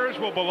Point Checkers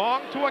will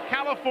belong to a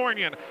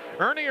Californian.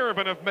 Ernie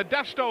Irvan of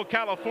Modesto,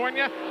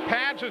 California,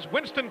 pads his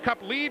Winston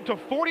Cup lead to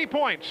 40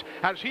 points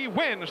as he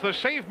wins the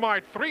Save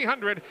Mart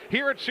 300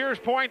 here at Sears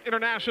Point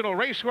International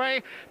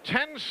Raceway.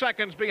 10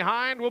 seconds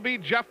behind will be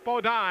Jeff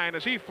Bodine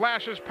as he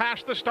flashes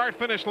past the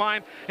start-finish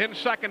line in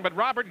second. But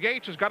Robert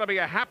Yates has got to be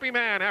a happy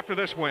man after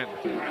this win.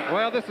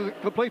 Well, this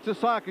completes the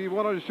cycle. You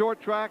wanted a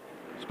short track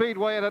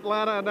speedway at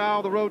Atlanta, and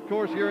now the road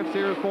course here at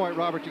Sears Point.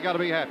 Robert, you got to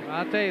be happy.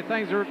 I tell you,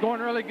 things are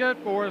going really good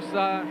for us.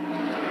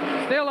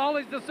 Still, all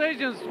these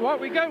decisions, what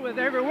we go with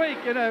every week,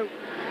 you know,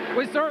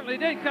 we certainly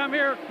did come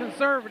here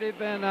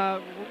conservative, and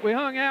we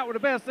hung out with the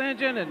best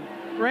engine and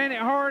ran it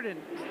hard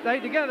and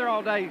stayed together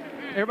all day.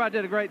 Everybody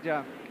did a great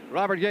job.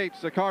 Robert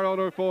Yates, the car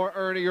owner for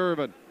Ernie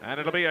Irvan. And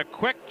it'll be a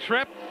quick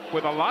trip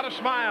with a lot of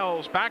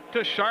smiles back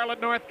to Charlotte,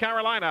 North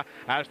Carolina,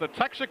 as the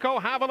Texaco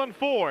Havoline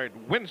Ford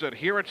wins it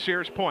here at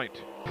Sears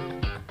Point.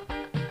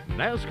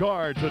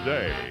 NASCAR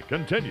Today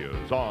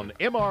continues on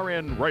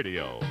MRN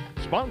Radio,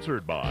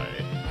 sponsored by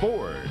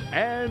Ford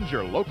and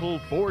your local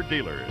Ford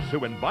dealers,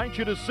 who invite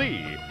you to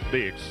see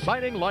the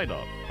exciting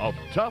lineup of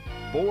tough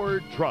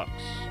Ford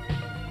trucks.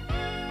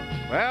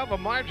 Well, the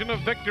margin of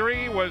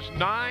victory was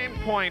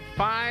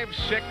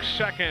 9.56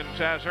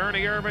 seconds as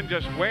Ernie Irvan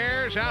just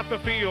wears out the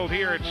field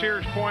here at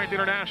Sears Point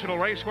International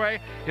Raceway.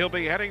 He'll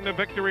be heading to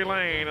victory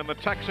lane in the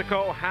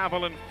Texaco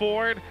Havoline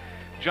Ford.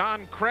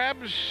 John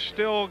Krebs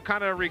still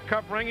kind of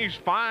recovering. He's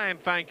fine,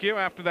 thank you,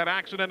 after that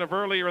accident of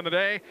earlier in the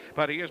day,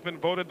 but he has been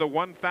voted the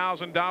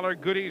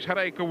 $1,000 Goodies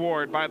Headache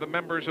Award by the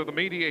members of the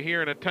media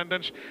here in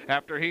attendance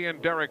after he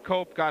and Derek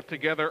Cope got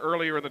together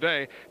earlier in the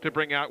day to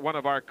bring out one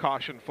of our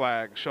caution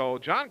flags. So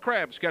John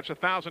Krebs gets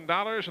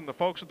 $1,000, and the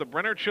folks at the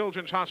Brenner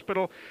Children's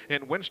Hospital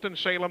in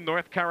Winston-Salem,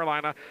 North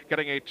Carolina,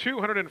 getting a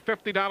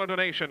 $250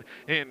 donation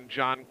in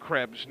John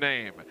Krebs'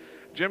 name.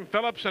 Jim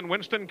Phillips and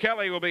Winston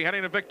Kelly will be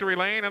heading to victory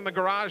lane in the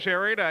garage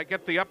area to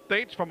get the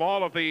updates from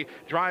all of the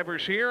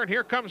drivers here. And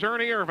here comes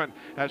Ernie Irvan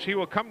as he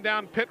will come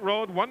down pit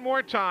road one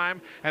more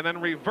time and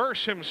then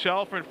reverse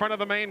himself in front of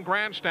the main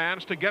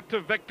grandstands to get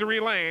to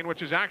victory lane,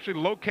 which is actually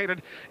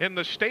located in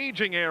the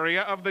staging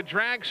area of the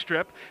drag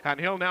strip. And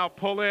he'll now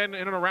pull in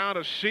and around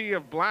a sea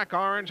of black,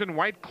 orange, and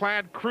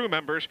white-clad crew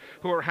members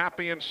who are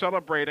happy and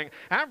celebrating.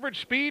 Average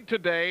speed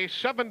today,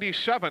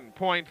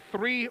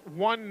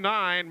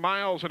 77.319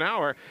 miles an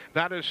hour.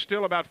 That is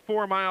still about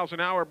 4 miles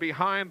an hour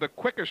behind the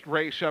quickest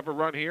race ever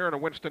run here in a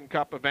Winston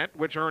Cup event,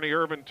 which Ernie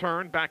Irvan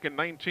turned back in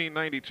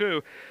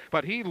 1992.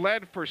 But he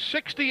led for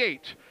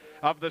 68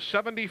 of the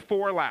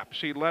 74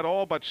 laps. He led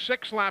all but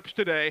 6 laps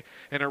today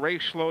in a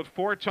race slowed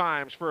 4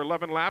 times for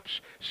 11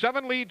 laps.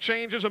 7 lead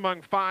changes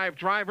among 5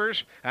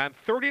 drivers, and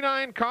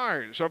 39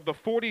 cars of the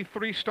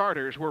 43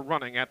 starters were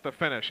running at the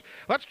finish.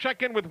 Let's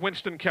check in with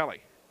Winston Kelly.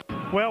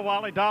 Well,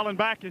 Wally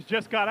Dallenbach has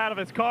just got out of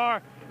his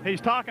car.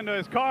 He's talking to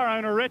his car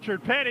owner,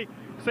 Richard Petty,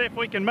 see if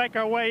we can make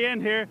our way in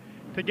here.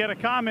 to get a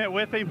comment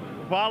with him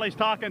while he's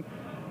talking.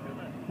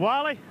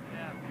 Wally,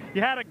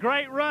 you had a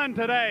great run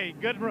today.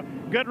 Good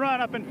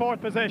run up in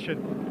 4th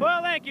position.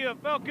 Well, thank you. It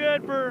felt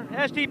good for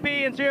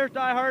STP and Sears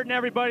Die-Hard and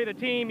everybody, the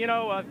team. You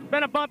know, it's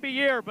been a bumpy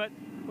year, but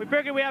we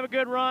figured we have a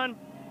good run.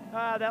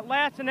 That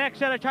last and next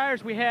set of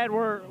tires we had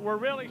were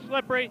really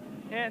slippery,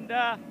 and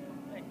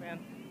thanks, man.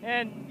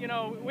 And you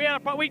know, we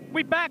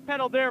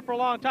backpedaled there for a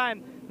long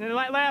time. And the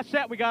last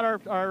set we got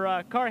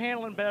our car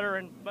handling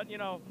better, but you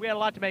know, we had a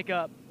lot to make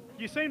up.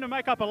 You seem to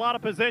make up a lot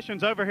of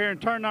positions over here in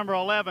turn number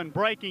 11,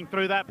 braking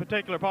through that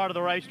particular part of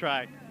the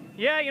racetrack.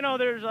 Yeah, you know,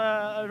 there's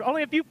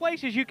only a few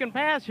places you can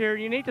pass here.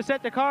 You need to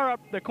set the car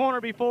up the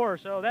corner before,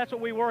 so that's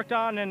what we worked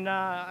on, and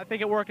I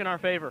think it worked in our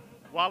favor.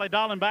 Wally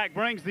Dallenbach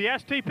brings the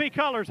STP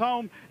colors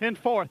home in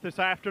 4th this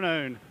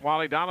afternoon.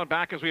 Wally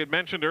Dallenbach, as we had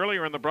mentioned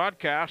earlier in the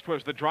broadcast,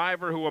 was the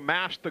driver who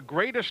amassed the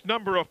greatest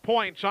number of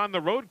points on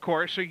the road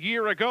course a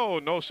year ago.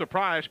 No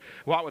surprise,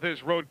 what with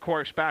his road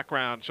course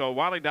background. So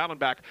Wally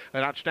Dallenbach,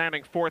 an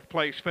outstanding 4th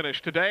place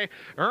finish today.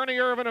 Ernie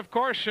Irvan, of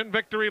course, in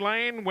victory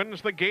lane,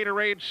 wins the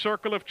Gatorade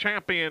Circle of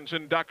Champions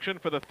induction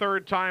for the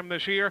 3rd time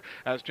this year.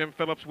 As Jim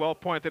Phillips well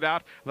pointed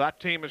out,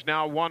 that team has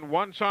now won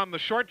once on the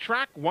short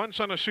track, once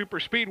on a super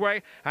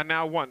speedway, and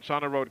now once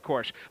on a road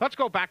course. Let's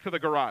go back to the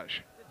garage.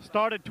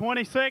 Started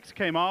 26,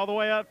 came all the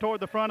way up toward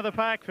the front of the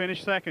pack,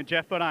 finished 2nd.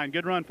 Jeff Bodine,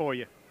 good run for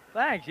you.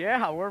 Thanks.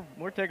 Yeah,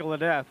 we're tickled to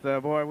death.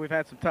 Boy, we've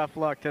had some tough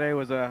luck. Today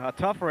was a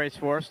tough race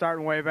for us,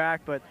 starting way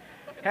back, but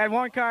had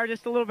one car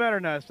just a little better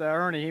than us.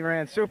 Ernie, he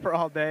ran super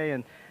all day,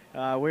 and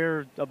we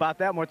were about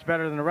that much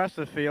better than the rest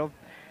of the field.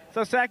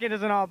 So 2nd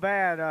isn't all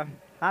bad.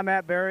 I'm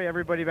Matt Berry,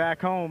 everybody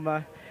back home.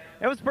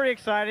 It was pretty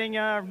exciting.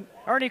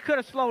 Ernie could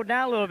have slowed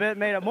down a little bit,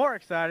 made it more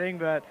exciting,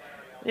 but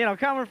you know,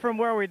 coming from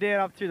where we did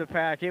up through the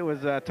pack, it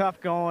was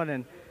tough going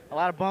and a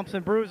lot of bumps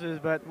and bruises,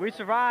 but we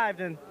survived,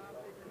 and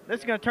this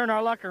is going to turn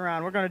our luck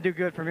around. We're going to do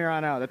good from here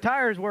on out. The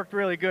tires worked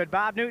really good.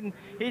 Bob Newton,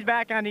 he's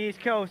back on the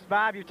East Coast.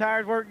 Bob, your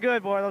tires work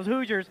good, boy. Those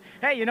Hoosiers.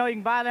 Hey, you know you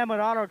can buy them at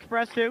Auto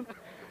Express, too.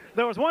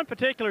 There was one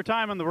particular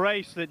time in the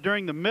race that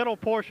during the middle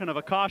portion of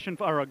a caution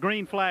or a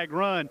green flag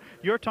run,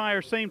 your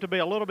tires seemed to be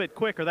a little bit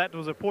quicker. That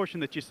was a portion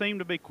that you seemed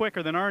to be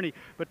quicker than Ernie,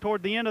 but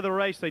toward the end of the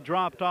race, they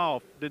dropped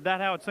off. Did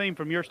that how it seemed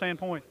from your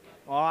standpoint?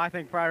 Well, I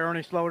think probably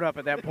Ernie slowed up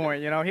at that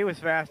point. You know, he was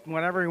fast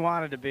whenever he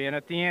wanted to be, and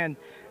at the end,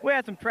 we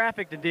had some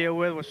traffic to deal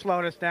with, which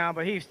slowed us down,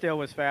 but he still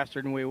was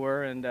faster than we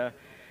were, and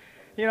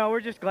you know,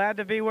 we're just glad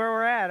to be where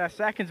we're at. A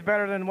second's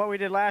better than what we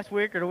did last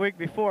week or the week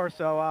before,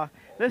 so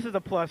this is a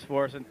plus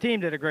for us. And the team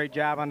did a great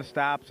job on the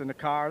stops and the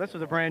car. This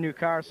was a brand new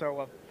car,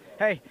 so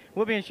hey,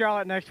 we'll be in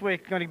Charlotte next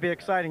week. It's going to be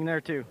exciting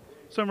there, too.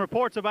 Some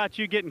reports about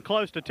you getting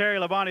close to Terry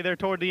Labonte there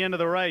toward the end of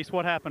the race.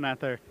 What happened out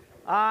there?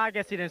 I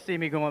guess he didn't see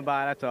me going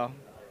by, that's all.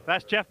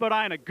 That's Jeff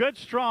Bodine, a good,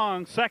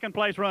 strong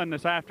second-place run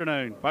this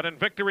afternoon. But in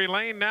victory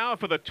lane now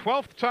for the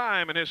 12th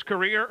time in his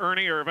career,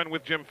 Ernie Irvan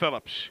with Jim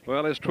Phillips.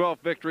 Well, his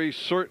 12th victory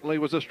certainly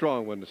was a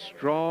strong one. A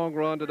strong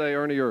run today,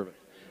 Ernie Irvan.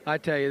 I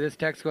tell you, this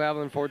Texaco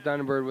Avalon Ford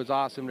Thunderbird was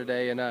awesome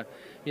today. And,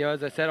 you know,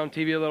 as I said on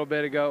TV a little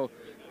bit ago,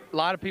 a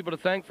lot of people to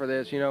thank for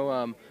this. You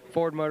know,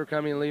 Ford Motor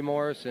Company and Lee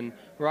Morris and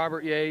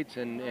Robert Yates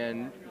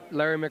and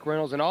Larry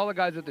McReynolds and all the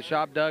guys at the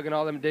shop, Doug and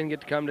all of them didn't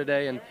get to come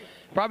today. And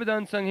probably the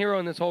unsung hero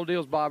in this whole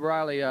deal is Bob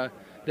Riley.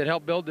 That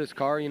helped build this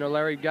car. You know,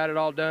 Larry got it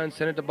all done,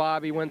 sent it to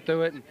Bob, he went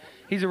through it, and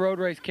he's a road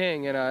race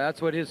king, and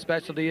that's what his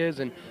specialty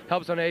is, and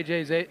helps on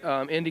AJ's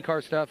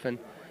IndyCar stuff, and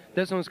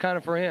this one was kind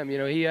of for him. You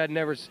know, he had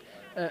never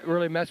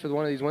really messed with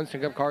one of these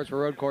Winston Cup cars for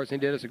road course, and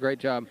he did us a great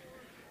job.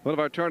 One of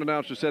our turn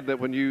announcers said that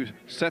when you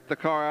set the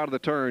car out of the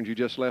turns, you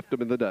just left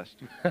them in the dust.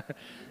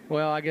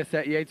 Well, I guess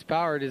that Yates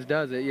power just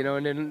does it, you know,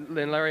 and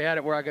then Larry had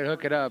it where I could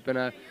hook it up.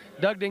 And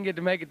Doug didn't get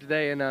to make it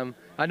today, and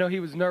I know he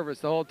was nervous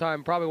the whole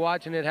time, probably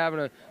watching it, having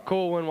a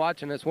cool one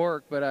watching us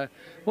work. But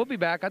we'll be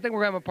back. I think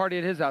we're going to have a party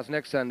at his house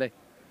next Sunday.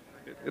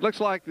 It looks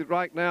like that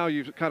right now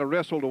you've kind of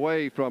wrestled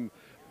away from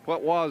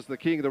what was the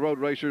king of the road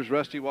racers,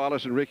 Rusty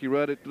Wallace and Ricky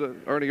Rudd,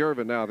 Ernie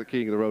Irvan now the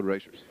king of the road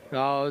racers.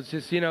 Oh, it's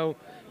just, you know,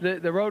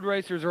 the road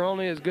racers are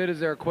only as good as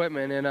their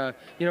equipment. And,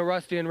 you know,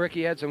 Rusty and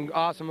Ricky had some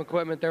awesome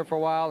equipment there for a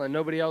while, and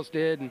nobody else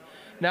did. And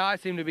now I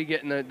seem to be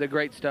getting the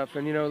great stuff.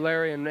 And, you know,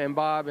 Larry and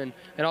Bob and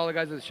all the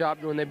guys at the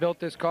shop, when they built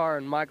this car,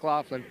 and Mike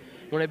Laughlin,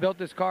 when they built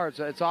this car,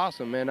 it's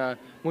awesome. And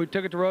we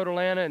took it to Road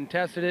Atlanta and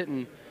tested it,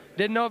 and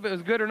didn't know if it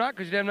was good or not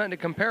because you didn't have nothing to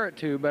compare it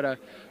to, but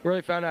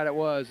really found out it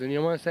was. And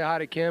you want to say hi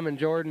to Kim and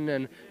Jordan,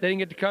 and they didn't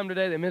get to come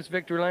today. They missed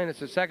Victory Lane. It's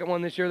the second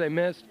one this year they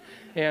missed.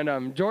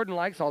 And Jordan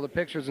likes all the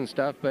pictures and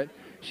stuff, but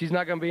she's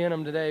not going to be in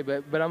them today,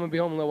 but I'm going to be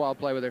home in a little while to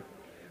play with her.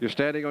 You're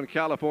standing on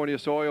California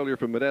soil. You're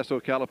from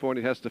Modesto,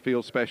 California. It has to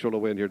feel special to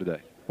win here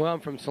today. Well,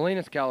 I'm from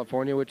Salinas,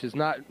 California, which is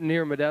not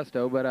near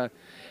Modesto, but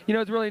you know,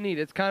 it's really neat.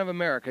 It's kind of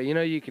America. You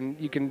know, you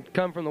can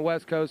come from the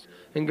West Coast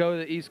and go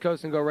to the East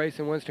Coast and go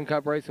racing, Winston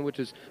Cup racing, which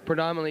is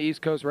predominantly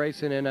East Coast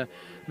racing, and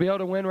be able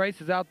to win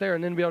races out there,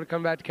 and then be able to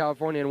come back to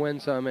California and win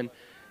some. And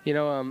you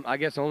know, I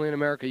guess only in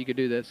America you could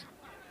do this.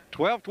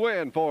 12th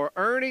win for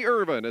Ernie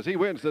Irvan as he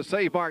wins the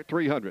Save Mart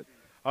 300.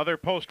 Other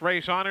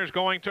post-race honors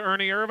going to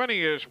Ernie Irvin.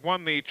 He has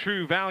won the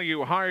True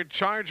Value Hard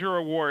Charger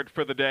Award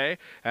for the day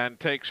and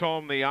takes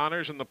home the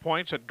honors and the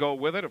points that go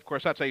with it. Of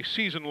course, that's a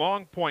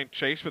season-long point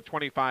chase with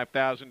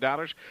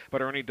 $25,000,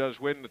 but Ernie does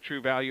win the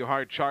True Value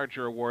Hard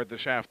Charger Award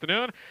this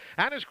afternoon.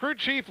 And his crew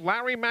chief,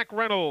 Larry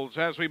McReynolds,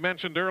 as we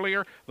mentioned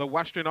earlier, the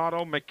Western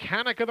Auto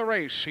Mechanic of the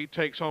Race. He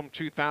takes home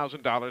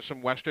 $2,000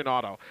 from Western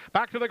Auto.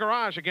 Back to the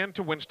garage again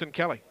to Winston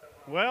Kelly.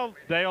 Well,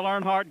 Dale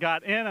Earnhardt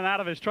got in and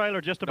out of his trailer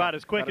just about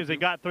as quick as he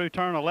got through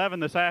turn 11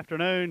 this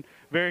afternoon.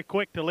 Very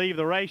quick to leave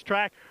the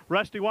racetrack.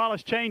 Rusty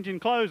Wallace changing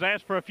clothes,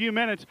 asked for a few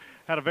minutes.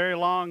 Had a very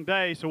long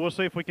day, so we'll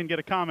see if we can get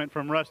a comment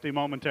from Rusty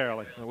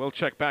momentarily. We'll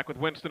check back with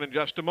Winston in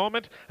just a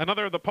moment.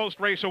 Another of the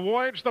post-race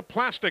awards, the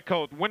Plastic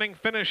Coat Winning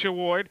Finish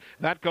Award.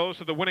 That goes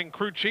to the winning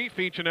crew chief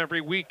each and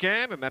every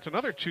weekend, and that's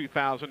another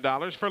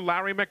 $2,000 for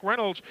Larry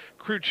McReynolds,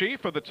 crew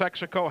chief of the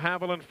Texaco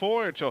Haviland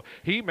Ford. So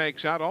he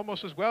makes out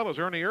almost as well as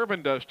Ernie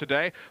Irvin does today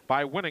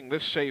by winning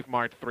this Save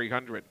Mart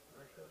 300.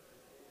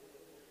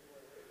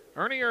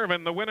 Ernie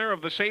Irvin, the winner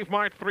of the Save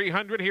Mart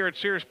 300 here at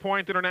Sears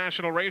Point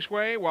International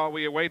Raceway. While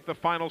we await the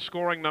final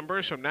scoring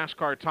numbers from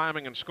NASCAR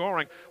Timing and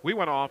Scoring, we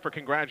want to offer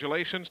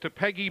congratulations to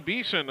Peggy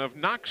Beeson of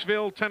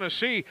Knoxville,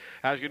 Tennessee.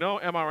 As you know,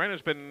 MRN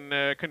has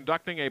been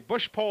conducting a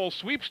bush pole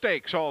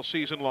sweepstakes all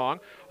season long.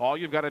 All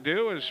you've got to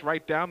do is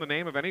write down the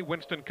name of any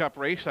Winston Cup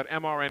race that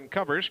MRN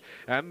covers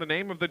and the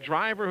name of the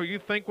driver who you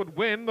think would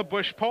win the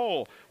bush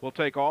pole. We'll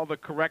take all the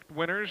correct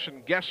winners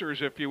and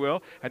guessers, if you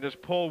will, and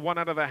just pull one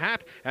out of the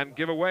hat and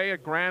give away a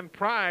grand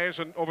prize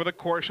over the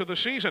course of the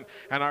season.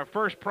 And our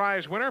first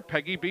prize winner,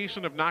 Peggy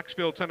Beeson of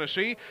Knoxville,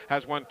 Tennessee,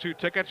 has won 2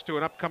 tickets to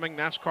an upcoming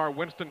NASCAR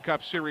Winston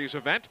Cup Series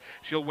event.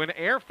 She'll win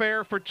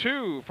airfare for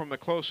 2 from the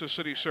closest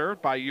city served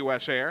by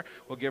U.S. Air.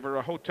 We'll give her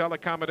a hotel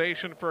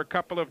accommodation for a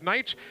couple of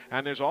nights,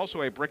 and there's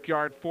also a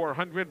Brickyard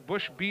 400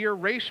 Busch Beer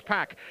race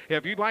pack.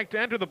 If you'd like to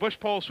enter the Bush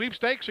Pole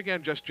Sweepstakes,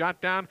 again, just jot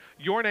down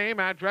your name,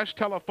 address,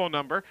 telephone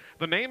number,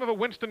 the name of a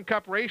Winston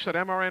Cup race that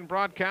MRN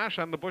broadcasts,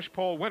 and the Bush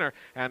Pole winner,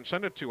 and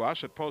send it to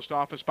us at Post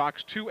Office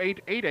Box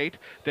 2888,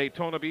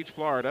 Daytona Beach,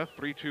 Florida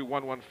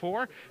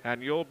 32114,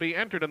 and you'll be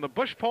entered in the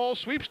Bush Pole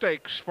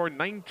Sweepstakes for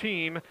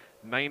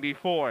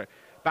 1994.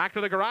 Back to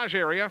the garage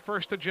area,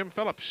 first to Jim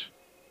Phillips.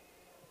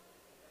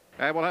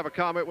 And we'll have a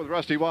comment with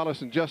Rusty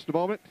Wallace in just a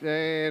moment,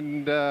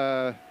 and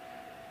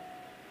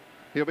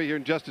he'll be here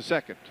in just a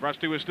second.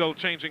 Rusty was still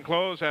changing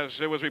clothes, as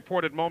it was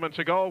reported moments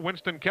ago.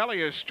 Winston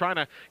Kelly is trying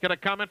to get a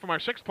comment from our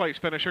 6th place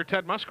finisher,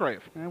 Ted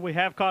Musgrave. And we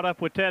have caught up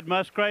with Ted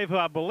Musgrave, who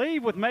I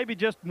believe with maybe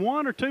just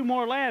 1 or 2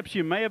 more laps,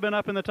 you may have been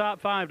up in the top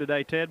 5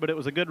 today, Ted, but it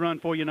was a good run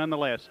for you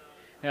nonetheless.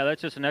 Yeah,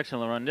 that's just an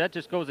excellent run. That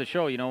just goes to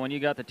show, you know, when you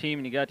got the team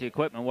and you got the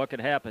equipment, what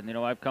could happen. You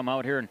know, I've come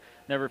out here and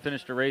never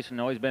finished a race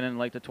and always been in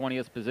like the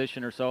 20th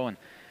position or so, and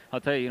I'll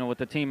tell you, you know, with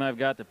the team I've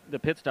got, the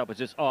pit stop was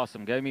just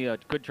awesome. Gave me a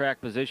good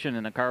track position,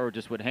 and the car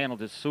just would handle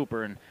just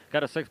super, and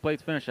got a 6th place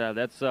finish out of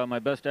it. That's my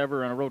best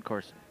ever on a road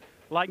course.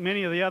 Like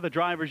many of the other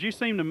drivers, you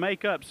seem to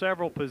make up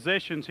several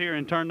positions here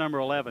in turn number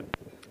 11.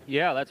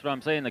 Yeah, that's what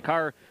I'm saying. The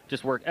car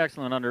just worked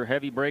excellent under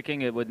heavy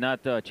braking. It would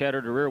not chatter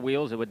the rear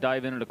wheels. It would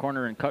dive into the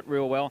corner and cut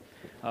real well.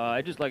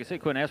 I just, like I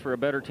said, couldn't ask for a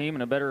better team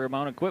and a better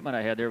amount of equipment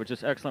I had there. It was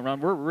just excellent run.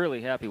 We're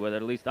really happy with it,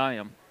 at least I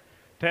am.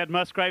 Ted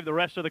Musgrave, the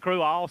rest of the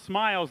crew, all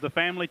smiles. The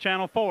Family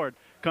Channel Ford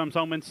comes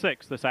home in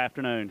 6th this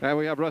afternoon. And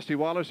we have Rusty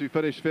Wallace, who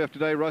finished 5th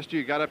today. Rusty,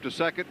 you got up to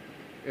 2nd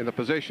in the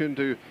position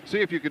to see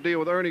if you could deal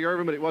with Ernie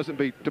Irvin, but it wasn't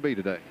to be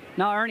today.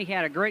 No, Ernie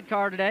had a great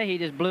car today. He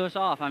just blew us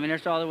off. I mean,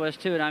 that's all there was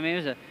to it. I mean,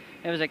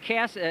 it was a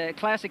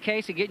classic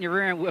case of getting your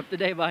rear end whipped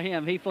today by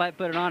him. He flat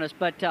put it on us.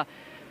 But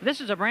this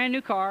is a brand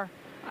new car,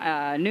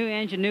 new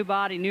engine, new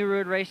body, new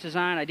road race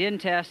design. I didn't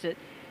test it,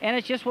 and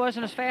it just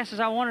wasn't as fast as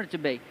I wanted it to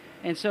be.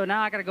 And so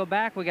now I got to go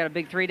back. We got a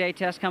big 3-day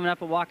test coming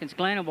up at Watkins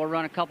Glen, and we'll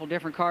run a couple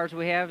different cars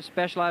we have,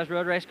 specialized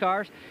road race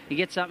cars. You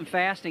get something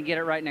fast and get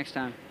it right next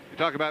time. You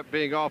talk about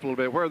being off a little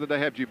bit. Where did they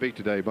have you beat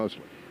today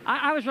mostly?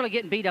 I was really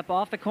getting beat up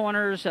off the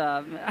corners.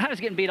 I was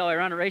getting beat all the way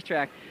around the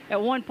racetrack.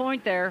 At one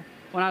point there,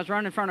 when I was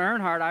running in front of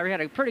Earnhardt, I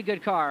had a pretty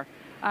good car.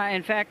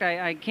 In fact,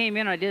 I came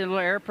in, I did a little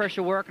air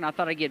pressure work, and I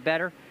thought I'd get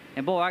better.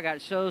 And boy, I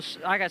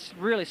got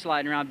really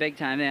sliding around big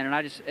time then. And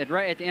I just at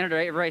the end of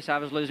the race, I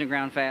was losing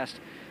ground fast.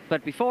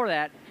 But before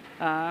that,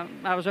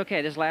 I was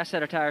okay. This last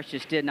set of tires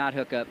just did not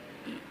hook up.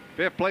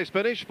 5th place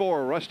finish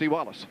for Rusty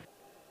Wallace.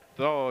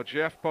 So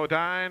Jeff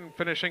Bodine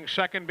finishing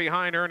 2nd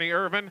behind Ernie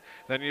Irvin.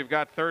 Then you've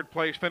got 3rd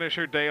place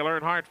finisher Dale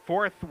Earnhardt.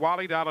 4th,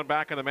 Wally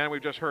Dallenbach, and the man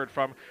we've just heard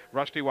from,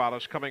 Rusty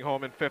Wallace, coming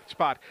home in 5th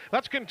spot.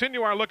 Let's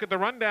continue our look at the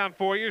rundown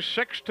for you.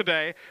 6th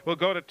today will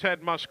go to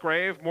Ted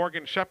Musgrave.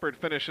 Morgan Shepherd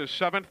finishes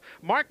 7th.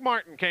 Mark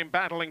Martin came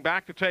battling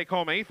back to take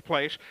home 8th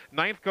place.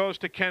 9th goes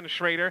to Ken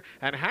Schrader.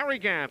 And Harry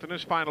Gant in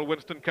his final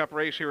Winston Cup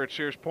race here at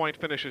Sears Point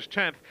finishes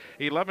 10th.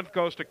 11th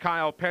goes to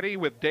Kyle Petty,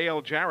 with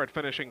Dale Jarrett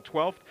finishing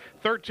 12th.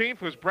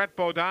 13th was Brett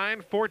Bodine.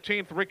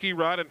 14th, Ricky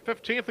Rudd, and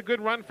 15th, a good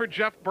run for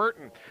Jeff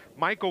Burton.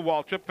 Michael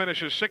Waltrip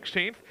finishes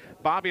 16th.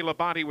 Bobby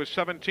Labonte was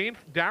 17th.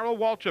 Darrell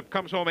Waltrip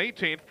comes home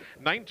 18th.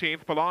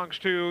 19th belongs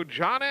to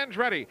John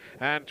Andretti.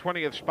 And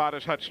 20th spot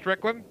is Hut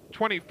Strickland.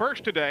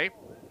 21st today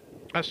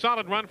A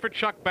solid run for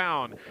Chuck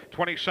Bound.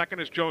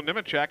 22nd is Joe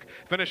Nemechek.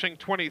 Finishing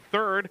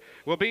 23rd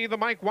will be the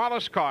Mike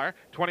Wallace car.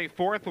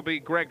 24th will be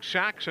Greg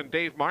Sachs, and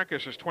Dave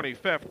Marcus is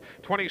 25th.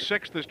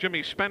 26th is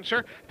Jimmy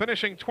Spencer.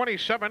 Finishing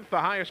 27th, the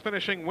highest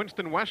finishing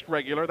Winston West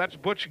regular. That's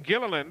Butch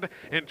Gilliland.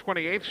 In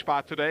 28th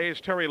spot today is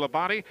Terry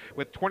Labonte,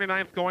 with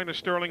 29th going to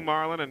Sterling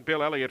Marlin and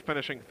Bill Elliott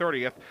finishing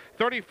 30th.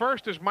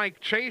 31st is Mike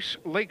Chase.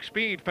 Lake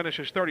Speed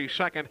finishes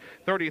 32nd.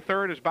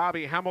 33rd is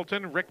Bobby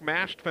Hamilton. Rick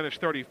Mast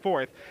finished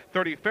 34th.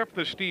 35th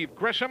is Steve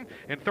Grissom.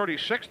 In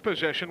 36th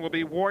position will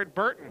be Ward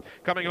Burton.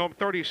 Coming home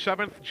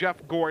 37th, Jeff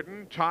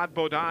Gordon. Todd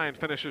Bodine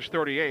finishes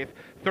 38th.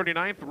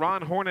 39th,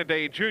 Ron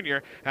Hornaday Jr.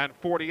 And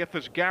 40th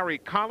is Gary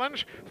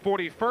Collins.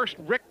 41st,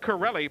 Rick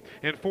Corelli.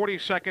 In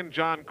 42nd,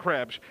 John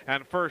Krebs.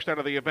 And first out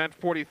of the event,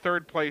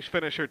 43rd place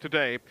finisher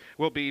today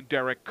will be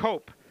Derek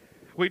Cope.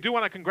 We do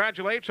want to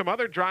congratulate some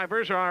other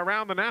drivers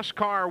around the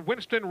NASCAR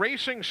Winston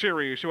Racing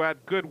Series who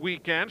had good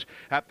weekends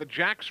at the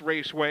Jax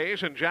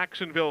Raceways in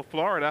Jacksonville,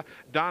 Florida.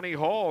 Donnie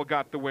Hall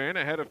got the win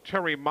ahead of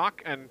Terry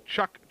Mock and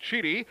Chuck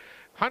Cheedy.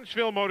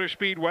 Huntsville Motor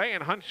Speedway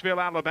in Huntsville,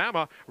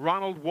 Alabama,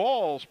 Ronald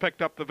Walls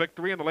picked up the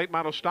victory in the late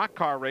model stock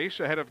car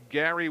race ahead of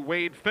Gary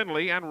Wade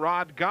Finley and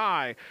Rod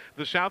Guy.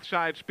 The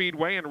Southside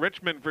Speedway in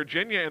Richmond,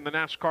 Virginia in the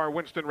NASCAR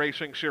Winston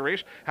Racing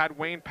Series had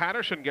Wayne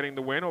Patterson getting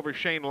the win over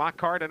Shane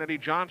Lockhart and Eddie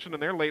Johnson in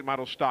their late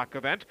model stock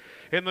event.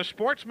 In the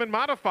Sportsman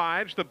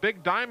Modifieds, the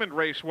Big Diamond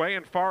Raceway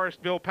in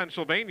Forestville,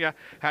 Pennsylvania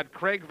had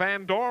Craig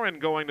Van Doren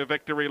going to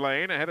victory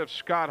lane ahead of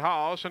Scott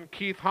Hawes and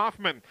Keith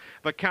Hoffman.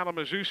 The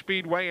Kalamazoo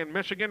Speedway in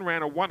Michigan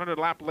ran a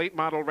 100-lap late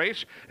model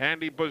race.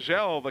 Andy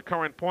Buzzell, the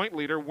current point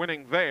leader,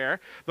 winning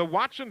there. The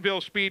Watsonville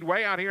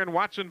Speedway out here in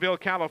Watsonville,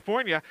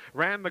 California,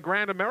 ran the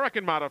Grand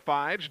American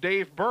Modifieds.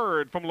 Dave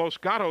Bird from Los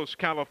Gatos,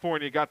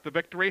 California, got the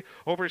victory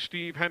over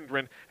Steve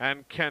Hendren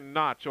and Ken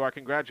Knott. So our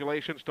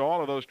congratulations to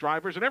all of those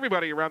drivers and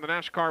everybody around the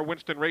NASCAR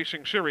Winston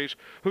Racing Series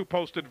who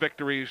posted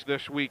victories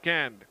this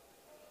weekend.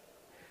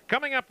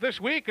 Coming up this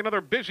week,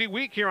 another busy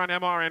week here on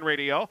MRN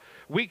Radio.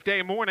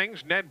 Weekday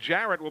mornings, Ned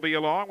Jarrett will be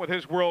along with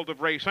his World of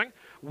Racing.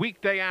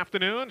 Weekday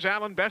afternoons,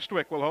 Alan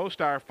Bestwick will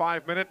host our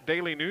 5-minute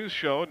daily news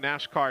show,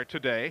 NASCAR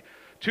Today.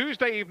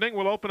 Tuesday evening,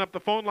 we'll open up the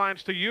phone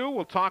lines to you.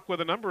 We'll talk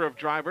with a number of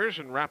drivers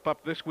and wrap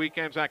up this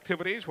weekend's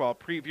activities while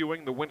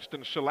previewing the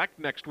Winston Select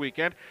next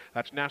weekend.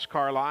 That's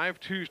NASCAR Live,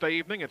 Tuesday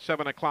evening at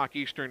 7 o'clock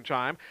Eastern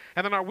Time.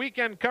 And then our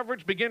weekend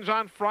coverage begins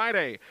on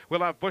Friday.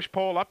 We'll have Bush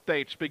Pole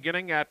updates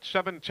beginning at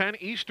 7:10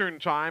 Eastern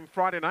Time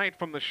Friday night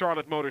from the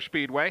Charlotte Motor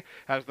Speedway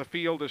as the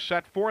field is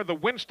set for the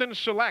Winston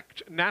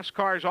Select,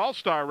 NASCAR's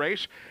All-Star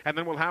Race. And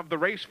then we'll have the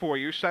race for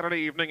you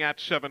Saturday evening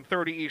at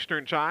 7:30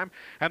 Eastern Time.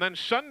 And then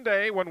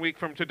Sunday, 1 week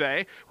from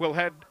today, we'll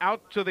head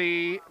out to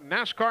the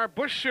NASCAR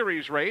Busch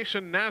Series race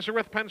in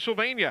Nazareth,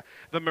 Pennsylvania.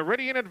 The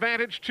Meridian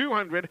Advantage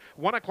 200,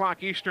 1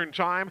 o'clock Eastern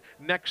Time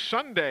next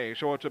Sunday.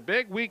 So it's a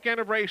big weekend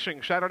of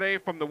racing. Saturday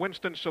from the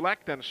Winston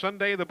Select and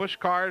Sunday the Busch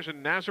Cars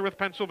in Nazareth,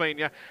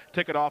 Pennsylvania.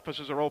 Ticket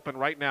offices are open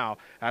right now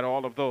at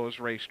all of those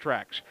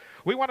racetracks.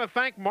 We want to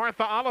thank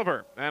Martha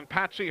Oliver and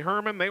Patsy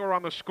Herman. They were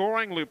on the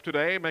scoring loop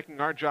today, making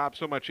our job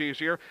so much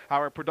easier.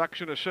 Our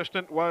production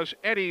assistant was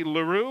Eddie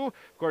LaRue.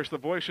 Of course, the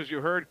voices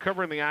you heard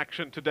covering the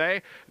action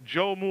today: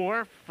 Joe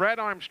Moore, Fred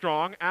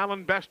Armstrong,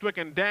 Alan Bestwick,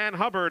 and Dan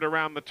Hubbard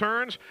around the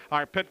turns.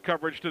 Our pit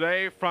coverage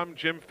today from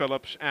Jim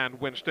Phillips and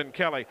Winston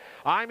Kelly.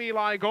 I'm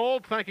Eli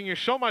Gold, thanking you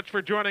so much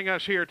for joining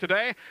us here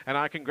today, and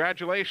our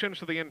congratulations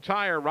to the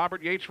entire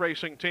Robert Yates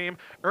Racing team.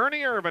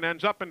 Ernie Irvin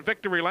ends up in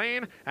victory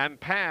lane and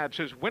pads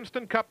his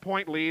Winston Cup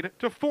point lead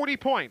to 40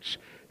 points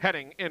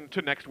heading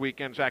into next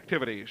weekend's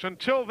activities.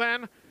 Until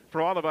then,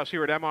 for all of us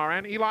here at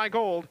MRN, Eli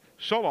Gold,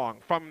 so long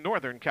from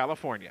Northern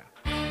California.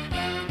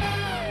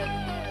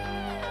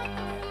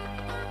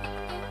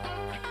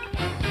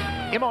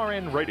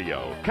 MRN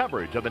Radio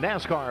coverage of the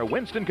NASCAR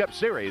Winston Cup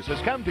Series has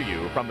come to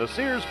you from the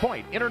Sears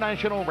Point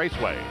International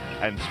Raceway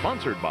and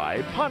sponsored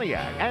by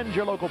Pontiac and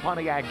your local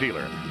Pontiac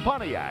dealer.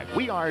 Pontiac,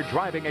 we are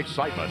driving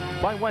excitement.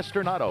 By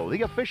Western Auto,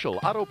 the official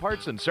auto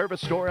parts and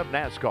service store of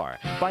NASCAR.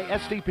 By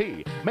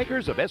STP,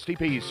 makers of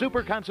STP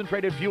Super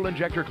Concentrated Fuel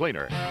Injector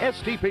Cleaner.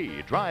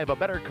 STP, drive a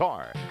better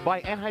car.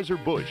 By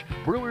Anheuser-Busch,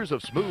 brewers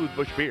of smooth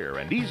Busch beer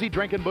and easy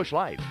drinking Busch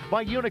Light.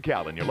 By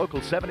Unical and your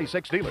local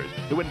 76 dealers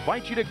who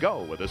invite you to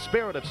go with a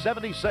spirit of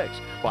 76.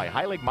 By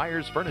Heilig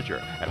Myers Furniture.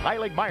 At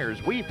Heilig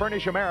Myers, we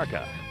furnish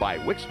America. By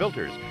Wix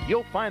Filters.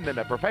 You'll find them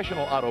at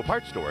professional auto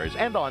parts stores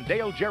and on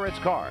Dale Jarrett's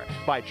car.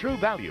 By True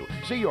Value.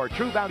 See your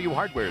True Value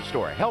hardware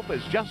store. Help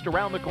is just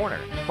around the corner.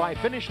 By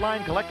Finish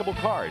Line Collectible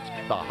Cards,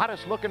 the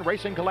hottest looking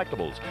racing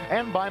collectibles.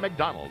 And by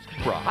McDonald's.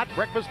 For a hot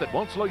breakfast that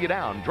won't slow you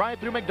down, drive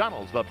through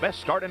McDonald's, the best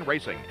start in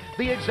racing.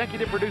 The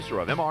executive producer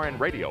of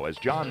MRN Radio is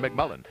John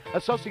McMullen.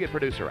 Associate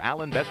producer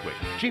Alan Bestwick.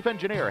 Chief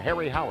engineer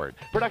Harry Howard.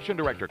 Production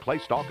director Clay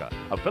Stalka.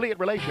 Affiliate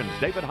Relations,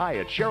 David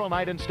Hyatt, Cheryl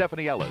Knight, and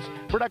Stephanie Ellis.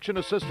 Production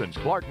assistants,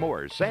 Clark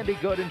Moore, Sandy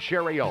Good, and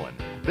Sherry Owen.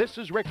 This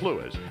is Rick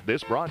Lewis.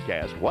 This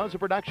broadcast was a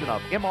production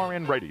of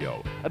MRN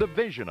Radio, a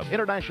division of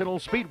International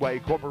Speedway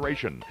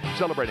Corporation,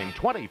 celebrating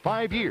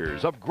 25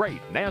 years of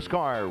great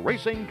NASCAR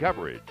racing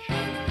coverage.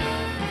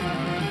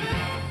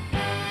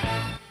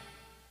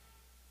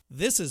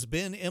 This has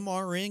been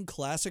MRN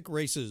Classic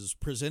Races,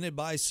 presented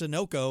by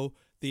Sunoco,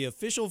 the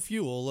official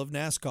fuel of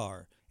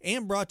NASCAR,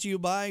 and brought to you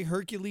by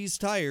Hercules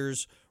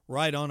Tires,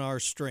 right on our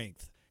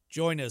strength.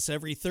 Join us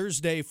every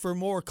Thursday for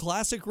more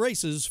classic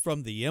races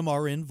from the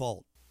MRN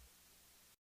Vault.